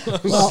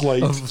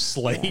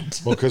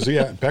slate. Well, because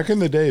back in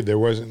the day there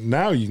wasn't.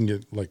 Now you can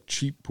get like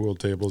cheap pool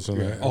tables.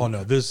 Oh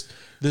no, this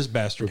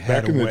bastard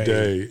back in the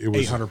day it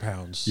was 800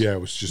 pounds. Yeah,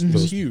 it was just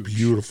those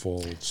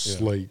beautiful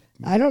slate.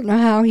 I don't know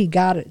how he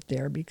got it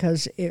there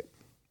because it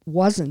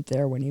wasn't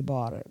there when he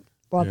bought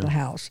the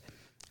house,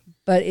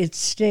 but it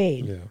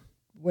stayed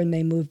when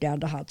they moved down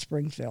to Hot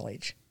Springs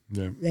Village.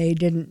 Yeah, they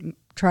didn't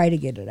try to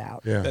get it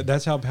out. Yeah,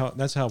 that's how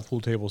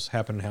pool tables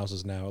happen in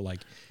houses now.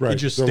 Like it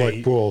just stays. Like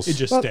like pools. It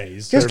just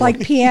stays. Just like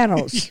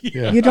pianos.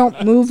 You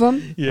don't move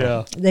them.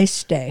 Yeah, they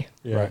stay.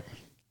 Yeah. Right.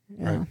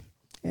 Yeah. Right.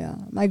 Yeah.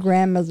 My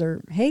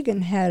grandmother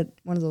Hagen had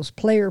one of those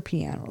player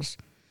pianos,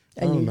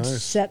 and you'd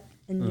set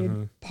and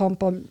you'd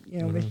pump them,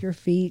 with your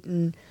feet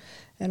and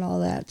all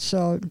that.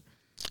 So,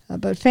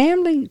 but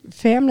family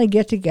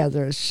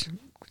get-togethers,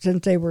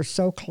 since they were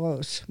so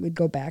close, we'd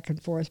go back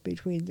and forth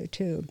between the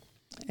two.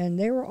 And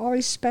they were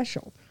always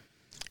special.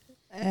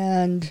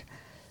 And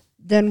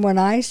then when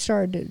I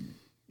started,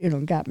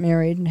 got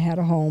married and had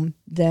a home,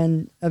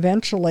 then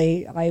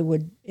eventually I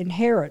would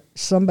inherit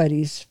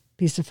somebody's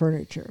piece of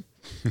furniture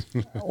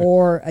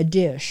or a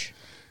dish.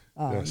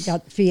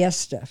 Got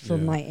Fiesta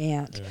from my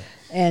aunt. Yeah.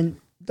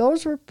 And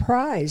those were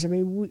prized. I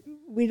mean,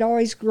 we'd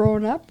always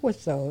grown up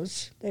with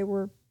those. They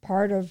were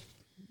part of,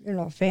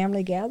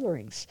 family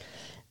gatherings.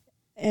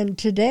 And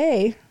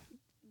today,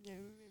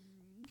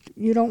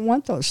 you don't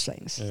want those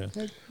things. Yeah.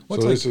 So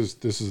this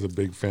is a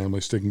big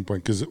family sticking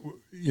point because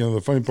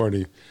the funny part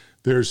is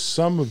there's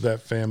some of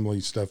that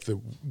family stuff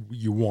that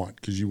you want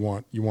because you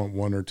want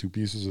one or two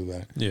pieces of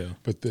that. Yeah.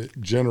 But the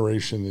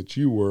generation that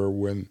you were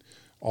when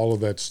all of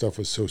that stuff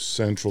was so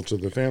central to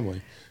the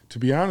family. To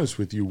be honest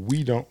with you,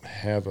 we don't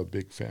have a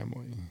big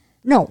family.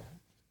 No.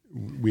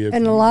 We have,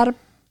 and a lot of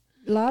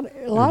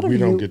we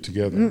don't get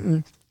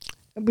together.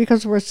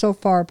 Because we're so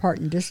far apart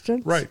in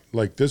distance. Right.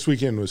 Like this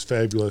weekend was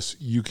fabulous.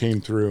 You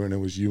came through and it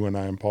was you and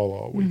I and Paula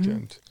all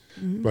weekend.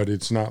 Mm-hmm. But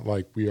it's not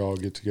like we all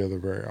get together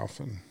very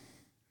often.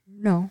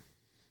 No,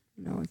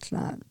 it's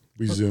not.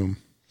 We Zoom.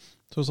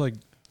 So it's like,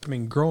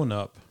 growing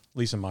up, at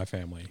least in my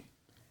family,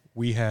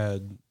 we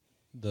had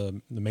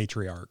the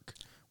matriarch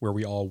where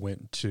we all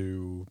went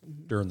to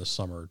during the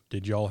summer.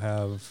 Did y'all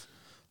have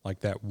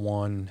like that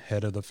one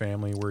head of the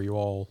family where you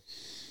all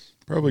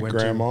probably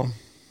grandma?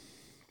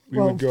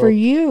 Well, for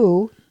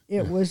you,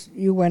 it was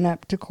you went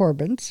up to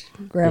Corbin's,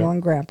 Grandma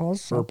and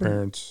Grandpa's, her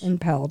parents in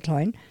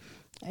Palatine,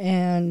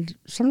 and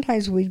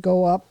sometimes we'd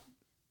go up,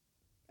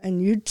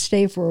 and you'd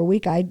stay for a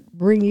week. I'd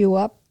bring you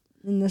up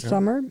in the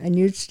summer, and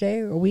you'd stay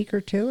a week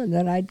or two, and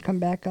then I'd come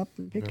back up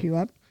and pick you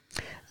up.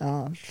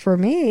 For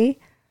me,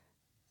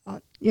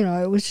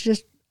 it was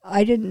just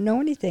I didn't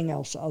know anything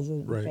else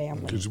other than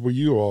family. Because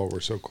you all were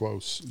so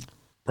close,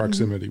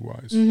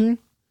 proximity-wise. Mm-hmm.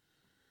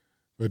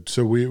 But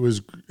so it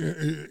was,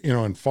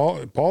 in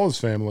Paula's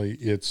family,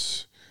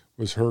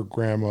 was her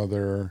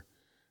grandmother,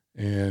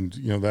 and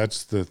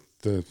that's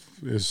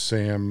as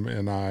Sam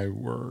and I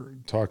were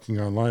talking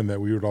online that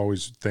we would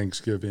always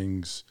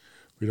Thanksgivings,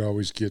 we'd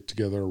always get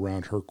together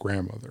around her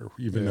grandmother,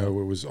 even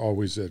though it was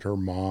always at her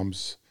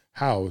mom's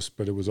house,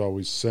 but it was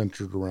always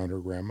centered around her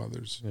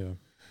grandmother's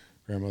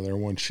grandmother.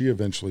 And when she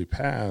eventually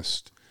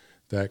passed,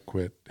 that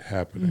quit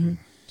happening. Mm-hmm.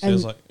 So it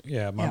was like,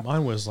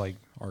 mine was like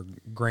our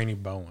Granny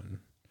Bowen.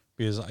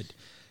 Because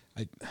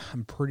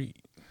I'm pretty,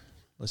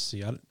 let's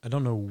see, I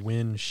don't know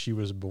when she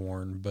was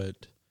born,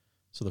 but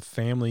so the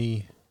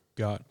family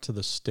got to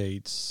the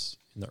States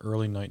in the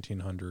early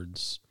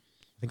 1900s,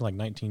 I think like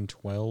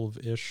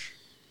 1912-ish.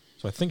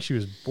 So I think she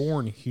was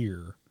born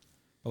here.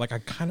 But like I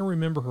kind of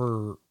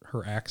remember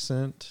her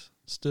accent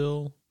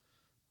still.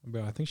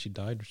 But I think she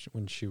died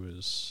when she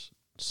was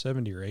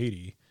 70 or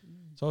 80.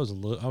 So I was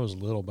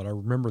little, but I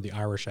remember the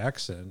Irish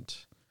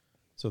accent.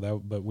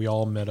 But we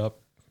all met up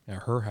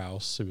at her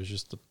house. It was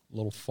just a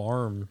little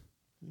farm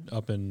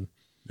up in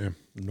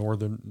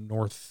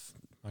northwest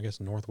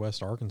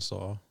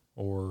Arkansas,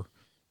 or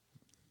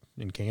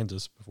in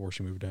Kansas before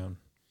she moved down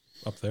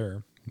up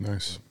there.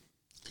 Nice.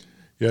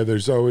 Yeah,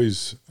 there's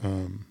always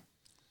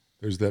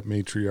there's that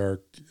matriarch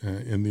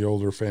in the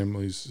older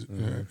families,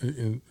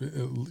 and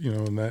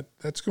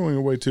that's going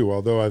away too.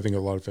 Although I think a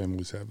lot of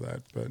families have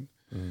that, but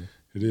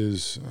it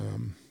is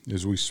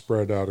as we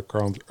spread out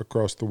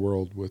across the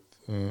world with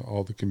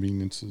all the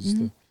conveniences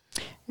the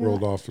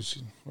world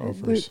offers.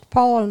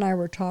 Paula and I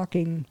were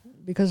talking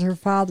because her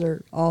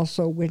father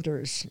also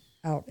winters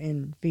out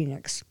in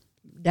Phoenix,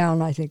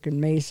 down I think in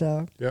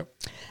Mesa. Yep.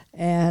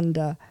 And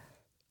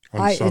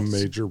on some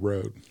major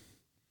road.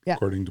 Yeah.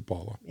 According to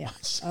Paula. Yeah.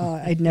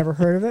 I'd never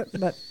heard of it,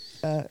 but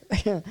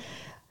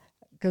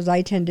because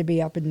I tend to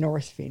be up in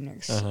North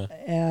Phoenix.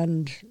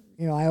 And,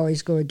 I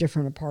always go to a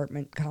different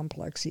apartment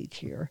complex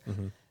each year,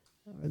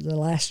 the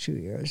last 2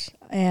 years.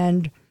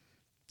 And,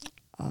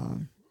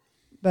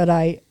 but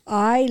I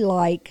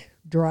like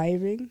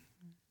driving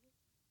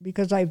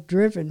because I've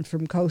driven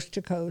from coast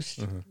to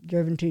coast,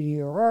 driven to New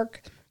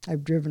York.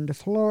 I've driven to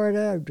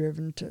Florida. I've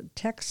driven to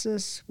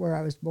Texas, where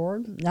I was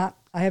born.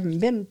 I haven't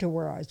been to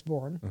where I was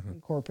born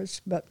in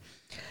Corpus, but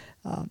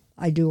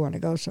I do want to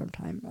go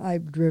sometime.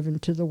 I've driven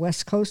to the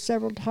West Coast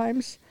several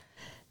times,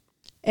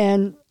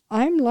 and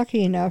I'm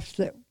lucky enough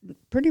that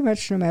pretty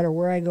much no matter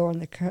where I go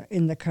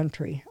in the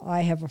country,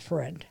 I have a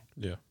friend.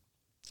 Yeah.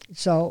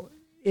 So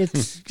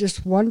it's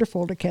just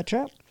wonderful to catch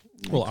up.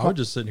 Well, I was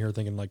just sitting here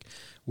thinking, like,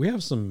 we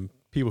have some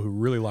people who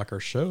really like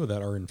our show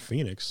that are in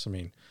Phoenix. I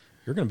mean,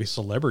 you're going to be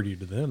celebrity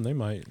to them. They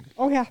might.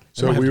 Oh yeah.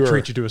 So we have to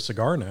treat you to a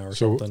cigar now or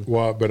something.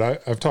 Well, but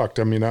I've talked.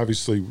 I mean,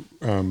 obviously,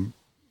 one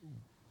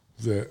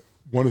of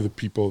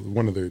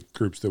the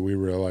groups that we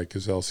really like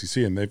is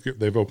LCC, and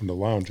they've opened a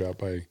lounge out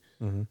by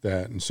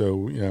that, and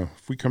so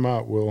if we come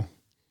out, we'll.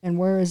 And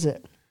where is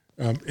it?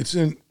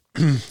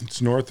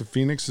 It's north of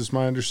Phoenix, is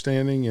my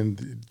understanding,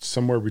 and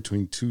somewhere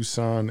between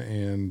Tucson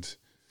and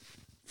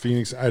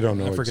Phoenix. I don't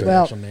know. I forget exactly.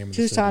 the actual name of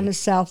the Tucson city. is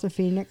south of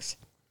Phoenix.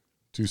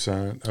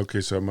 Tucson. Okay,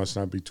 so it must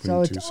not be between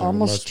Tucson. So it's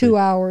almost 2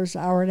 hours,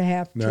 hour and a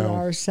half, 2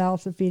 hours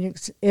south of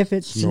Phoenix. If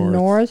it's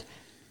north,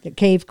 the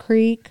Cave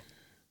Creek.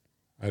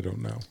 I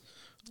don't know.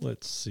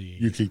 Let's see.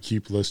 You could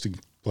keep listing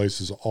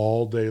places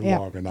all day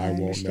long, and I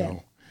won't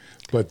know.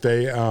 But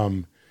they,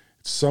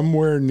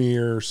 somewhere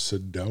near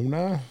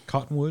Sedona.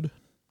 Cottonwood,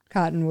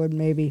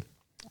 maybe.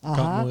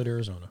 Cottonwood,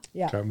 Arizona.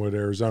 Yeah. Cottonwood,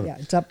 Arizona. Yeah,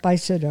 it's up by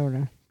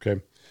Sedona.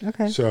 Okay.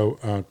 Okay.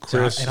 So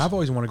Chris, and I've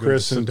always wanted to go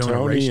Chris to and Sedona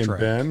Tony racetrack. and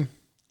Ben.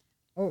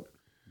 Oh.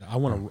 I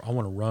want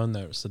to run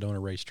that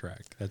Sedona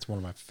racetrack. That's one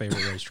of my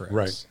favorite racetracks.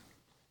 Right.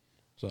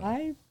 So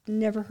I've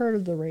never heard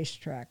of the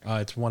racetrack.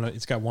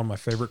 It's got one of my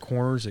favorite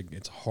corners.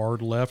 It's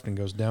hard left and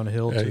goes down a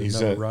hill to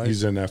no right.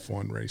 He's an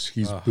F1 race.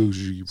 He's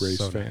bougie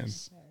race fan.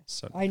 Nice.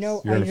 So I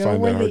know I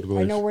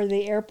know where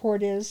the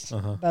airport is,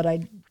 but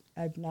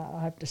I'll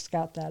have to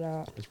scout that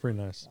out. It's pretty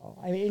nice. So,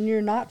 I mean,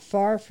 you're not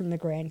far from the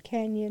Grand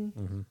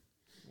Canyon.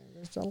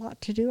 There's a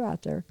lot to do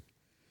out there.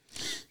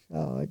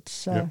 So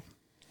it's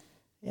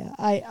yeah.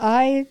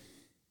 I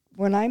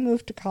when I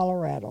moved to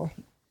Colorado,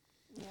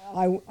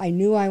 I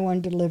knew I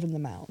wanted to live in the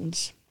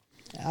mountains.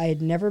 I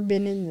had never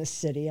been in the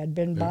city. I'd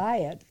been by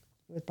it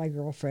with my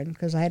girlfriend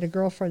because I had a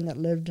girlfriend that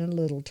lived in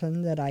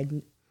Littleton that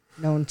I'd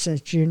known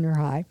since junior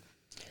high.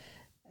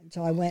 And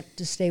so I went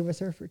to stay with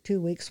her for 2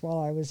 weeks while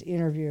I was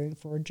interviewing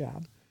for a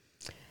job.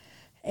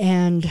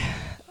 And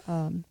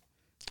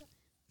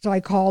so I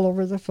called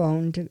over the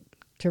phone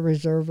to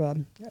reserve a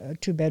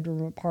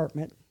 2-bedroom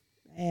apartment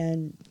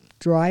and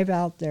drive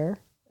out there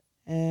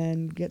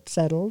and get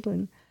settled.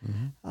 And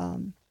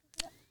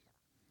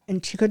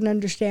and she couldn't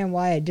understand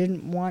why I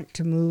didn't want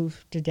to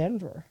move to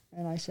Denver.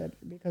 And I said,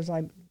 because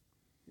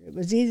it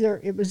was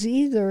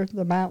either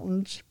the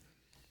mountains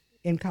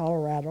in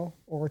Colorado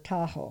or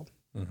Tahoe.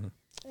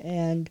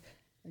 And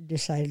I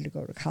decided to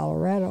go to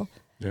Colorado.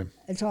 Yeah.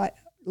 And so I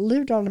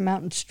lived on the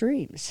mountain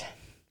streams.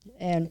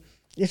 And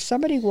if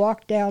somebody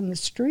walked down the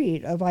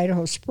street of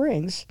Idaho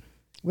Springs,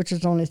 which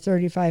is only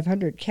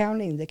 3,500,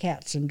 counting the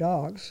cats and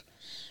dogs,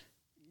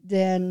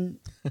 then...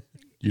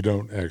 You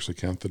don't actually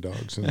count the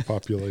dogs in the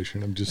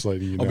population. I'm just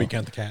letting you know. We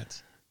count the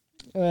cats.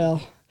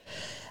 Well,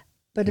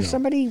 but if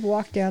somebody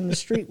walked down the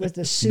street with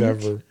a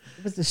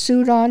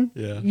suit on,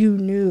 you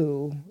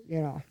knew,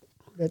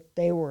 that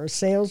they were a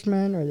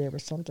salesman or they were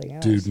something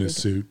else. Dude in a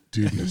suit.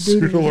 Dude in a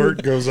suit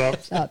alert goes up.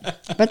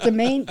 But the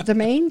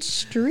main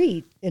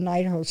street in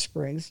Idaho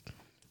Springs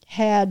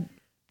had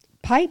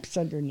pipes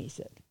underneath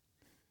it.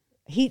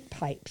 Heat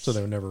pipes. So they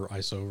would never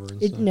ice over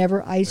and It stuff?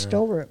 never iced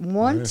over it.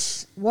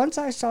 Once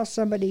I saw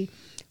somebody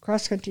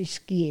cross-country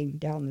skiing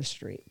down the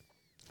street.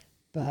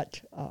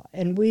 But,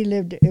 and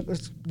it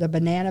was the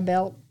Banana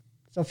Belt.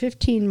 So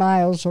 15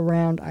 miles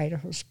around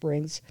Idaho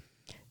Springs,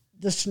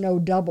 the snow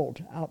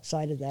doubled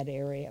outside of that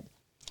area.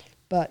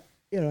 But,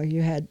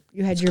 you had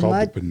It's your called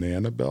mud. the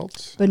Banana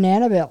Belt?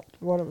 Banana Belt,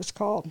 what it was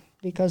called,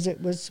 because it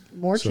was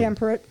more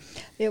temperate.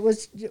 It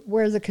was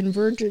where the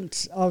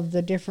convergence of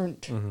the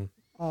different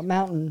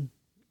mountain,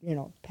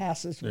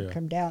 passes would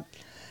come down.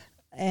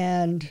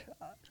 And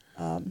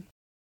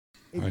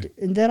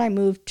and then I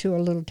moved to a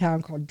little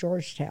town called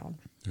Georgetown,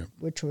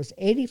 which was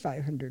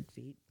 8,500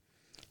 feet.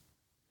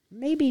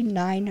 maybe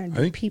 900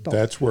 I think people.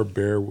 that's where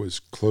Bear was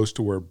close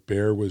to where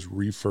Bear was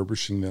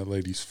refurbishing that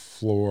lady's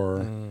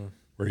floor,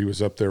 where he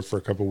was up there for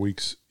a couple of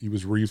weeks. He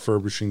was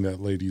refurbishing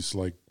that lady's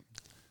like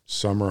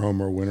summer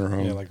home or winter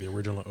home. Yeah, like the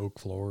original oak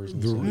floors.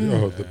 And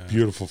The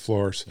beautiful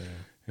floors. Yeah.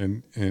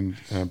 And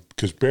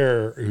because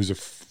Bear, who's a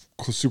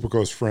super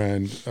close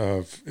friend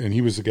of, and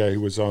he was the guy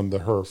who was on the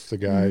HERF, the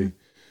guy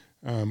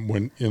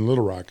when in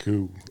Little Rock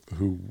who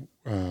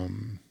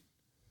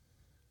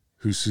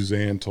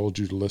Suzanne told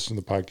you to listen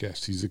to the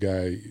podcast. He's the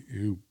guy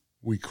who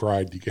we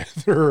cried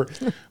together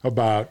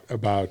about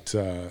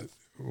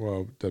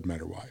well, doesn't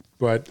matter why,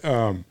 but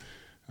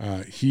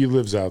he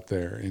lives out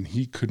there, and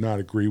he could not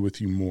agree with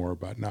you more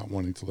about not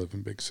wanting to live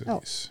in big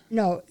cities.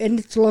 No, and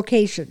it's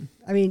location.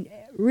 I mean,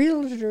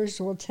 realtors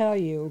will tell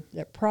you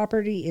that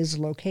property is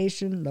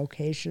location.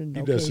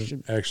 He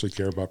doesn't actually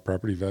care about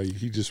property value.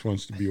 He just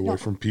wants to be away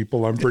from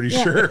people, I'm pretty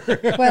sure.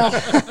 Well,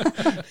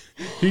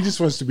 he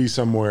just wants to be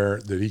somewhere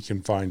that he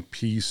can find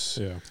peace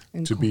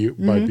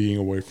by being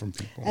away from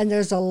people. And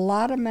there's a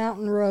lot of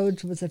mountain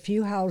roads with a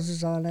few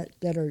houses on it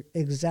that are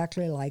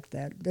exactly like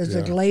that. There's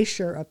a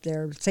glacier up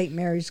there, St.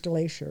 Mary's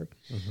Glacier,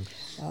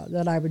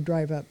 that I would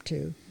drive up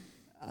to.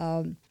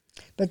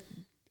 But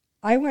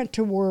I went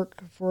to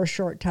work for a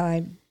short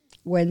time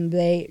when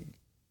they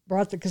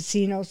brought the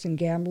casinos and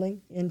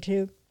gambling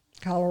into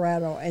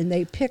Colorado, and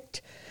they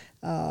picked,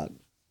 oh,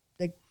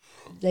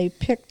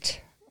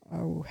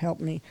 help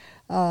me,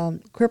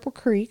 Cripple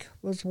Creek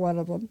was one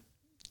of them,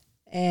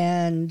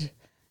 and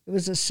it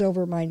was a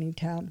silver mining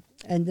town.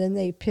 And then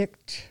they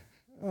picked,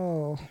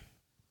 it's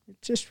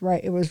just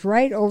right, it was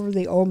right over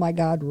the Oh My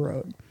God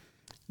Road,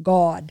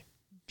 God,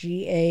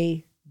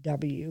 Gawd.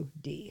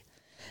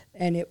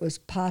 And it was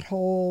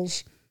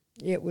potholes.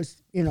 It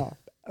was,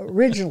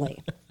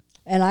 originally.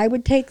 And I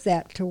would take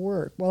that to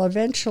work. Well,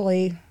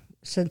 eventually,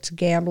 since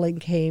gambling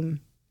came,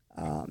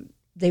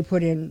 they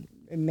put in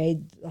and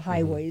made the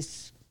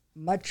highways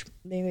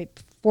they made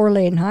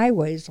 4-lane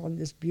highways on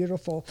this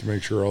beautiful. To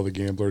make sure all the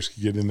gamblers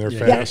could get in there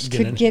fast.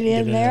 Yeah, get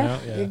in there.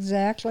 Out,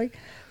 Exactly.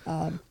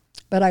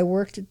 But I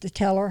worked at the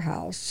teller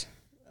house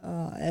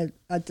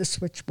at the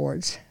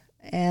switchboards.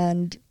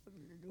 And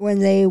when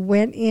they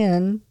went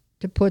in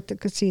to put the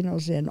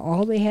casinos in,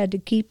 all they had to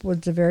keep was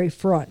the very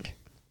front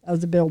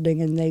of the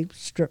building, and they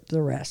stripped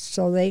the rest.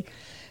 So they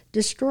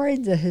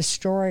destroyed the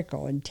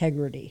historical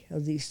integrity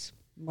of these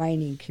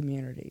mining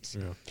communities.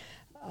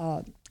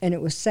 Yeah. And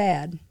it was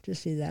sad to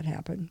see that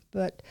happen.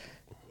 But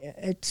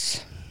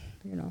it's,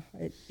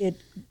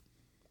 it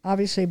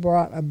obviously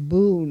brought a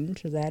boon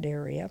to that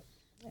area.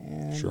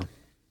 And, sure.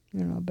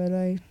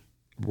 But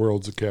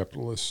world's a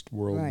capitalist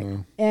world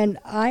now. And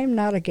I'm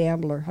not a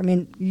gambler. I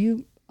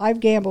mean, I've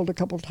gambled a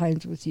couple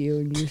times with you,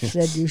 and you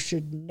said you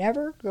should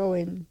never go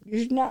in. You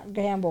should not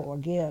gamble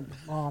again,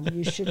 Mom.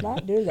 You should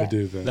not do that. I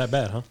do that. That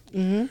bad, huh?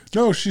 Mm-hmm.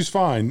 No, she's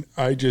fine.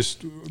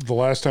 The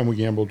last time we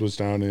gambled was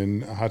down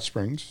in Hot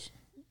Springs,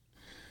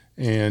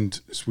 and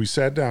so we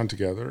sat down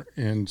together,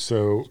 and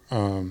so,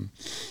 and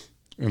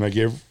I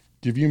give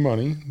you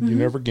money. Mm-hmm. You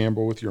never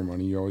gamble with your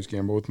money. You always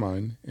gamble with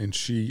mine. And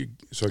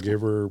so I gave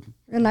her.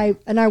 And I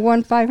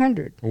won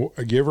 $500.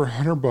 I gave her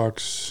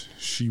 $100.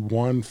 She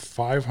won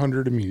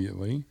 $500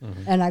 immediately.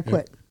 Mm-hmm. And I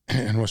quit.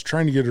 And was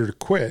trying to get her to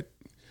quit.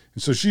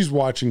 And so she's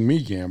watching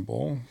me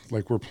gamble,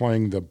 like we're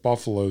playing the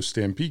Buffalo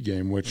Stampede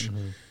game, which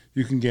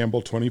you can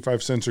gamble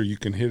 25 cents or you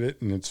can hit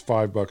it, and it's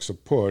 $5 a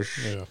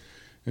push. Yeah.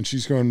 And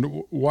she's going,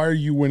 "Why are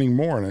you winning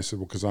more?" And I said,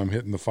 "Well, because I'm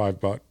hitting the $5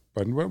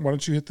 button. Why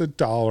don't you hit the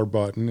 $1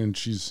 button?" And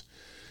she's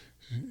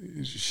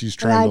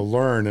trying to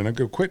learn, and I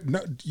go, "Quit! No,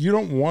 you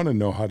don't want to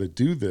know how to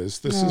do this.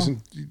 This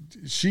isn't."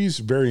 She's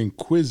very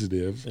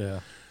inquisitive.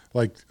 Yeah.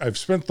 Like, I've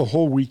spent the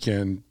whole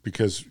weekend,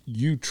 because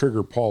you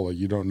trigger Paula.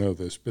 You don't know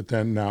this, but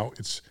then now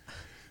it's.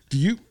 Do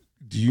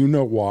you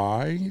know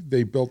why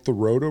they built the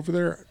road over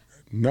there?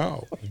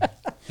 No.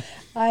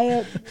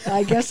 I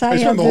guess I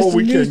spent the whole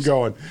weekend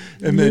going,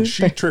 and then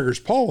she triggers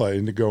Paula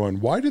into going,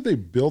 "Why did they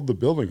build the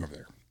building over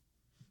there?"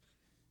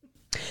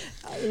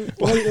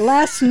 Well,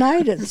 last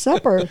night at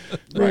supper,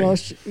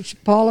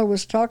 Paula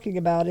was talking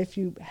about if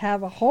you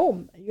have a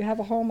home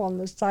on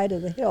the side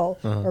of the hill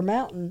or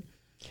mountain,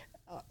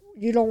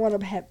 you don't want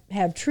to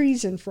have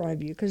trees in front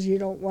of you because you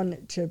don't want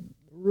it to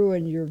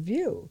ruin your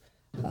view.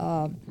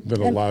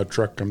 Then a loud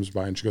truck comes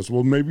by, and she goes,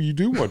 "Well, maybe you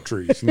do want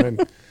trees." And then,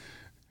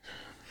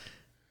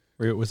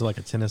 was it like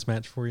a tennis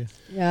match for you?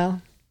 Yeah.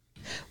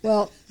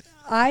 Well,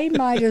 I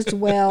might as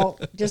well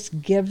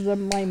just give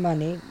them my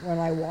money when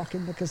I walk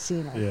in the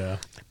casino. Yeah.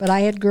 But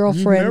I had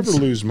girlfriends. You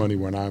never lose money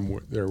when I'm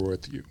there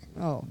with you.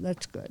 Oh,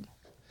 that's good.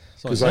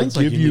 Because I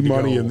give you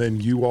money, and then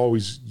you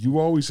always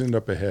end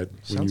up ahead when you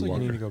walk. Sounds like you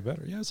need to go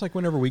better. Yeah, it's like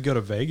whenever we go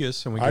to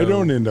Vegas and I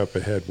don't end up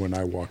ahead when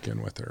I walk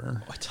in with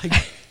her.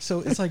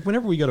 It's like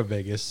whenever we go to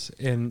Vegas,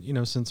 and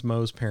since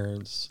Mo's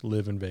parents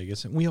live in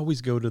Vegas, and we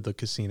always go to the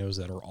casinos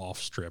that are off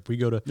strip. We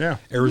go to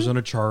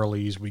Arizona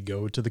Charlie's, we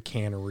go to the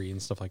Cannery and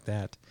stuff like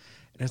that.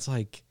 And it's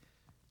like,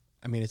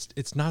 I mean,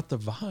 it's not the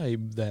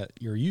vibe that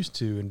you're used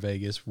to in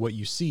Vegas. What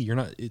you see,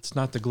 it's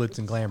not the glitz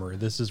and glamour.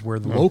 This is where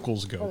the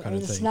locals go, kind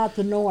of thing. It's not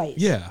the noise.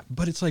 Yeah,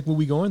 but it's like when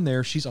we go in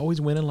there, she's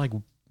always winning like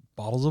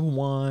bottles of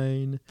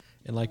wine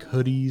and like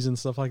hoodies and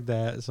stuff like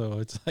that. So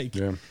it's like,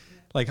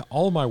 like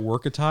all of my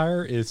work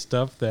attire is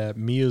stuff that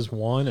Mia's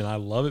won, and I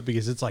love it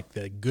because it's like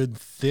the good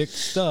thick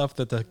stuff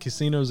that the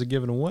casinos are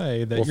giving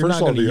away that you're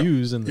not going to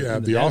use in the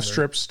the off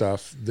strip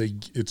stuff.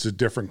 It's a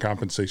different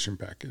compensation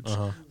package.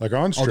 Like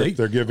on strip,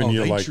 they're giving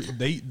you like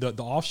the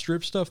off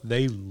strip stuff.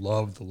 They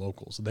love the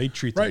locals. They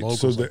treat the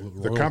locals so like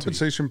the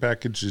compensation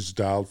package is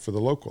dialed for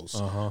the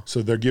locals.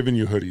 So they're giving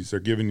you hoodies. They're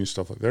giving you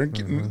stuff like they're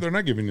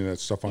not giving you that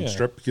stuff on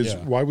strip because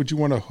why would you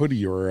want a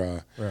hoodie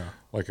or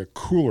like a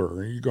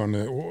cooler? You're going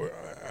to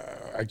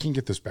I can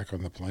get this back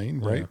on the plane,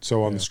 right?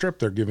 So on the strip,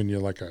 they're giving you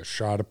like a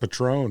shot of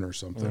Patron or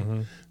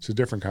something. It's a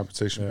different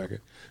compensation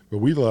packet. But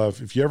we love,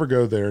 if you ever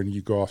go there and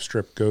you go off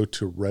strip, go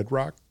to Red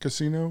Rock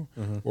Casino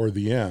or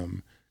the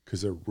M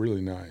because they're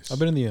really nice. I've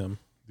been in the M.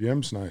 The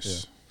M's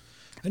nice.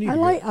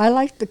 I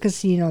like the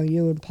casino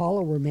you and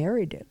Paula were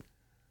married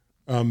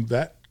in.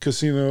 That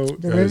casino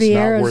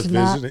is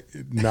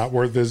not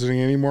worth visiting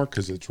anymore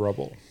because it's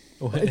rubble.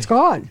 It's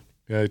gone.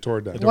 Yeah, they tore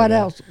it down. What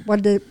else?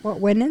 What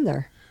went in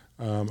there?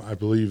 I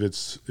believe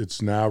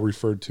it's now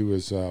referred to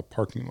as a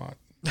parking lot.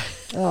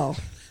 Oh.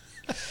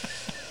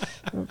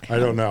 Okay. I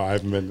don't know. I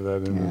haven't been to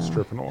that in the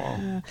strip in a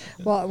while.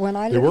 Well, when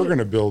they were going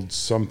to build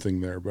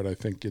something there, but I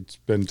think it's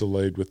been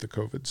delayed with the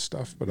COVID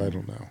stuff, but I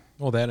don't know.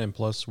 Well, that and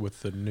plus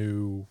with the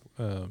new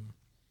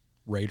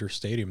Raider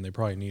Stadium, they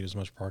probably need as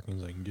much parking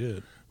as they can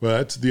get. Well,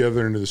 that's the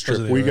other end of the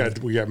strip.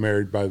 We got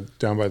married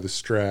down by the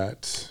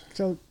Strat.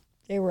 So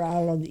they were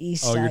out on the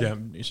east side. Oh, you're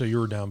down. So you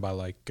were down by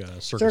like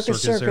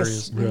circus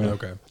areas. Mm-hmm.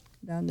 Okay.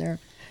 Down there.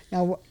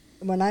 Now,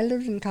 when I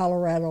lived in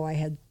Colorado, I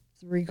had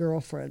 3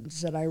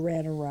 girlfriends that I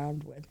ran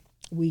around with.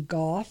 We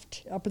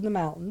golfed up in the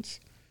mountains,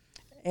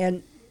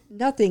 and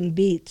nothing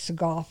beats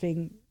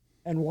golfing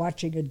and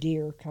watching a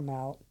deer come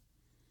out.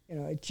 You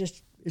know,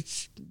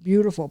 it's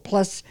beautiful.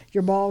 Plus,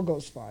 your ball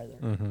goes farther.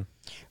 Mm-hmm.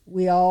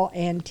 We all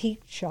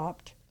antique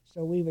shopped,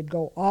 so we would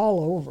go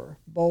all over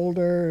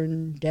Boulder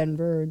and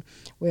Denver, and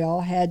we all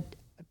had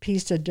a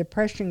piece of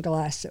depression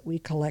glass that we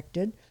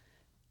collected,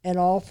 in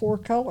all 4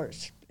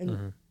 colors.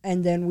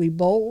 And then we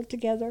bowled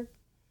together,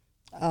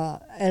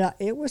 and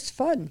it was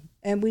fun.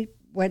 And we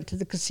went to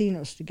the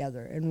casinos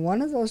together. And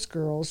one of those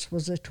girls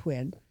was a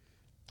twin.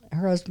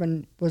 Her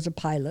husband was a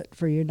pilot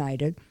for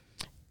United.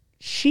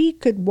 She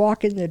could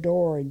walk in the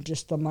door and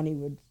just the money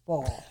would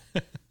fall.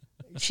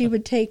 She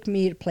would take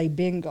me to play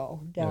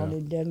bingo down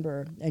in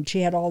Denver, and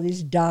she had all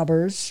these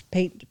daubers,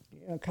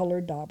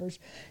 colored daubers.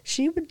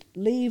 She would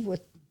leave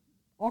with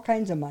all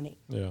kinds of money.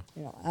 Yeah,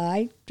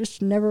 I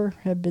just never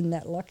have been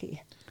that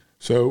lucky.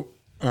 So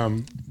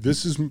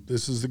this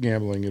is the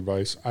gambling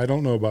advice. I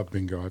don't know about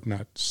bingo. I've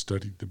not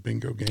studied the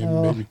bingo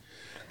game.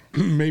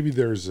 Maybe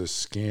there's a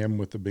scam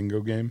with the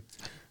bingo game,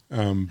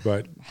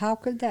 but how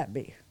could that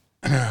be?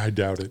 I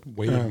doubt it.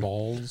 Weighted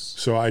balls.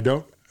 So I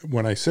don't.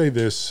 When I say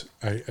this,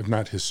 I have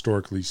not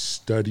historically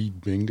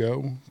studied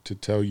bingo to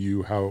tell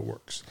you how it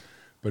works.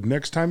 But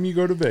next time you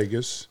go to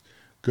Vegas,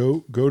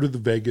 go to the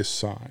Vegas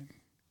sign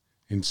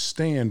and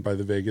stand by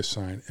the Vegas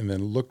sign, and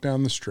then look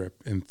down the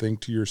strip and think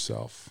to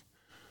yourself,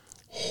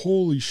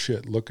 holy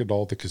shit, look at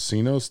all the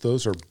casinos.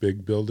 Those are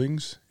big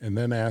buildings. And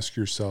then ask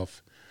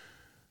yourself,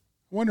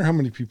 I wonder how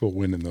many people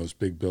win in those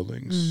big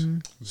buildings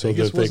so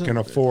Vegas that they can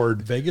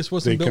afford. Vegas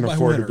wasn't built by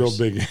winners. To build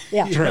big.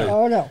 Yeah. Right.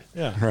 Oh, no.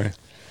 Yeah. Right.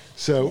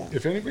 So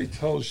if anybody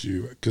tells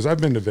you, because I've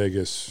been to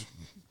Vegas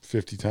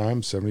 50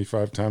 times,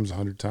 75 times,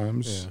 100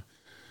 times.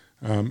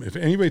 Yeah. If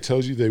anybody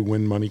tells you they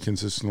win money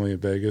consistently at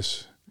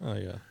Vegas. Oh,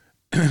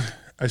 yeah.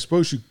 I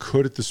suppose you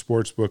could at the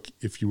sports book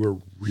if you were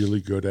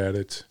really good at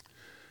it.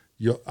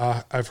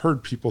 I've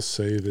heard people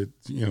say that,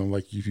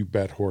 like if you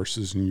bet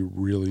horses and you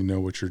really know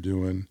what you're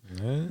doing.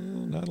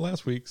 Not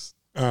last week's.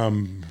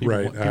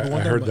 Right. I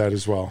heard that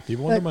as well.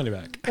 People want their money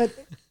back. But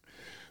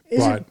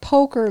isn't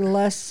poker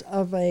less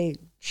of a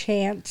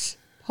chance?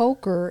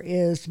 Poker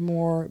is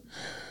more.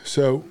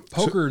 So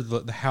poker,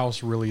 the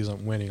house really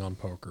isn't winning on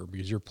poker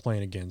because you're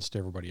playing against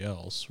everybody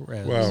else.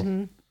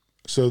 Whereas,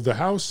 so the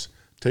house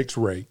takes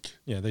rake.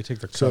 Yeah, they take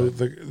their cut. So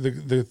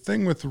the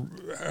thing with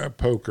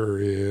poker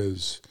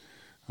is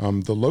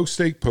the low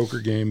stake poker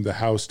game. The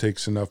house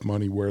takes enough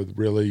money where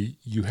really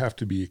you have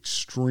to be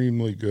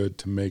extremely good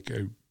to make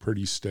a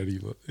pretty steady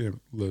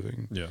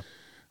living. Yeah.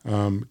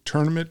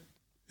 Tournament,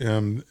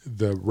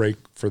 the rake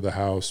for the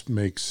house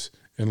makes,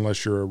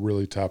 unless you're a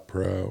really top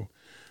pro.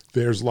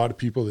 There's a lot of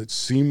people that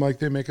seem like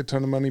they make a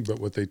ton of money, but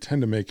what they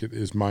tend to make it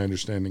is, my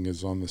understanding,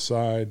 is on the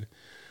side.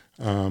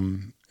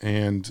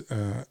 And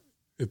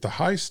at the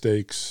high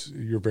stakes,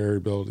 your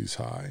variability is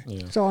high.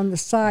 Yeah. So on the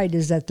side,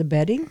 is that the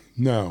betting?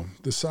 No,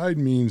 the side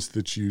means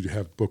that you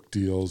have book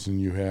deals and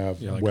you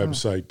have like,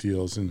 website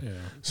deals, and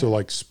so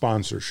like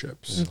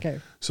sponsorships. Okay.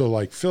 So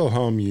like Phil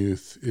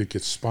Hellmuth, it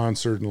gets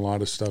sponsored and a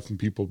lot of stuff, and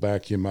people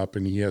back him up,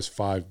 and he has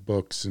 5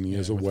 books, and he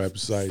has a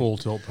website, Full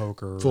Tilt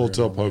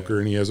Poker,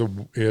 and he has a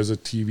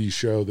TV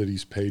show that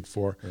he's paid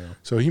for. Yeah.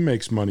 So he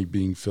makes money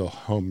being Phil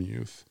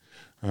Hellmuth.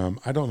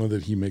 I don't know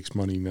that he makes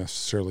money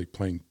necessarily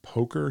playing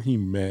poker. He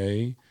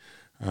may,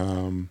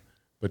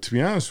 but to be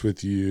honest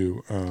with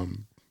you,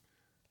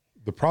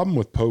 the problem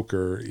with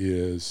poker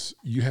is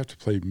you have to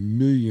play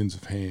millions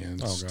of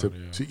hands to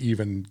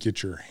even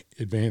get your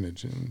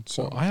advantage. And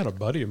so I had a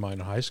buddy of mine in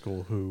high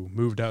school who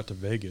moved out to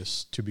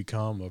Vegas to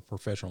become a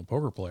professional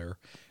poker player,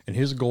 and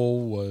his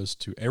goal was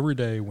to every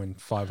day win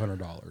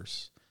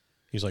 $500.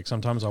 He's like,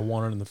 sometimes I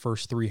won it in the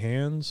first 3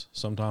 hands.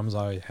 Sometimes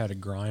I had to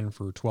grind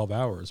for 12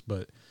 hours,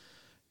 but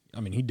I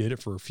mean, he did it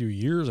for a few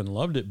years and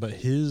loved it, but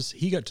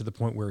he got to the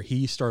point where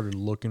he started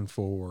looking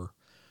for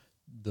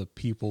the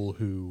people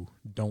who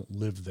don't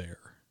live there,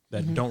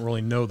 that don't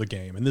really know the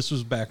game. And this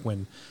was back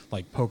when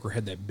like poker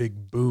had that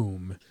big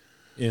boom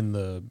in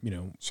the,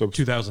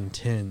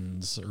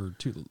 2010s or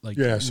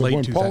so late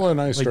when Paula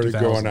and I started 2000s.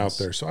 going out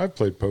there, so I've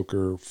played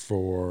poker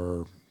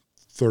for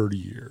 30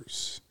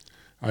 years.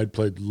 I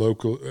played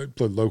local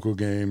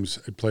games.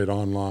 I played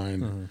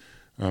online.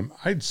 I'm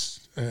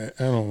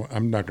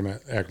not going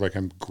to act like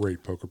I'm a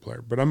great poker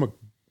player, but I'm a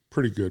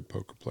pretty good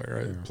poker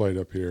player. I played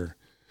up here.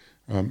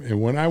 And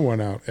when I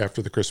went out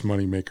after the Chris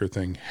Moneymaker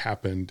thing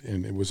happened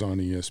and it was on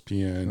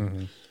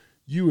ESPN,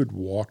 you would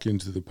walk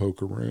into the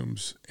poker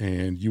rooms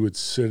and you would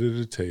sit at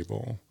a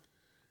table,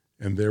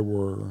 and there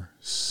were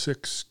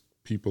 6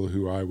 people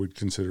who I would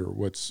consider,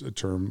 what's a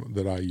term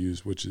that I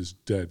use, which is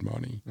dead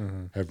money.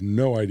 Have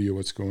no idea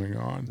what's going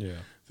on. Yeah.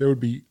 There would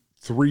be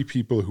 3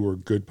 people who were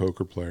good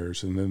poker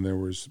players, and then there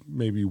was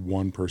maybe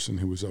 1 person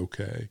who was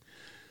okay.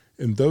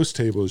 And those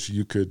tables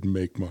you could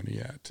make money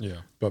at.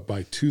 Yeah. But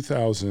by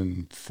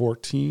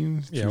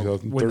 2014,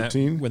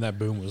 2013, when that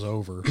boom was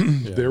over,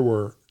 there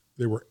were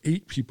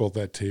 8 people at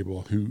that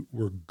table who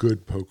were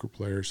good poker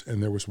players,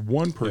 and there was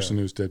 1 person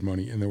who was dead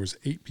money, and there was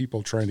 8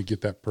 people trying to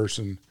get that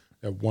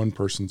 1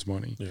 person's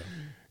money. Yeah.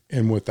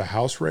 And with the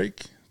house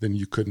rake, then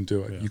you couldn't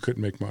do it. Yeah. You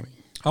couldn't make money.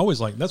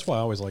 That's why I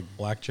always like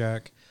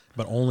blackjack,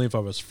 but only if I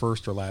was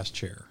first or last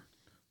chair.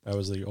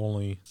 That's the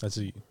only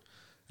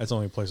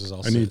places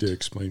I'll sit. I need to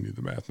explain to you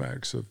the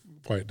mathematics of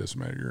why it doesn't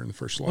matter you're in the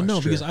first or last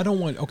chair. Because I don't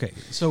want,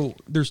 so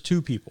there's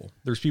 2 people.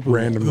 There's people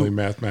randomly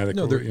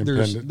mathematically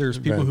there's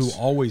people who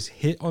always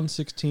hit on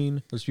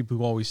 16. There's people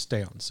who always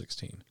stay on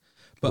 16.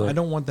 But I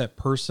don't want that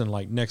person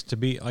like next to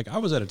me. Like I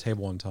was at a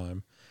table one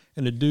time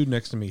and a dude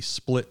next to me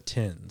split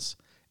 10s,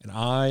 and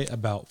I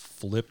about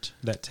flipped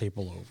that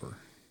table over.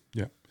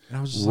 Yeah. And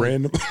I was just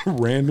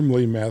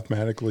randomly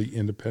mathematically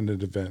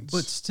independent events.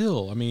 But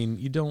still, I mean,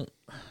 I'm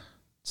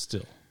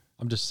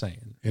just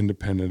saying.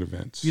 Independent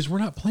events. Because we're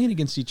not playing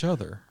against each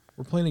other.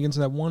 We're playing against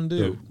that one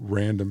dude. They're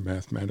random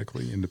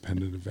mathematically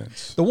independent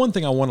events. The one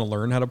thing I want to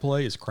learn how to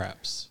play is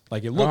craps.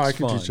 Like it looks fun. I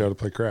can teach you how to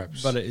play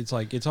craps. But it's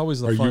like, it's always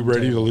the Are fun you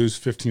ready table. to lose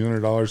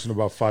 $1,500 in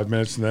about 5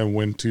 minutes and then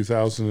win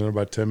 $2,000 in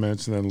about 10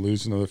 minutes and then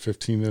lose another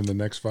 15 in the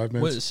next 5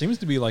 minutes? Well, it seems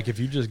to be like if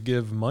you just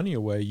give money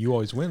away, you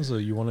always win. So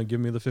you want to give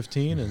me the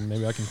 15 and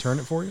maybe I can turn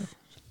it for you?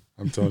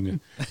 I'm telling you,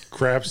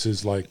 craps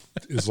is like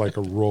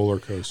a roller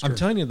coaster. I'm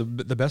telling you,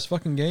 the best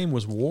fucking game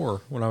was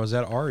War when I was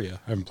at Aria.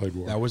 I haven't played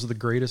War. That was the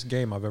greatest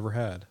game I've ever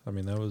had. I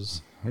mean, that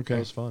was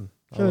fun.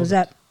 So is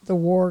that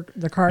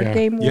the card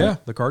game War? Yeah,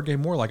 the card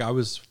game War. Like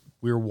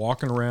we were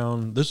walking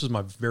around. This was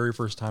my very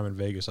first time in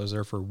Vegas. I was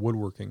there for a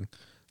woodworking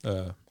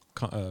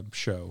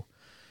show,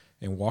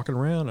 and walking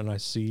around, and I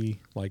see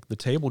like the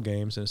table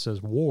games, and it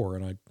says War,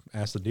 and I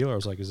asked the dealer, I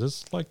was like, "Is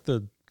this like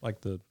the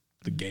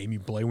game you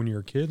play when you're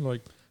a kid?"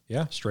 Like,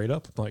 yeah, straight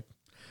up. I'm like,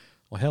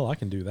 well, hell, I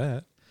can do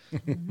that.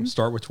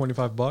 Start with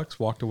 $25,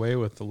 walked away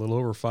with a little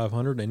over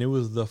 500, and it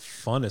was the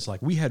funnest.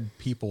 Like we had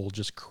people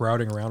just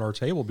crowding around our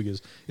table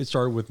because it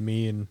started with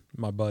me and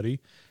my buddy,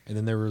 and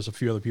then there was a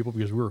few other people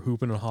because we were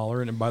hooping and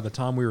hollering. And by the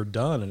time we were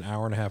done, an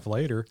hour and a half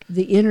later,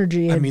 the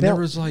energy. There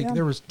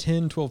was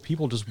 10, 12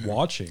 people just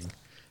watching,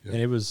 and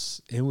it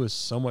was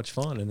so much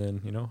fun. And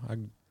then I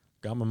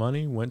got my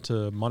money, went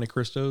to Monte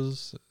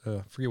Cristo's.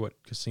 Forget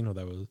what casino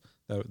that was.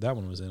 That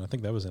one was in. I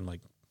think that was in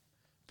like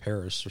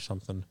Paris or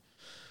something.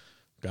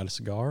 Got a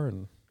cigar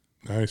and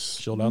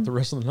chilled out the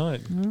rest of the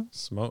night.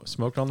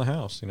 Smoked on the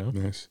house,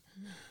 Nice.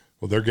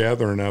 Well, they're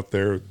gathering out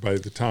there. By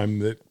the time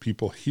that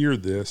people hear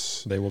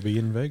this, they will be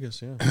in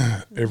Vegas.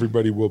 Yeah,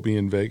 everybody will be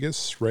in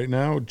Vegas right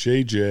now.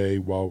 JJ,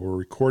 while we're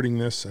recording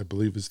this, I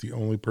believe is the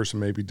only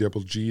person. Maybe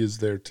Double G is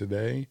there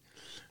today.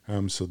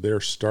 So they're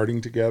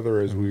starting together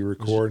as we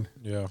record.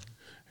 Yeah.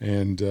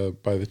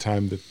 And by the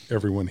time that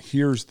everyone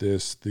hears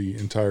this, the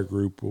entire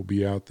group will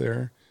be out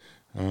there.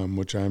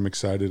 Which I'm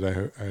excited.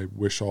 I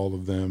wish all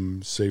of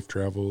them safe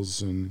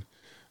travels and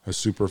a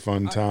super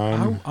fun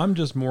time. I'm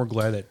just more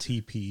glad that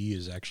TPE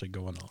is actually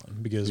going on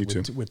because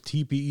with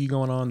TPE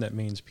going on, that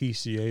means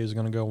PCA is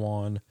going to go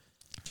on.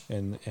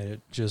 and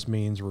it just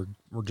means we're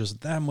just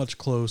that much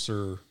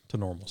closer to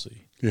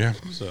normalcy. Yeah.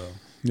 So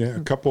yeah, a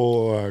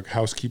couple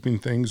housekeeping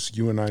things.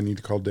 You and I need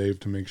to call Dave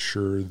to make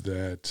sure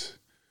that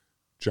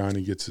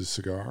Johnny gets his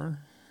cigar.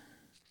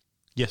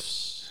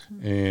 yes,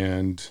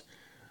 And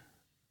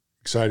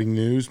exciting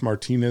news,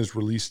 Martinez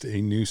released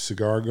a new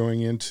cigar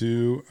going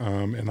into,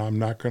 and I'm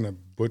not going to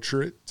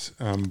butcher it,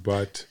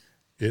 but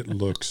it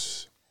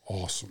looks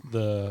awesome.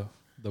 the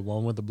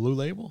one with the blue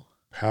label.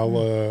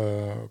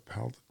 Palatroni,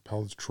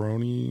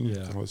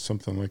 Yeah.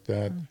 something like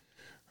that.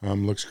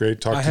 Looks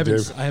great. I Talk to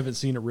Dave. haven't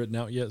seen it written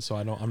out yet, so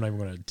I'm not even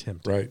going to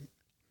attempt. Right.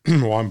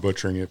 Well, I'm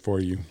butchering it for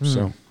you.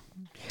 So,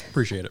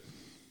 Appreciate it.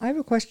 I have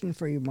a question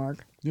for you,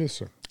 Mark. yes,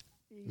 sir.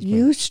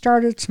 You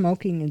started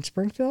smoking in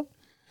Springfield,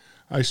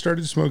 I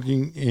started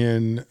smoking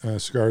in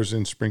cigars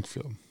in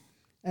Springfield.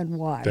 and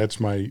why? That's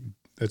my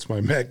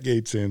Matt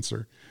Gates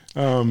answer.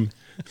 So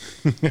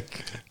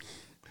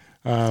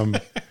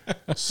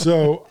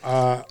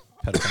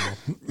Pedophile.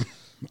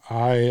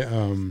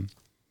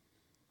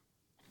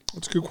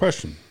 that's a good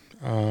question.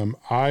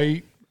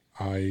 I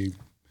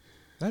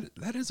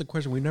That is a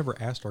question we never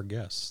asked our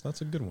guests.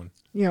 That's a good one.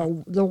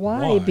 The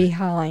why, Why?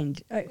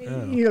 behind.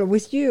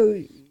 With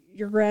you,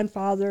 your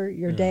grandfather,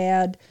 your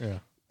dad, Yeah.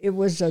 it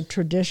was a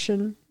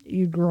tradition.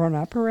 You'd grown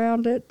up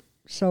around it,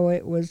 so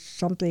it was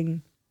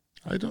something.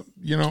 I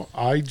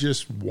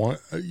just want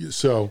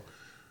so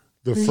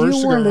the 'Cause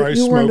first cigar I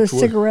you weren't a smoked was,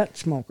 cigarette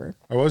smoker.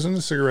 I wasn't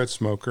a cigarette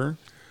smoker.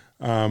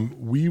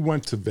 We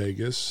went to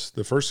Vegas.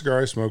 The first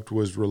cigar I smoked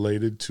was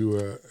related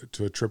to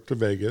a trip to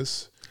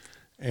Vegas,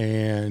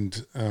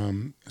 and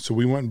so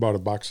we went and bought a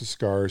box of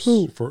cigars.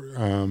 Who?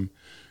 For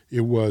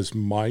it was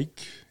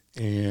Mike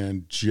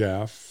and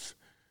Jeff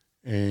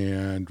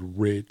and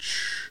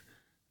Rich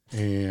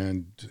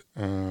and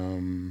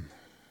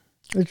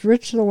Was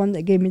Rich the one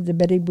that gave me the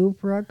Betty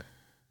Boop rug?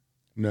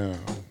 no,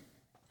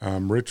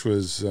 Rich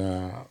was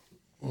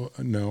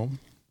no.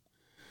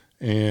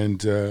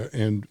 And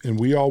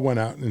we all went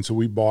out, and so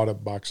we bought a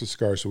box of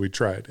cigars, so we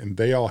tried, and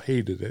they all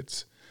hated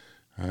it.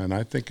 And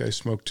I think I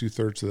smoked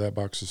 2/3 of that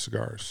box of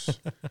cigars.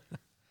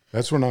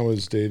 That's when I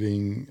was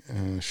dating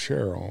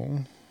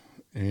Cheryl,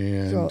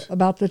 and So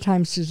about the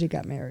time Susie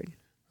got married.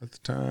 at the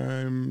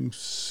time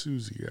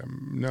Susie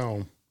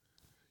about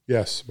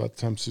the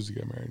time Susie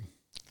got married.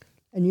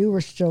 And you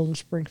were still in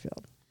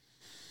Springfield.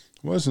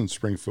 It wasn't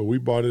Springfield. We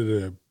bought it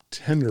at a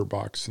tender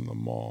box in the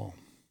mall.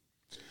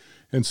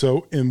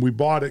 And we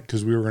bought it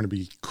because we were going to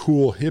be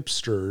cool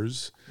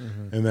hipsters.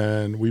 Mm-hmm. And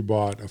then we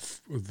bought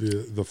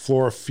the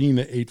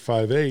Florafina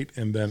 858.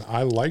 And then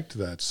I liked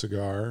that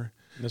cigar.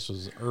 This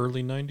was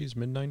early 90s,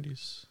 mid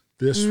 90s.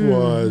 This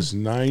was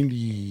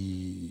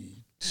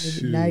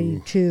 92.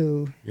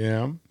 92.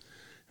 Yeah.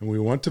 And we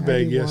went to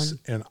 91. Vegas,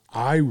 and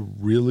I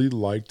really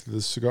liked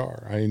the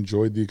cigar. I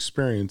enjoyed the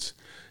experience.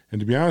 And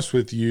to be honest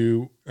with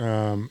you,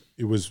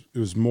 it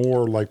was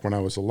more like when I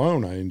was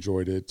alone, I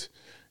enjoyed it.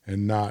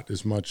 And not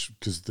as much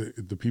because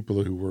the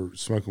people who were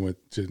smoking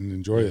with didn't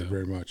enjoy it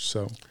very much.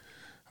 So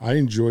I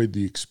enjoyed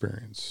the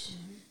experience.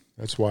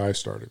 That's why I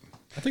started.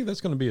 I think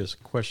that's going to be a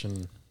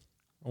question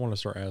I want to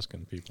start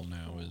asking people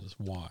now is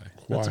why?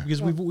 Why?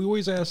 Because we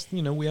always ask,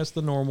 we ask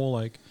the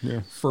normal,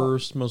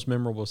 first, most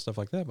memorable stuff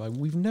like that, but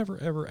we've never,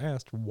 ever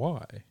asked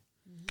why.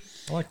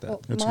 I like that.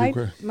 Well, That's a good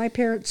question. my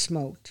parents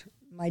smoked.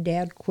 My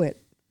dad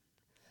quit.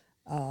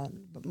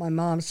 But my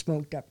mom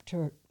smoked up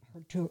to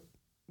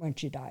when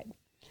she died.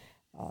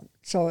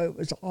 So I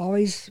was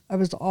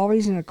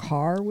always in a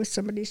car with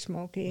somebody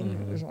smoking.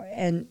 Mm-hmm.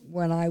 And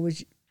when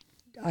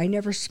I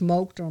never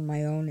smoked on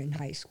my own in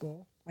high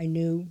school. I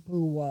knew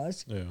who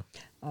was. Yeah.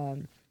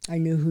 I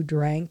knew who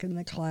drank in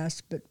the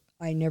class, but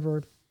I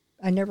never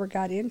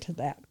got into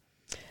that.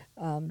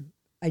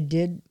 I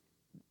did.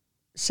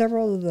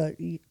 Several of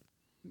the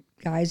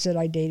guys that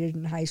I dated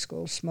in high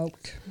school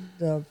smoked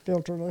the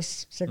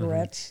filterless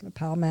cigarettes, the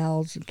Pall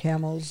Malls and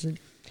Camels. And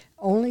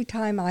only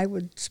time I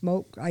would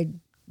smoke, I'd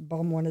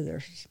bum one of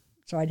theirs,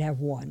 so I'd have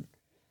one.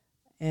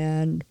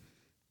 And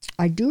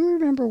I do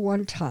remember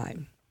one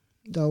time,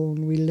 though,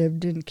 when we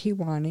lived in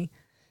Kewanee,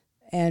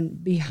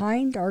 and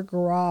behind our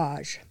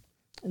garage,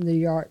 in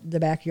the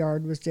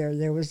backyard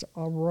there was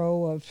a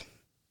row of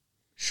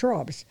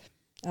shrubs.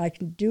 I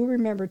do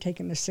remember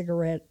taking a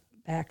cigarette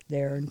back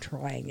there and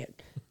trying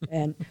it,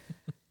 and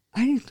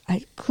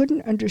I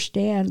couldn't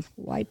understand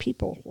why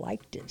people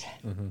liked it.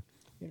 Mm-hmm.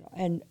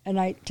 And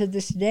I to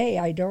this day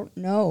I don't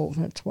know.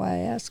 That's why I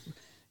ask.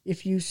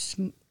 If you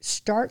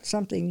start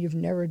something you've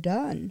never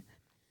done,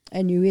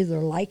 and you either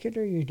like it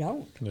or you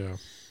don't. Yeah.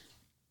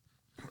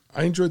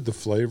 I enjoyed the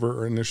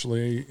flavor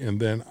initially,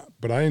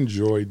 but I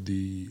enjoyed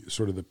the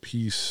sort of the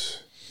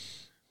peace.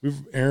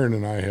 Aaron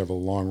and I have a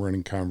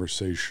long-running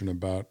conversation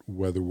about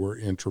whether we're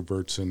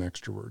introverts and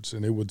extroverts,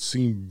 and it would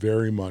seem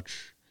very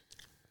much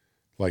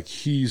like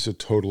he's a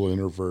total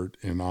introvert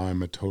and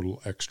I'm a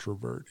total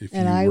extrovert.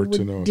 And I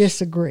would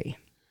disagree.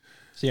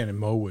 See, and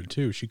Mo would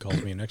too. She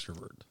calls me an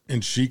extrovert,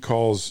 and she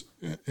calls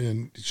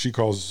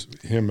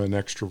him an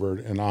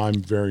extrovert, and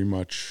I'm very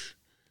much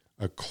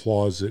a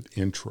closet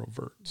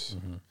introvert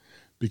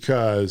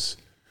because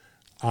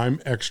I'm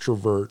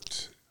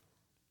extrovert,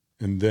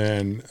 and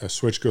then a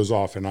switch goes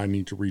off and I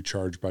need to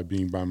recharge by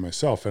being by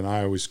myself. And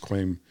I always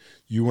claim,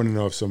 you want to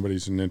know if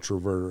somebody's an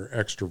introvert or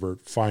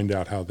extrovert, find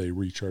out how they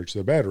recharge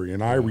their battery.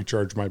 And I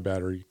recharge my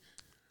battery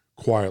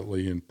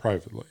quietly and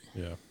privately.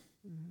 Yeah.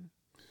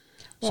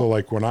 So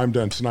like when I'm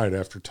done tonight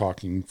after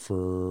talking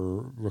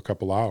for a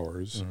couple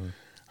hours,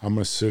 I'm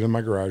going to sit in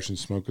my garage and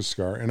smoke a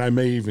cigar. And I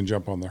may even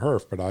jump on the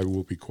HERF, but I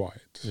will be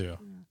quiet. Yeah.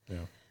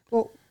 Yeah.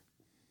 Well,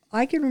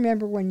 I can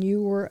remember when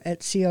you were at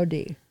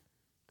COD,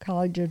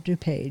 College of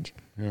DuPage,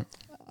 Yeah.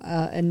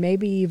 And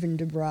maybe even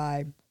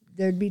DeVry.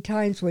 There'd be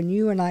times when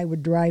you and I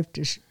would drive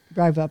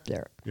up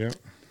there. Yeah.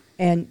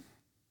 And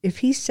if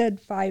he said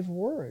 5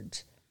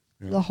 words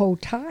the whole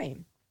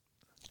time,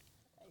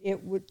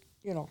 it would,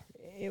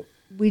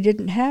 we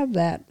didn't have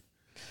that.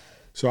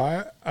 So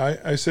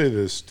I say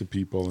this to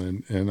people,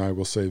 and I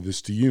will say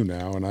this to you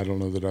now, and I don't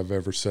know that I've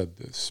ever said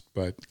this,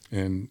 but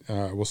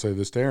I will say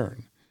this to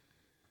Aaron.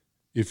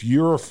 If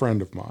you're a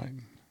friend of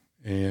mine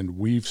and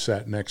we've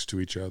sat next to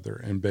each other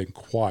and been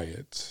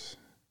quiet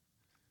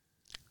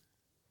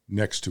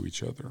next to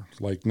each other,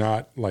 like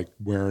not like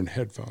wearing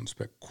headphones,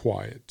 but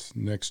quiet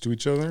next to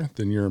each other,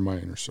 then you're in my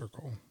inner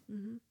circle.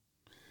 Mm-hmm.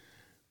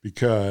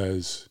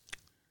 Because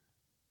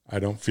I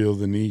don't feel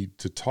the need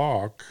to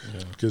talk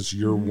because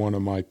you're one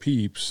of my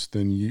peeps,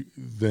 then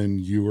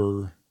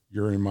you're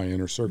in my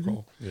inner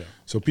circle. Mm-hmm. Yeah.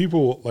 So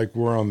people, like,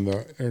 we're in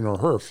our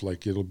HERF,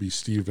 like it'll be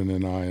Stephen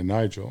and I and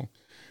Nigel.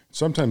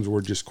 Sometimes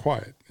we're just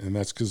quiet, and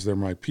that's because they're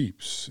my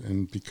peeps,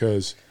 and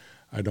because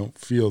I don't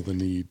feel the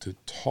need to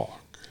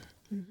talk,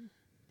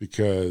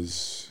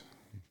 because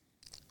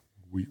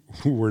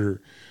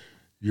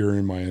you're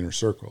in my inner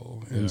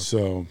circle, and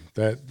so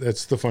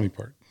that's the funny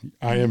part.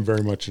 I am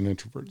very much an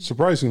introvert,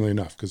 surprisingly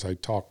enough, because I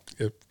talk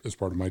as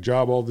part of my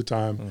job all the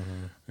time,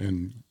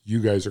 and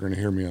you guys are going to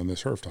hear me on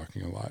this HERF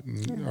talking a lot,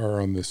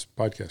 or on this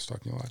podcast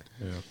talking a lot.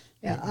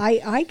 Yeah,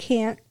 I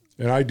can't.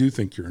 And I do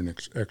think you're an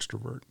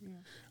extrovert. Yeah.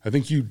 I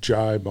think you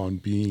jibe on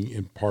being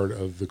in part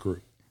of the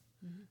group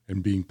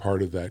and being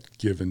part of that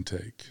give and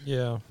take.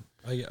 Yeah.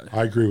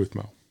 I agree with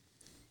Mel.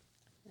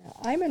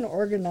 I'm an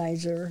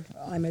organizer.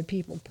 I'm a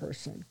people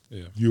person.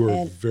 Yeah. You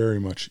are very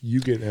much, you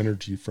get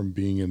energy from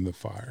being in the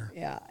fire.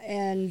 Yeah,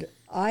 and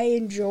I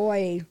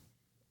enjoy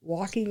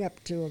walking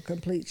up to a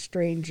complete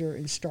stranger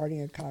and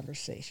starting a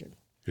conversation.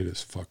 It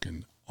is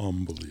fucking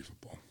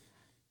unbelievable.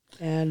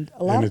 And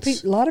a lot of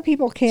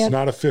people can't. It's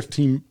not a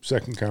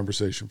 15-second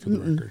conversation for the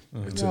record.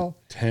 It's a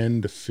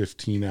 10 to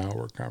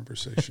 15-hour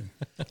conversation.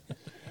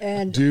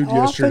 And dude,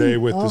 yesterday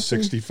with the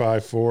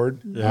 65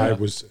 Ford, I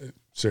was,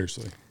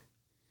 seriously.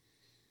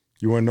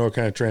 You want to know what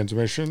kind of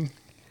transmission?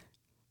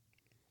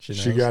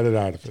 She got it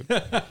out of it.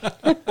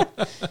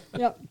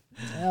 Yep.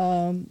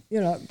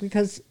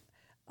 Because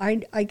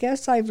I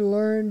guess I've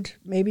learned,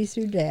 maybe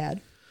through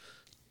Dad,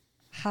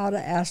 how to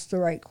ask the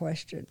right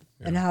question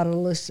and how to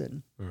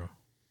listen. Yeah.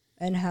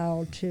 And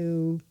how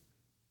to,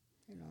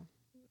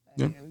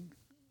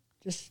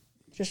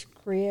 just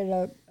create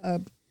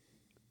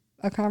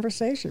a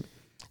conversation,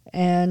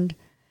 and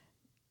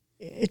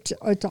it's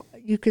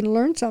you can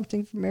learn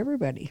something from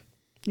everybody.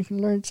 You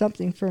can learn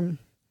something from.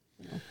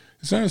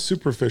 It's not a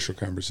superficial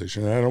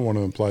conversation, and I don't want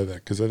to imply that,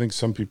 because I think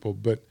some people,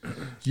 but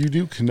you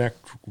do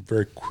connect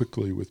very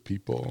quickly with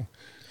people.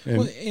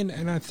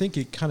 And I think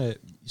it kind of,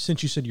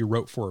 since you said you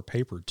wrote for a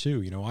paper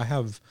too, I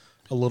have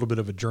a little bit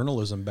of a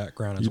journalism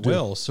background as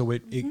well, so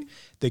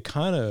they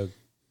kind of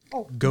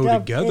go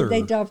together.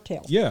 They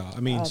dovetail. Yeah, I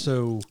mean,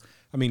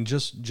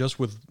 just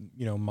with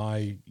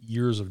my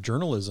years of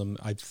journalism,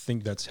 I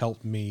think that's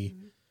helped me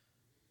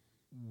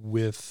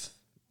with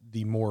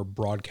the more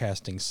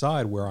broadcasting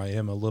side, where I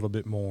am a little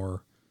bit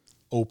more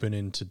open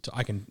into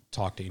I can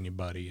talk to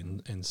anybody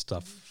and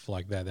stuff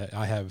like that. That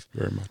I have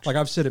very much. Like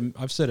I've said it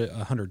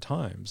 100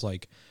 times.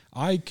 Like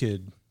I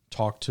could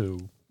talk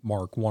to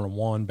Mark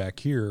one-on-one back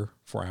here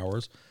for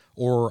hours,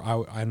 or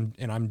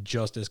I'm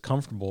just as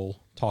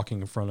comfortable talking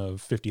in front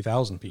of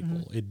 50,000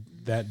 people.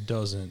 That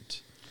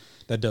doesn't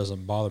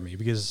bother me,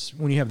 because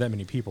when you have that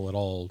many people,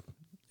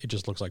 it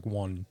just looks like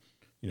one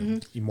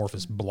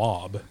amorphous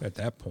blob at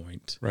that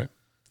point. Right.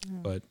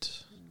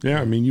 But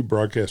I mean, you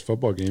broadcast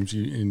football games, I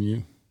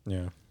mean,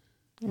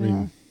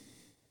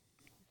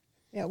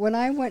 when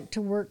I went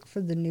to work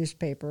for the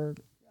newspaper,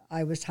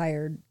 I was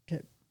hired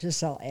to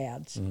sell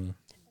ads.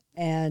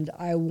 And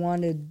I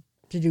wanted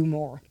to do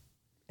more.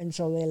 And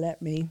so they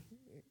let me,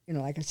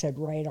 like I said,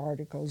 write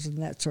articles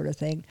and that sort of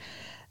thing.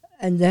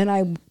 And then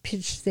I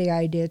pitched the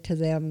idea to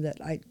them that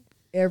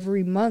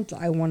every month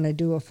I want to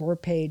do a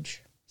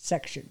 4-page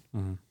section.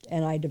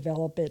 And I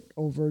develop it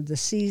over the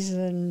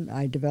season.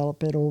 I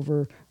develop it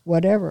over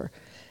whatever.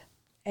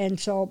 And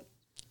so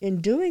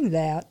in doing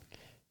that,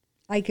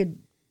 I could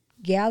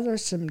gather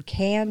some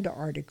canned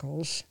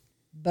articles,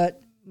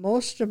 but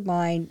most of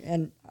mine,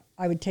 and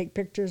I would take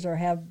pictures or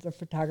have the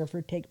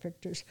photographer take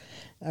pictures.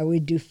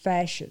 We'd do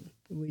fashion.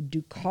 We'd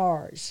do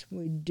cars.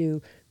 We'd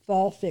do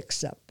fall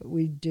fix-up.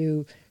 We'd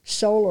do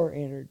solar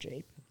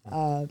energy.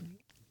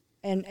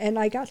 And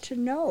I got to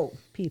know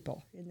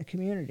people in the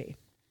community.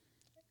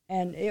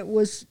 and it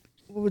was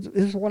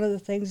one of the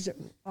things that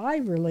I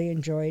really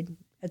enjoyed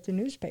at the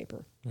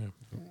newspaper. Yeah.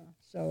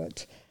 So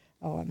it's,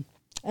 and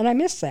I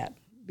miss that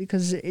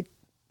because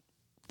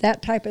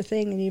that type of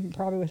thing, and even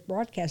probably with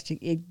broadcasting,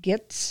 it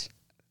gets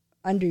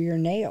under your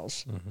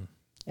nails,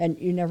 and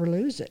you never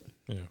lose it.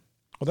 Yeah.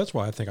 Well, that's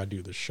why I think I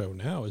do this show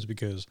now, is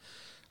because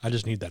I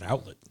just need that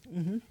outlet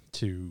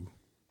to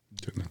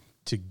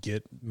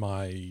get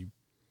my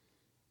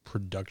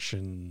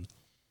production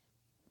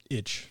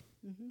itch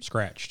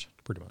scratched,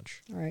 pretty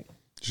much. All right.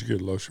 You should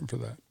get lotion for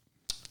that.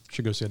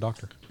 Should go see a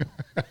doctor.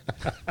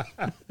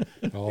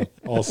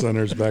 All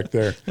centers back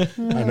there.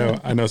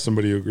 I know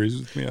somebody who agrees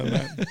with me on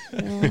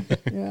that.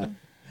 Yeah.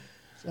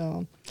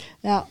 So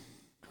now,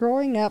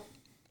 growing up,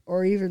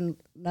 or even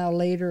now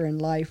later in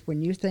life,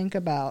 when you think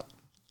about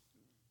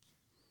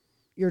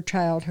your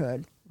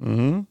childhood,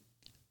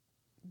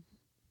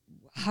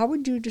 how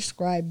would you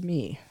describe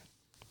me?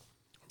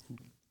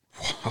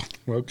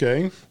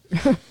 Okay.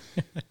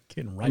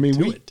 Getting right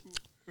to it.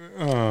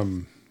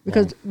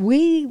 Because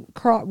we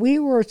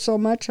were so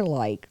much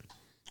alike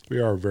We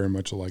are very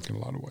much alike in a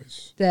lot of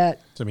ways. that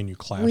So, I mean, you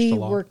clashed a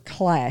lot?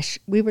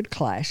 we would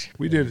clash.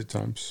 We did at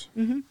times.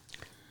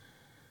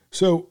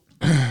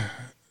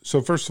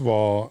 So first of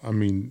all, I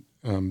mean,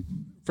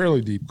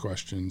 fairly deep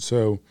question.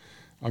 So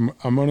I'm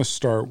going to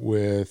start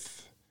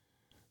with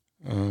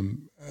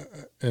an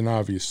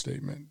obvious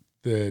statement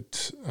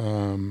that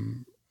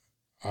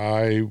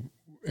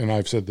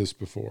I've said this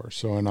before,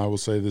 and I will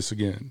say this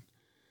again.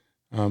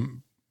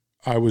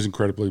 I was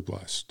incredibly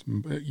blessed.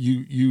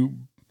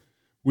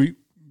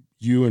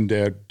 You and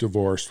Dad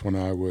divorced when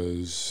I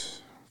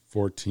was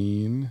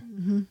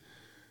 14.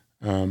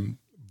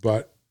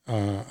 But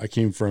I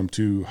came from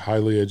two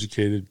highly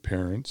educated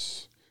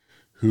parents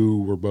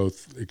who were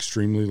both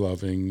extremely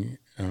loving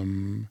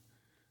and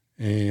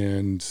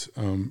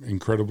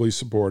incredibly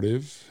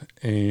supportive.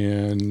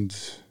 And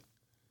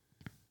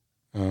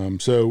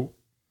so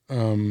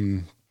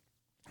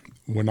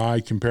when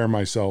I compare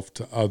myself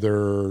to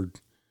other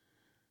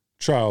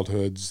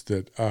childhoods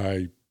that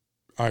I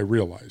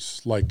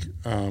realize, like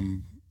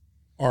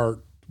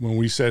Art, when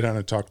we sat down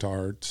and talked to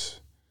Art,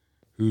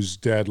 whose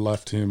dad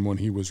left him when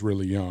he was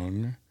really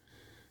young,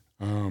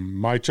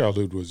 my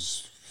childhood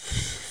was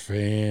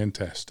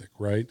fantastic,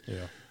 right?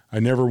 Yeah. I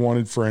never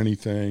wanted for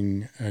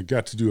anything. I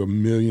got to do a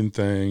million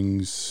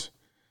things,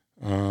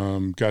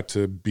 got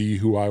to be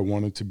who I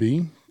wanted to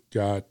be,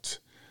 got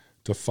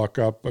to fuck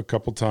up a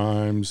couple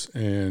times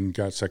and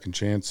got second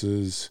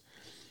chances.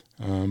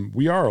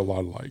 We are a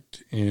lot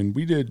alike, and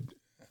we did,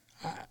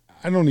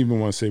 I don't even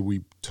want to say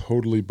we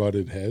totally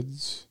butted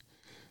heads,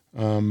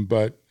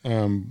 but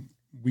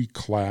we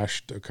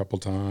clashed a couple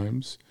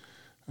times.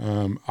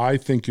 I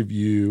think of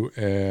you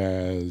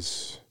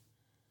as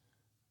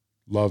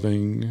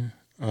loving.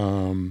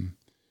 In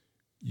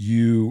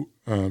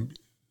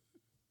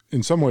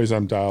some ways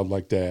I'm dialed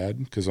like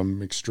Dad because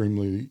I'm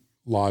extremely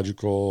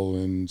logical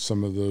in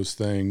some of those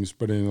things,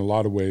 but in a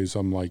lot of ways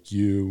I'm like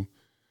you.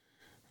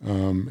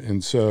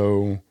 And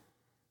so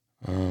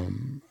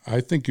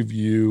I think of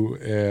you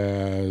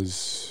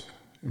as,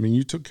 I mean,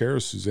 you took care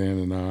of Suzanne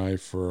and I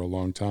for a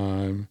long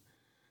time.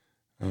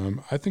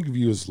 I think of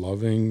you as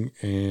loving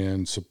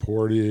and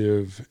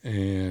supportive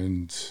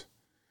and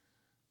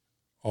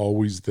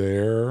always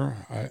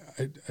there.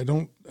 I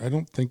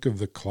don't think of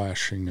the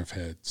clashing of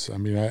heads. I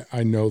mean,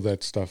 I know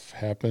that stuff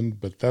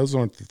happened, but those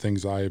aren't the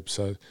things I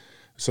obsess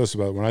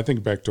about. When I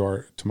think back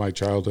to my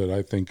childhood,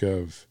 I think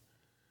of,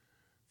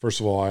 first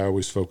of all, I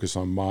always focus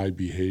on my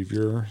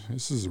behavior.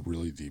 This is a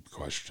really deep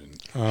question.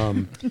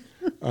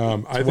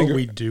 I think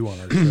we do on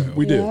our show.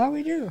 we do. Yeah,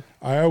 we do.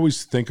 I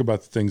always think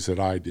about the things that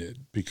I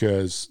did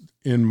because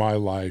in my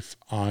life,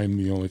 I'm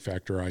the only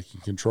factor I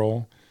can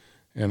control.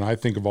 And I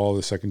think of all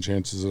the second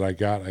chances that I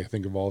got. I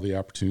think of all the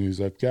opportunities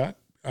I've got.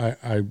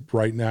 I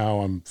right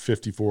now, I'm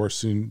 54,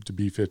 soon to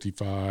be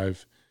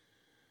 55.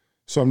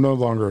 So I'm no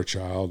longer a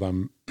child.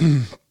 I'm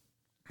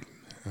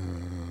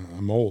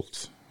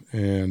old.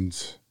 And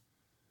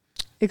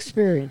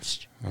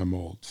Experienced. I'm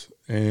old.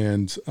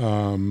 And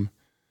I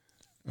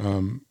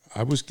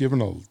was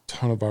given a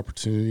ton of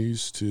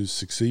opportunities to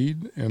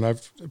succeed, and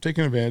I've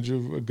taken advantage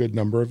of a good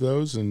number of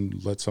those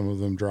and let some of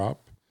them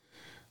drop.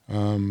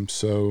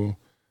 So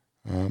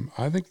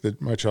I think that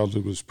my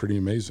childhood was pretty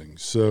amazing.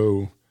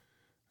 So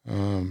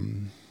I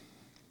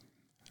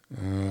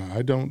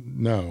don't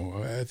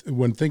know.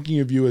 When thinking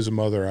of you as a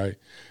mother,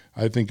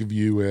 I think of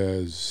you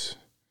as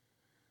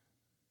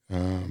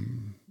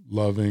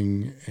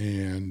loving,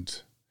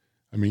 and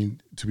I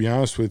mean, to be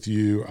honest with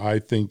you, I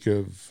think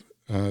of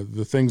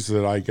the things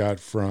that I got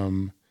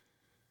from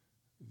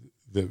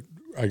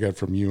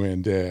you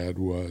and Dad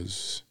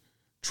was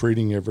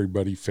treating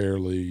everybody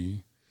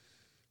fairly,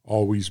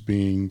 always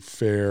being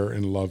fair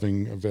and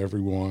loving of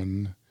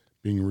everyone,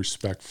 being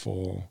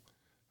respectful.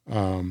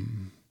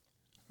 And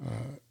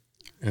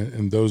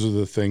those are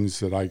the things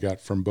that I got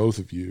from both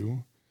of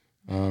you.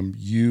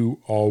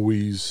 You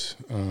always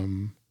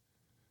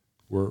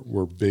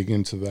were big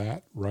into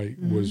that, right?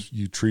 Was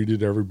you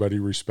treated everybody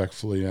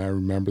respectfully. I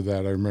remember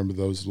that. I remember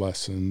those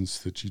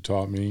lessons that you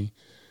taught me.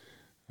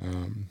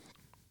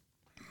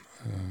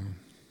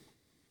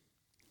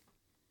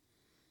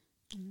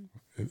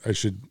 I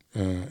should,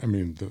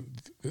 the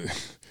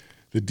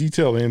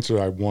detailed answer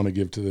I want to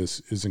give to this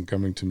isn't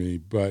coming to me,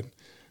 but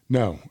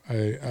no,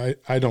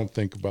 I don't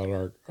think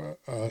about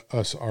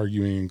us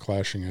arguing and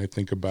clashing. I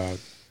think about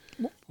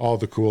all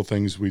the cool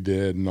things we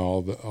did and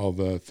all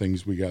the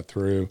things we got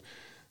through.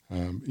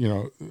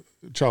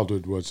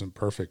 Childhood wasn't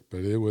perfect,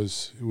 but it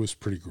was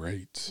pretty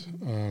great.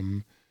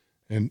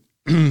 And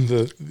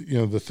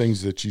the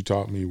things that you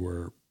taught me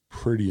were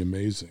pretty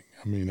amazing.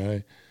 I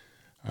mean,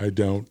 I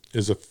don't,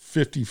 as a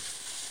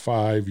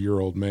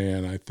 55-year-old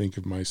man, I think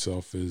of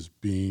myself as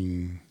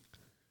being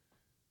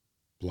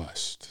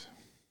blessed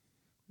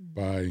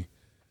by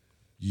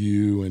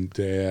you and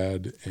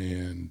Dad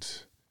and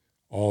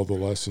all the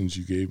lessons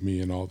you gave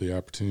me and all the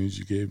opportunities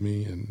you gave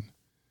me. And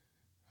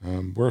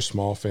we're a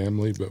small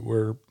family, but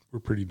we're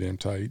pretty damn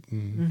tight.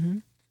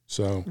 And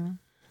so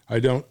I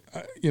don't,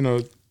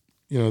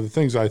 the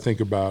things I think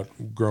about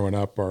growing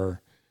up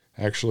are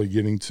actually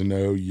getting to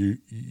know you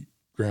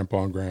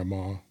Grandpa and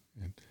Grandma,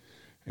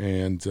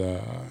 and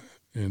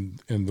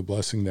the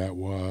blessing that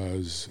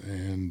was,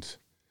 and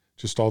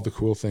just all the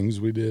cool things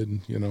we did,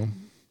 and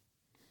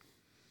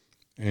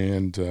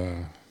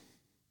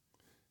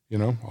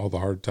all the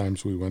hard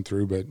times we went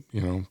through. But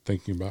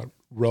thinking about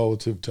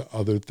relative to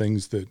other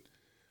things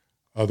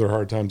other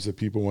hard times that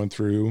people went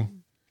through,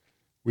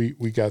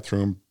 we got through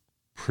them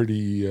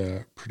pretty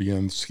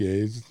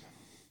unscathed.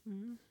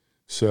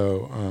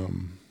 So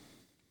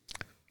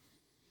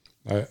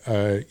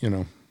I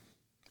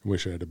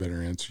wish I had a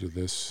better answer to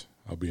this.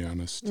 I'll be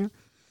honest. Yeah.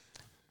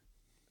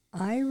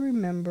 I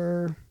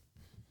remember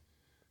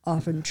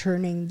often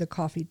turning the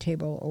coffee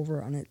table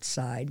over on its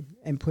side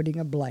and putting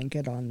a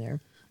blanket on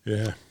there.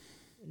 Yeah.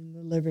 In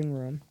the living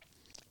room.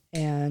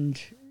 And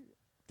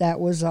that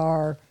was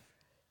our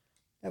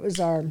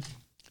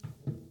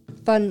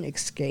fun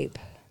escape.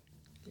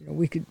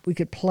 We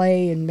could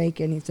play and make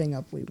anything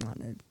up we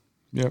wanted.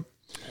 Yep.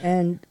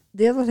 And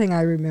the other thing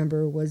I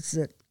remember was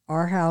that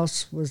our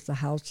house was the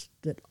house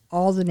that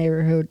all the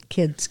neighborhood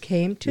kids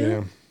came to.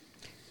 Yeah.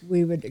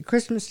 We would, at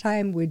Christmas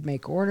time, we'd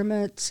make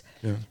ornaments.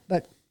 Yeah.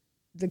 But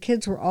the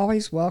kids were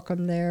always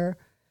welcome there.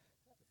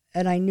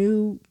 And I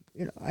knew,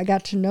 I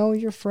got to know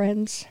your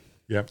friends.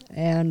 Yep.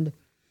 And,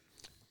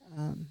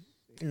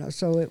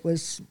 so it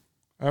was.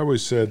 I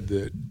always said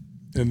that,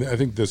 and I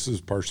think this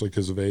is partially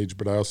because of age,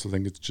 but I also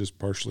think it's just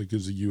partially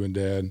because of you and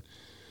Dad,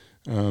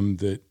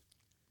 that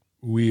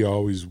we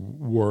always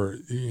were,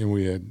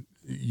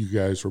 you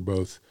guys were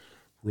both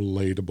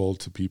relatable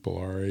to people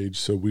our age.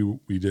 So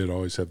we did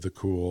always have the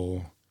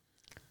cool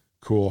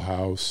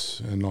house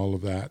and all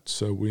of that.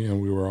 So we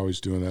were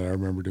always doing that. I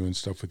remember doing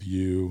stuff with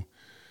you,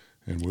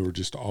 and we were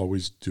just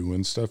always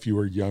doing stuff. You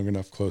were young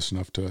enough, close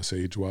enough to us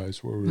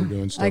age-wise, where we were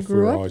doing stuff. I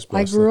grew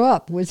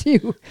up with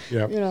you.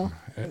 Yeah.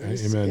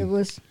 Amen. It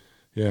was.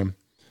 Yeah.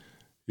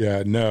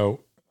 Yeah.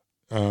 No.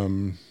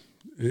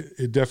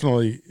 It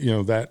definitely,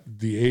 that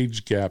the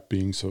age gap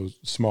being so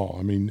small.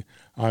 I mean,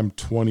 I'm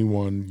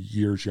 21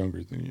 years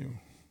younger than you.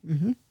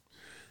 Mm-hmm.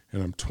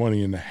 And I'm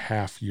 20 and a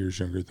half years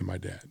younger than my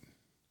dad.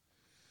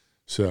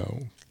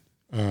 So,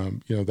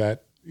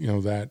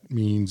 that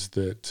means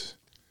that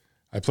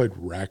I played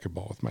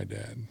racquetball with my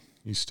dad.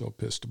 He's still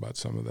pissed about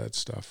some of that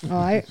stuff.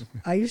 Oh,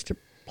 I used to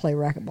play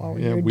racquetball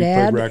with your we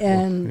dad, played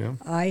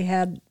racquetball,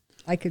 and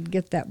I could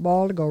get that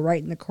ball to go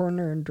right in the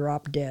corner and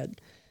drop dead.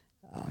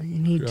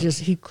 And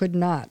he could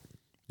not.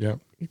 Yeah.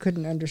 He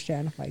couldn't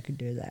understand if I could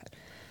do that.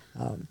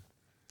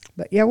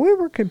 But yeah, we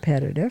were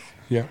competitive.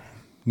 Yeah.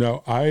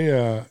 No,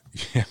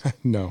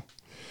 no.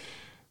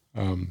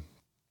 And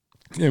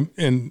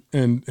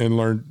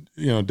learned,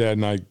 Dad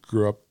and I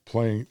grew up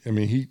playing. I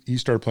mean, he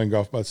started playing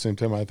golf about the same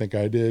time I think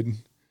I did.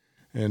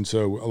 And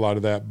so a lot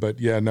of that, but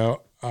yeah,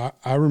 no,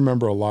 I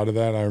remember a lot of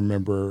that. I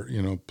remember,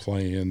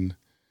 playing,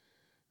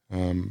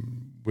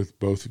 with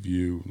both of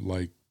you,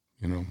 like,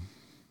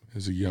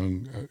 as a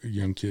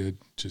young kid,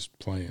 just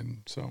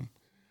playing. So,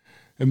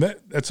 and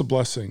that's a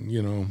blessing,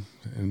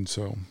 and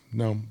so,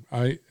 no,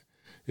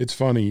 it's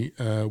funny.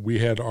 We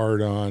had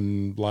Art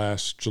on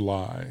last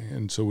July,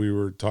 and so we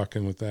were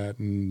talking with that,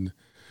 and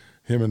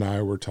him and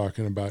I were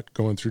talking about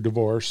going through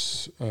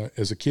divorce,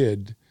 as a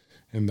kid,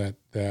 and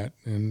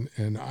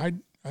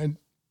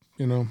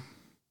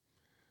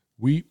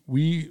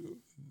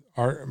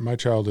my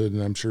childhood,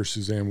 and I'm sure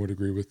Suzanne would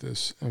agree with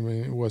this. I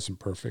mean, it wasn't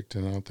perfect,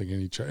 and I don't think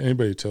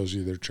anybody who tells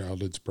you their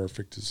childhood's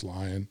perfect is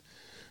lying,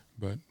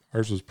 but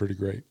ours was pretty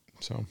great.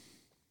 So,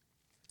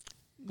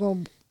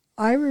 well,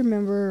 I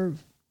remember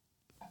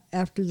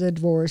after the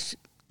divorce,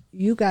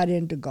 you got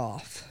into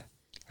golf.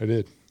 I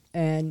did.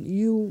 And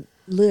you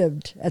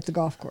lived at the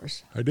golf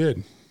course. I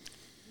did.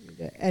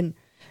 And,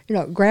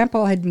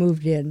 Grandpa had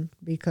moved in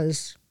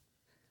because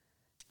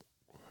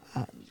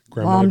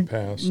Grandma had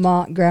passed.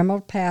 Grandma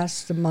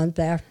passed the month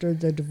after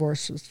the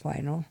divorce was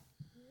final.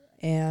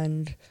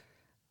 And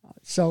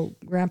So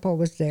Grandpa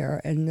was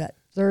there, and that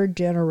third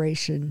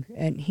generation,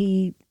 and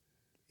he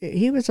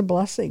was a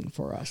blessing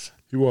for us.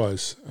 He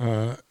was,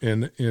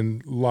 and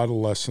a lot of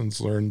lessons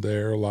learned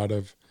there, a lot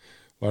of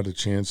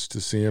chance to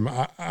see him.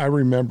 I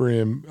remember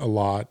him a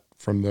lot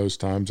from those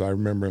times. I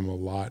remember him a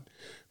lot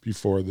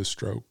before the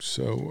stroke.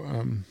 So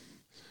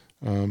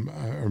I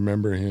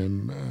remember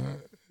him,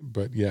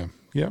 but yeah.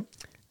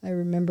 I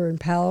remember in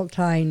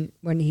Palatine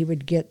when he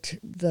would get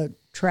the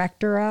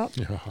tractor out.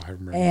 Yeah, I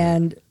remember.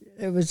 And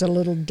it was a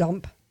little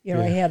dump. He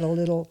Yeah. had a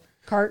little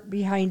cart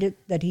behind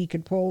it that he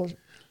could pull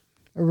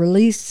a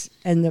release,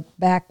 and the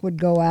back would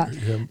go out.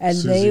 Him, And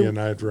Susie and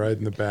I'd ride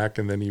in the back,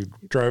 and then he'd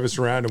drive us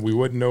around, and we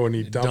wouldn't know, and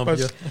he'd dump us.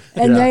 you.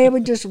 and Yeah. they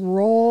would just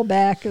roll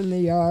back in the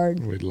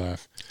yard. We'd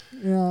laugh.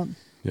 Yeah.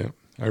 Yeah,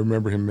 I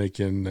remember him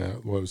making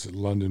what was it,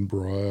 London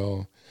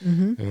broil,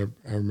 and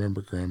I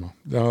remember Grandma.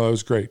 No, that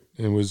was great.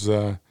 It was.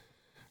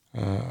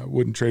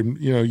 Wouldn't trade.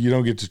 You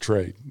don't get to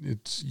trade.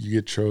 You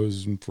get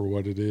chosen for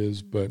what it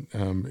is, but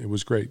it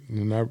was great.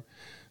 And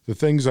the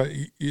things as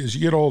you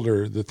get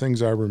older, the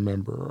things I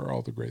remember are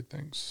all the great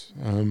things.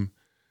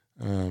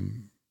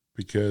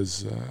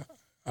 Because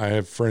I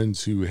have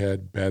friends who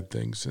had bad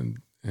things,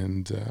 and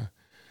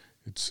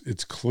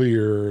it's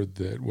clear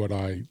that what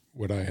I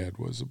had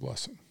was a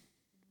blessing.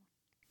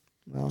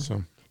 Well,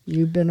 So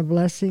you've been a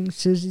blessing.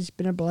 Susie's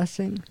been a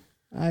blessing.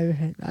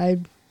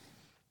 I've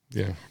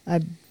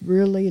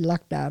really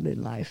lucked out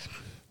in life.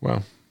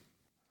 well,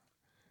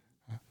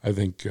 I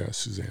think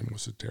Suzanne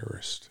was a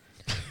terrorist.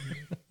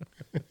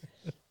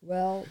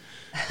 Well,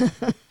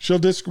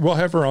 We'll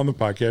have her on the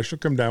podcast. She'll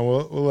come down.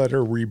 We'll let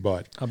her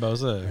rebut. How about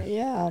that?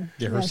 yeah.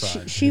 Get her Yeah,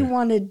 side. she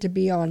wanted to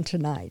be on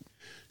tonight.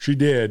 She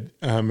did,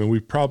 and we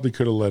probably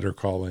could have let her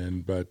call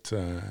in, but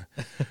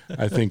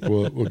I think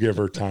we'll give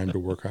her time to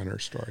work on her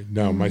story.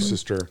 No, my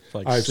sister. It's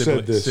like I've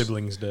said this.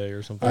 Siblings Day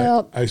or something.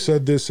 I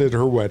said this at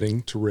her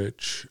wedding to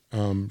Rich.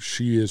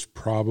 She is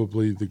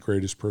probably the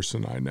greatest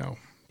person I know.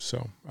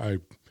 So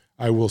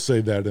I will say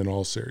that in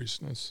all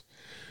seriousness.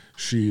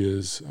 She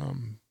is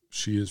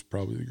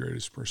probably the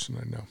greatest person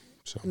I know.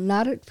 So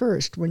Not at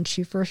first. When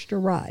she first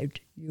arrived,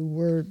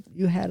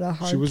 you had a hard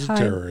time. she was a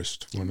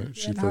terrorist when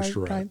she had a first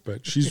hard time. arrived,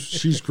 but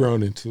she's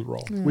grown into the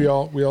role. We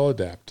all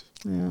adapt.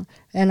 Yeah.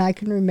 And I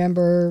can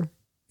remember,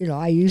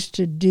 I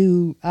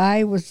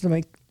was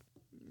the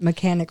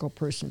mechanical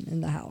person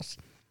in the house.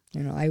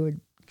 I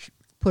would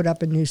put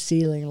up a new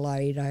ceiling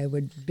light. I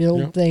would build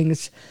Yep.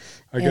 things.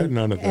 I got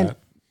none of and that.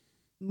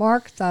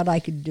 Mark thought I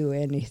could do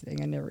anything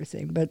and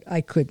everything, but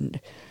I couldn't.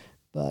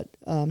 But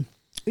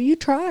you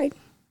tried.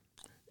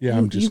 Yeah,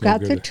 I'm just you no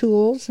got good the at-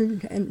 tools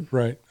and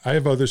Right. I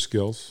have other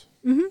skills.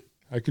 Mm-hmm.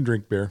 I can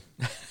drink beer.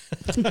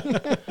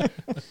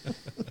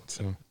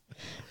 So,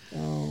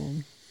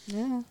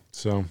 yeah.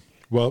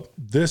 well,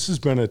 this has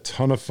been a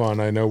ton of fun.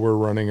 I know we're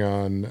running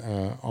on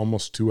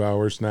almost 2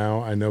 hours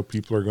now. I know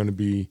people are going to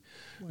be.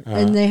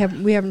 And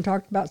we haven't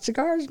talked about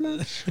cigars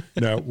much.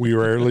 No, we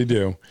rarely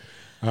do.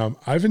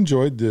 I've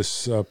enjoyed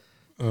this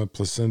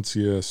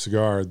Plasencia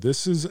cigar.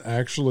 This is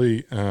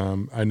actually,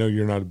 I know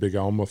you're not a big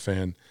Alma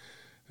fan.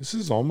 This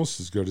is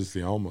almost as good as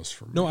the Almas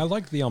for me. No, I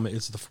like the Alma.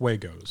 It's the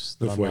Fuegos.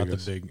 The that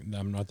Fuegos.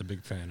 I'm not the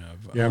big fan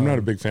of. Yeah, I'm not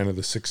a big fan of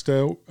the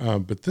Sixto,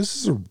 but this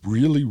is a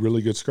really,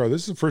 really good cigar.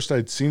 This is the first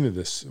I'd seen of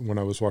this when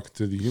I was walking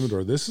through the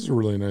humidor. This is a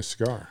really nice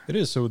cigar. It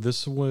is. So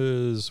this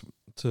was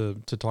to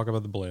talk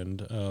about the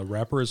blend.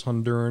 Wrapper is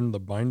Honduran, the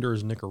binder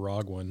is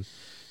Nicaraguan,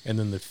 and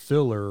then the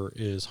filler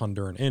is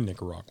Honduran and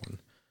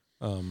Nicaraguan.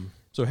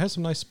 So it has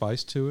some nice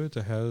spice to it.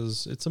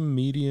 It's a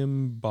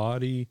medium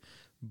body,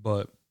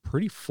 but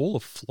pretty full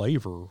of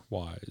flavor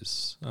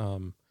wise.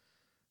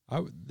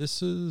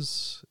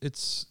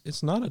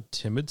 It's not a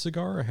timid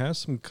cigar. It has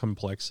some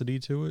complexity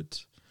to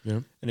it. Yeah.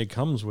 And it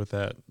comes with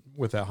that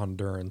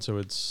Honduran. So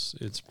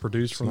it's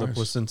produced from nice. the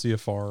Plasencia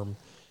farm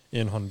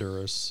in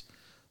Honduras.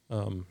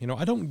 I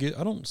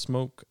don't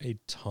smoke a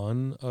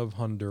ton of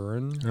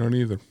Honduran I don't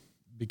either.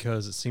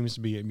 because it seems to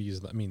be,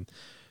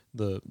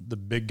 the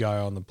big guy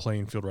on the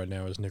playing field right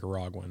now is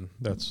Nicaraguan.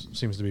 That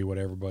seems to be what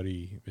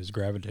everybody is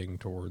gravitating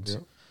towards.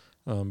 Yep.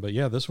 But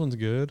yeah, this one's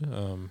good.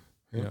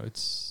 Yep.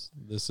 This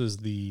is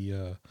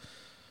the,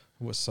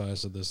 what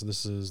size is this?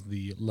 This is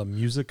the La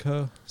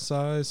Musica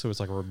size. So it's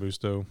like a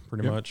Robusto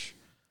pretty Yep. much.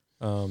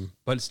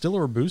 But it's still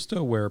a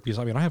Robusto because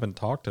I haven't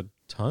talked a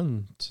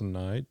ton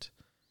tonight,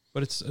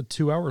 but it's a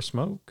 2-hour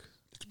smoke.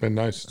 It's been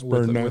nice. It's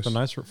With burned nice. a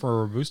nice for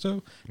a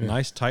Robusto, Yeah.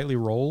 nice tightly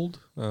rolled,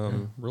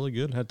 really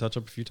good. Had to touch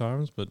up a few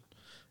times, but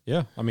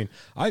yeah,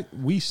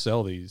 we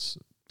sell these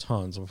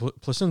tons.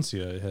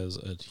 Plasencia has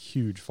a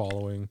huge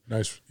following.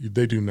 Nice.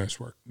 They do nice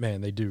work.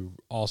 Man, they do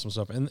awesome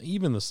stuff, and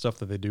even the stuff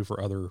that they do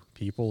for other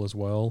people as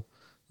well.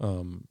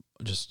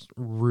 Just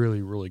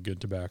really, really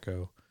good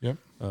tobacco. Yep.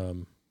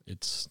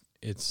 It's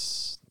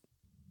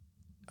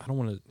I don't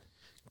want to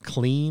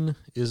clean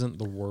isn't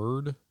the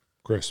word.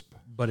 Crisp.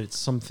 But it's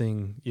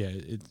something,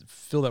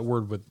 fill that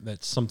word with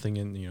that's something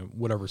in,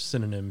 whatever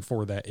synonym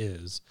for that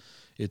is.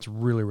 It's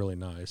really, really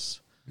nice.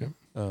 Yep.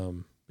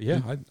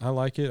 Yeah, I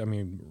like it. I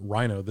mean,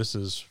 Rhino. This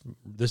has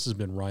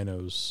been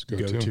Rhino's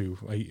go-to.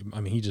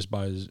 I mean, he just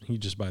buys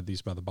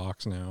these by the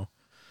box now.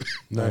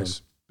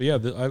 Nice. But yeah,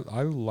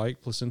 I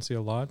like Plasencia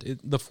a lot.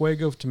 The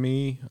Fuego to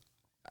me,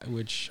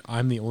 which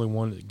I'm the only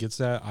one that gets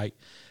that. I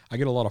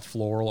get a lot of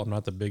floral. I'm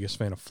not the biggest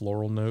fan of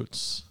floral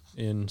notes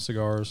in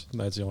cigars.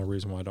 That's the only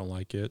reason why I don't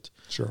like it.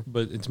 Sure.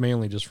 But it's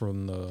mainly just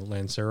from the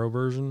Lancero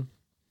version.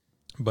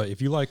 But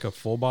if you like a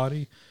full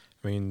body,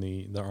 I mean,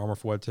 the Armor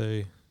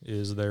Fuerte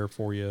is there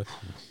for you.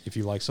 If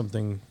you like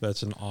something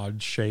that's an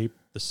odd shape,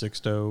 the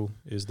Sixto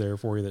is there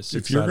for you. That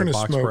six-sided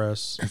box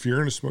press. If you're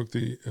going to smoke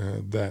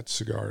that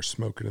cigar,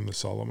 smoke it in the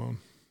Solomon.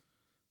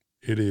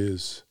 It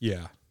is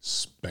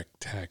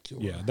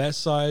spectacular. Yeah, that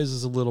size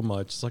is a little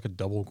much. It's like a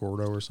double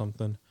Gordo or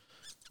something.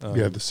 The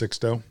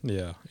Sixto.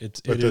 Yeah,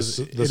 it is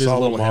a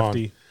Solomon, little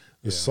hefty.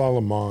 The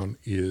Solomon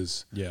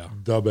is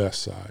the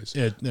best size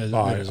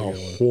by a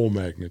whole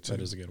magnitude.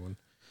 That is a good one.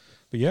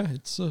 But yeah,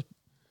 it's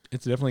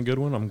definitely a good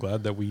one. I'm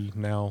glad that we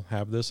now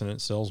have this, and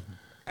it sells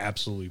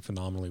absolutely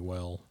phenomenally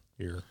well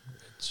here.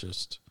 It's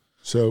just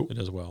it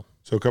does well.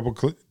 So a couple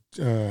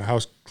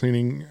house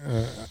cleaning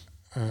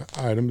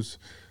items.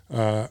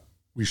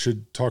 We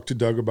should talk to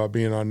Doug about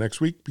being on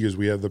next week because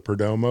we have the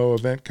Perdomo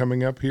event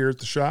coming up here at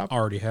the shop.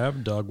 Already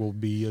have. Doug will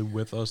be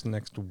with us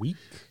next week.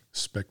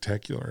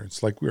 Spectacular.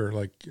 It's like we're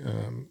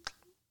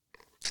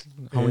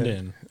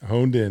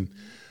honed in.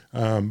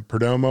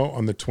 Perdomo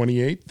on the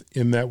 28th.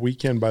 In that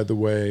weekend, by the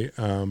way,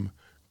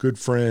 good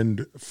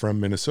friend from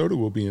Minnesota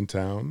will be in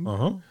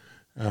town.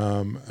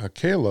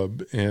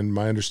 Caleb, and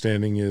my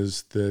understanding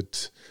is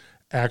that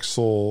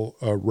Axel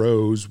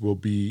Rose will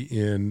be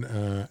in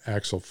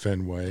Axel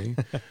Fenway,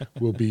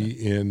 will be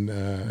in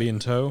be in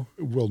tow.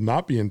 Will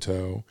not be in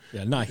tow.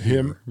 Yeah, not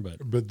him,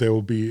 but they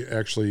will be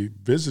actually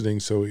visiting,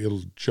 so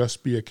it'll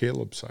just be a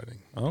Caleb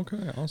sighting.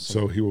 Okay, awesome.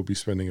 So he will be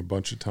spending a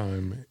bunch of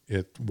time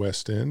at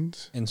West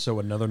End. And so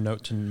another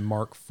note to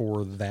mark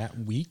for that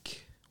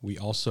week: we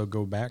also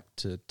go back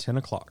to 10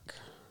 o'clock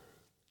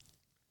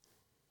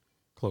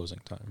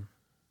closing time.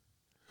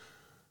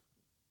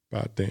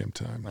 About damn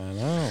time. I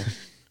know.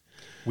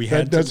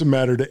 That doesn't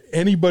matter to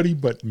anybody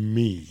but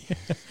me.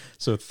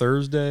 So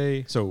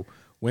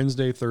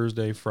Wednesday,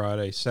 Thursday,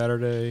 Friday,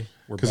 Saturday,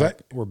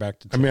 we're back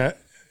to 10. I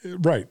mean,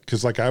 right,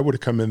 because I would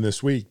have come in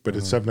this week, but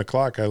at 7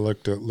 o'clock I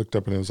looked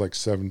up and it was like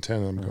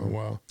 7:10. I'm going,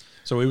 wow.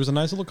 So it was a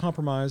nice little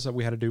compromise that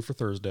we had to do for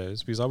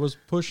Thursdays because I was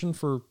pushing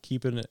for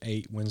keeping it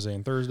 8 Wednesday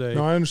and Thursday.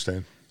 No, I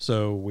understand.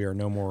 So we are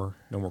no more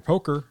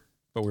poker,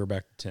 but we're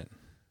back to 10.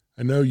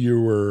 I know you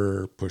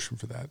were pushing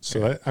for that.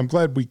 So I'm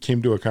glad we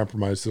came to a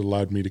compromise that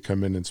allowed me to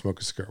come in and smoke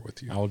a cigar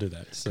with you. I will do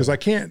that. Because I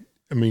can't,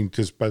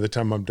 because by the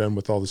time I'm done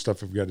with all the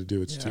stuff I've got to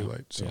do, it's too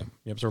late. So. Yeah.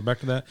 Yep, so we're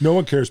back to that. No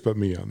one cares but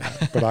me on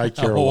that, but I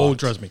care a lot. Oh,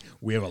 trust me.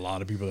 We have a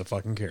lot of people that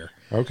fucking care.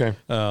 Okay.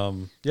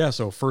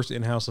 So first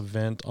in-house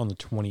event on the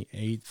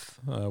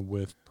 28th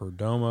with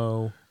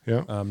Perdomo.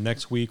 Yeah.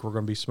 Next week, we're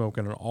going to be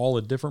smoking all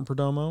a different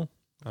Perdomo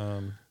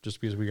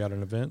just because we got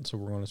an event. So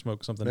we're going to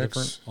smoke something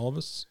different, all of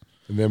us.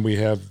 And then we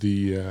have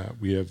the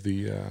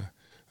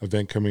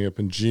event coming up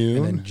in June.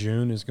 And then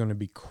June is going to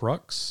be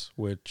Crux,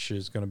 which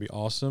is going to be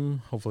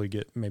awesome. Hopefully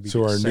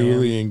our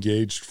newly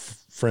engaged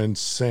friend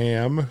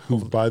Sam,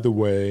 who, by the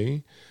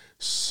way,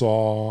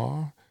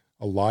 saw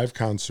a live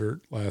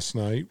concert last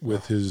night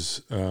with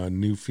his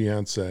new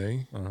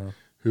fiance,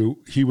 who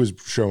he was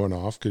showing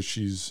off because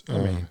she's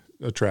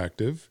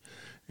attractive.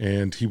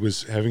 And he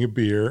was having a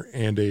beer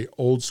and a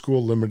old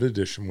school limited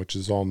edition, which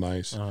is all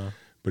nice.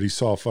 But he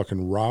saw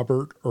fucking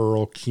Robert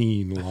Earl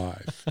Keen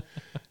live,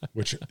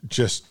 which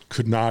just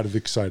could not have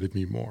excited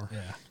me more.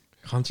 Yeah.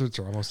 Concerts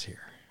are almost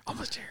here.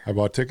 Almost here. I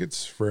bought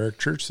tickets for Eric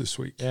Church this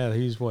week. Yeah,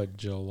 he's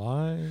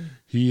July?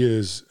 He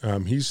is,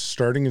 he's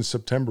starting in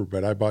September,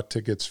 but I bought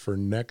tickets for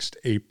next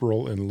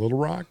April in Little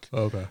Rock.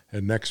 Okay.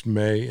 And next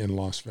May in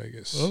Las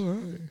Vegas. All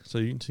right. So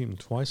you can see him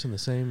twice in the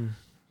same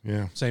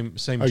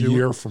same a tour?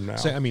 Year from now.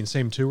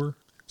 Same tour?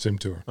 Same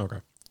tour. Okay.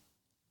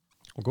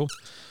 Well, cool.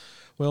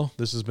 Well,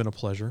 this has been a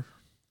pleasure.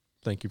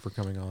 Thank you for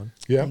coming on.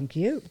 Yeah. Thank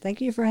you.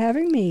 Thank you for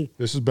having me.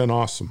 This has been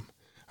awesome.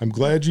 I'm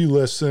glad you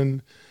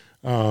listen.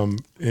 And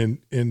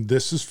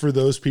this is for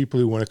those people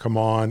who want to come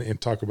on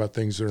and talk about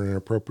things that are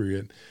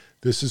inappropriate.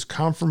 This is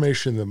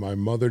confirmation that my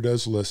mother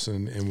does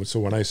listen. And so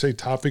when I say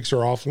topics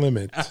are off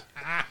limit,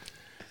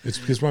 it's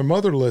because my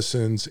mother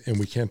listens and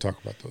we can't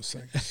talk about those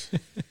things.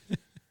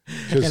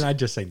 And I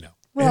just say no.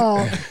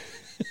 Well,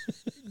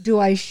 do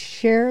I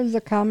share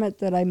the comment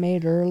that I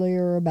made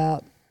earlier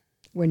about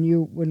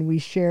when we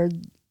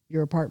shared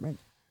your apartment?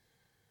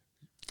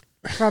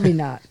 Probably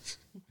not.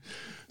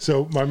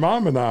 So my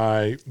mom and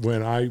I,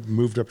 when I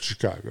moved up to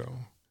Chicago,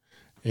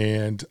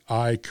 and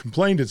I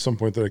complained at some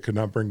point that I could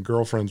not bring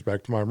girlfriends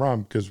back to my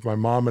mom because my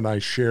mom and I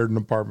shared an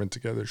apartment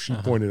together. She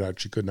pointed out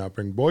she could not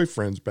bring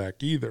boyfriends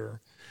back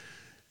either,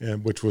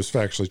 and which was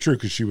factually true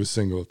because she was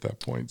single at that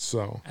point.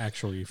 So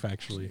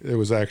factually, it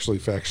was actually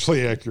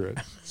factually accurate.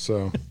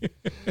 So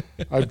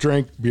I've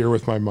drank beer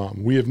with my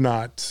mom. We have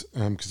not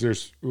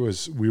because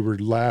we were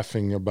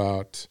laughing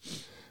about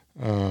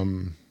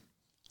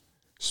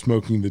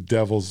smoking the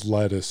devil's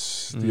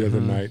lettuce the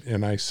other night,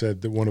 and I said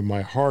that one of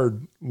my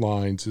hard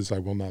lines is I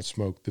will not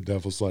smoke the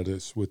devil's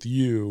lettuce with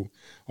you,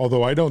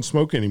 although I don't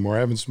smoke anymore. I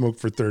haven't smoked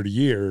for 30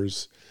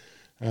 years,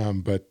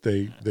 but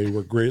they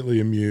were greatly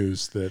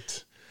amused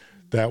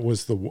that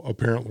was the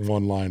apparent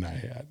one line I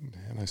had,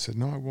 and I said,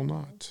 no, I will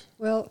not.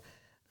 Well,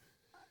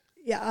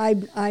 yeah,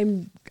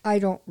 I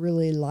don't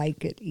really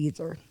like it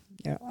either.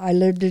 You know, I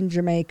lived in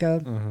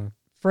Jamaica.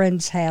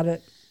 Friends had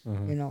it.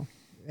 You know,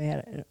 they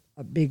had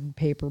a big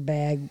paper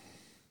bag,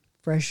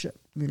 fresh.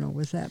 You know,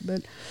 with that,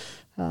 but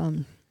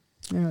you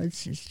know,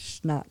 it's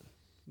just not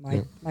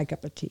my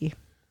cup of tea.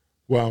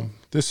 Well,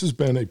 this has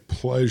been a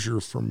pleasure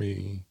for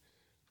me,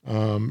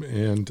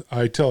 and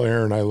I tell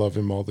Aaron I love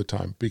him all the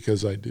time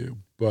because I do.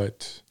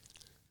 But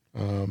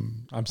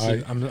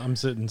I'm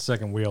sitting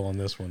second wheel on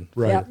this one.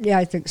 right, Yeah,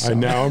 I think so.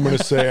 I'm going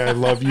to say I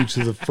love you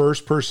to the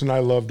first person I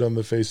loved on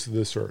the face of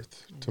this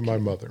earth, to my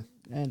mother.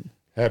 And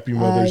Happy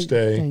Mother's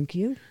Day. Thank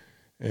you.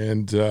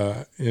 And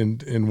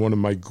one of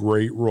my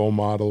great role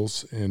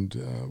models, and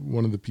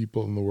one of the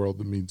people in the world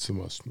that means the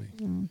most to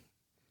me.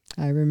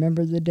 I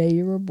remember the day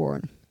you were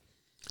born.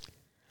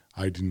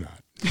 I do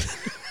not.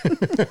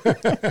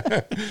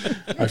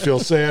 I feel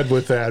sad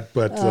with that,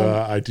 but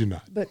I do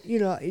not. But you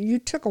know, you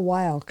took a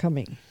while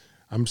coming.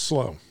 I'm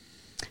slow.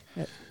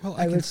 Well,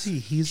 I can see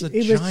he's a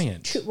It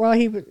giant. it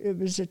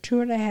was a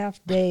 2.5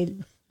 day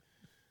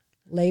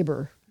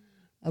labor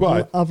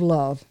of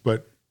love.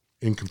 But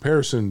in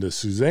comparison to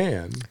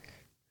Suzanne,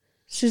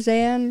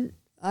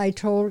 I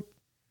told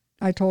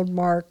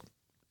Mark,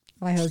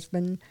 my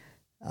husband,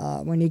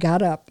 when he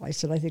got up, I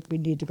said, I think we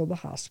need to go to the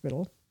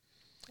hospital.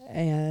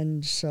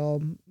 And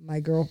so my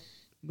girl,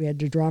 we had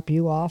to drop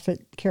you off at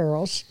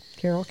Carol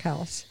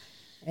house.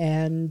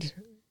 And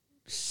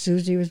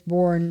Susie was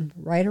born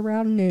right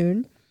around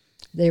noon.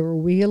 They were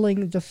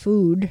wheeling the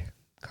food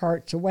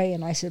carts away,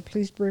 and I said,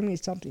 please bring me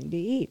something to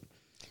eat.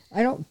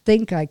 I don't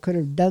think I could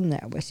have done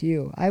that with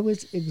you. I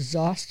was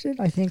exhausted.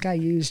 I think I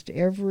used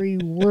every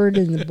word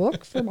in the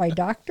book for my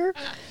doctor.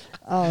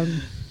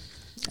 And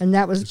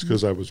that was... it's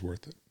because I was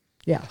worth it.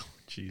 Yeah.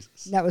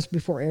 Jesus. That was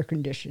before air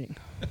conditioning.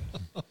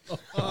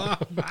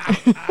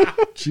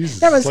 Jesus.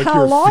 That was like how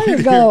you're long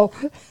feeding- ago?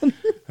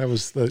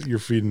 You're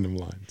feeding him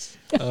lines.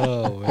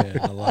 Oh, man,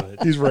 I love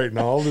it. He's writing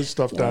all this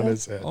stuff down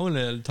his head. I'm going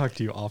to talk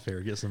to you off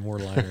air, get some more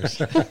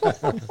liners.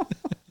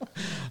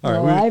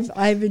 All right, right,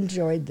 I've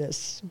enjoyed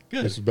this.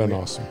 Good. This has been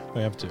awesome.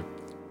 I have to.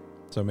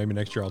 So maybe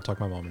next year I'll talk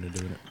my mom into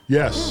doing it.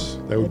 Yes,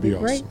 that would be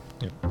That'd be great.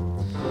 awesome. Yep.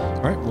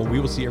 All right. Well, we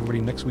will see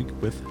everybody next week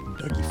with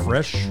Dougie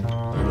Fresh.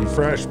 Be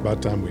fresh.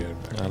 About time we had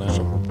it back. I know.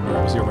 All right,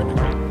 we'll see everybody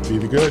next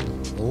week. Be the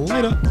good.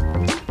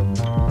 Later.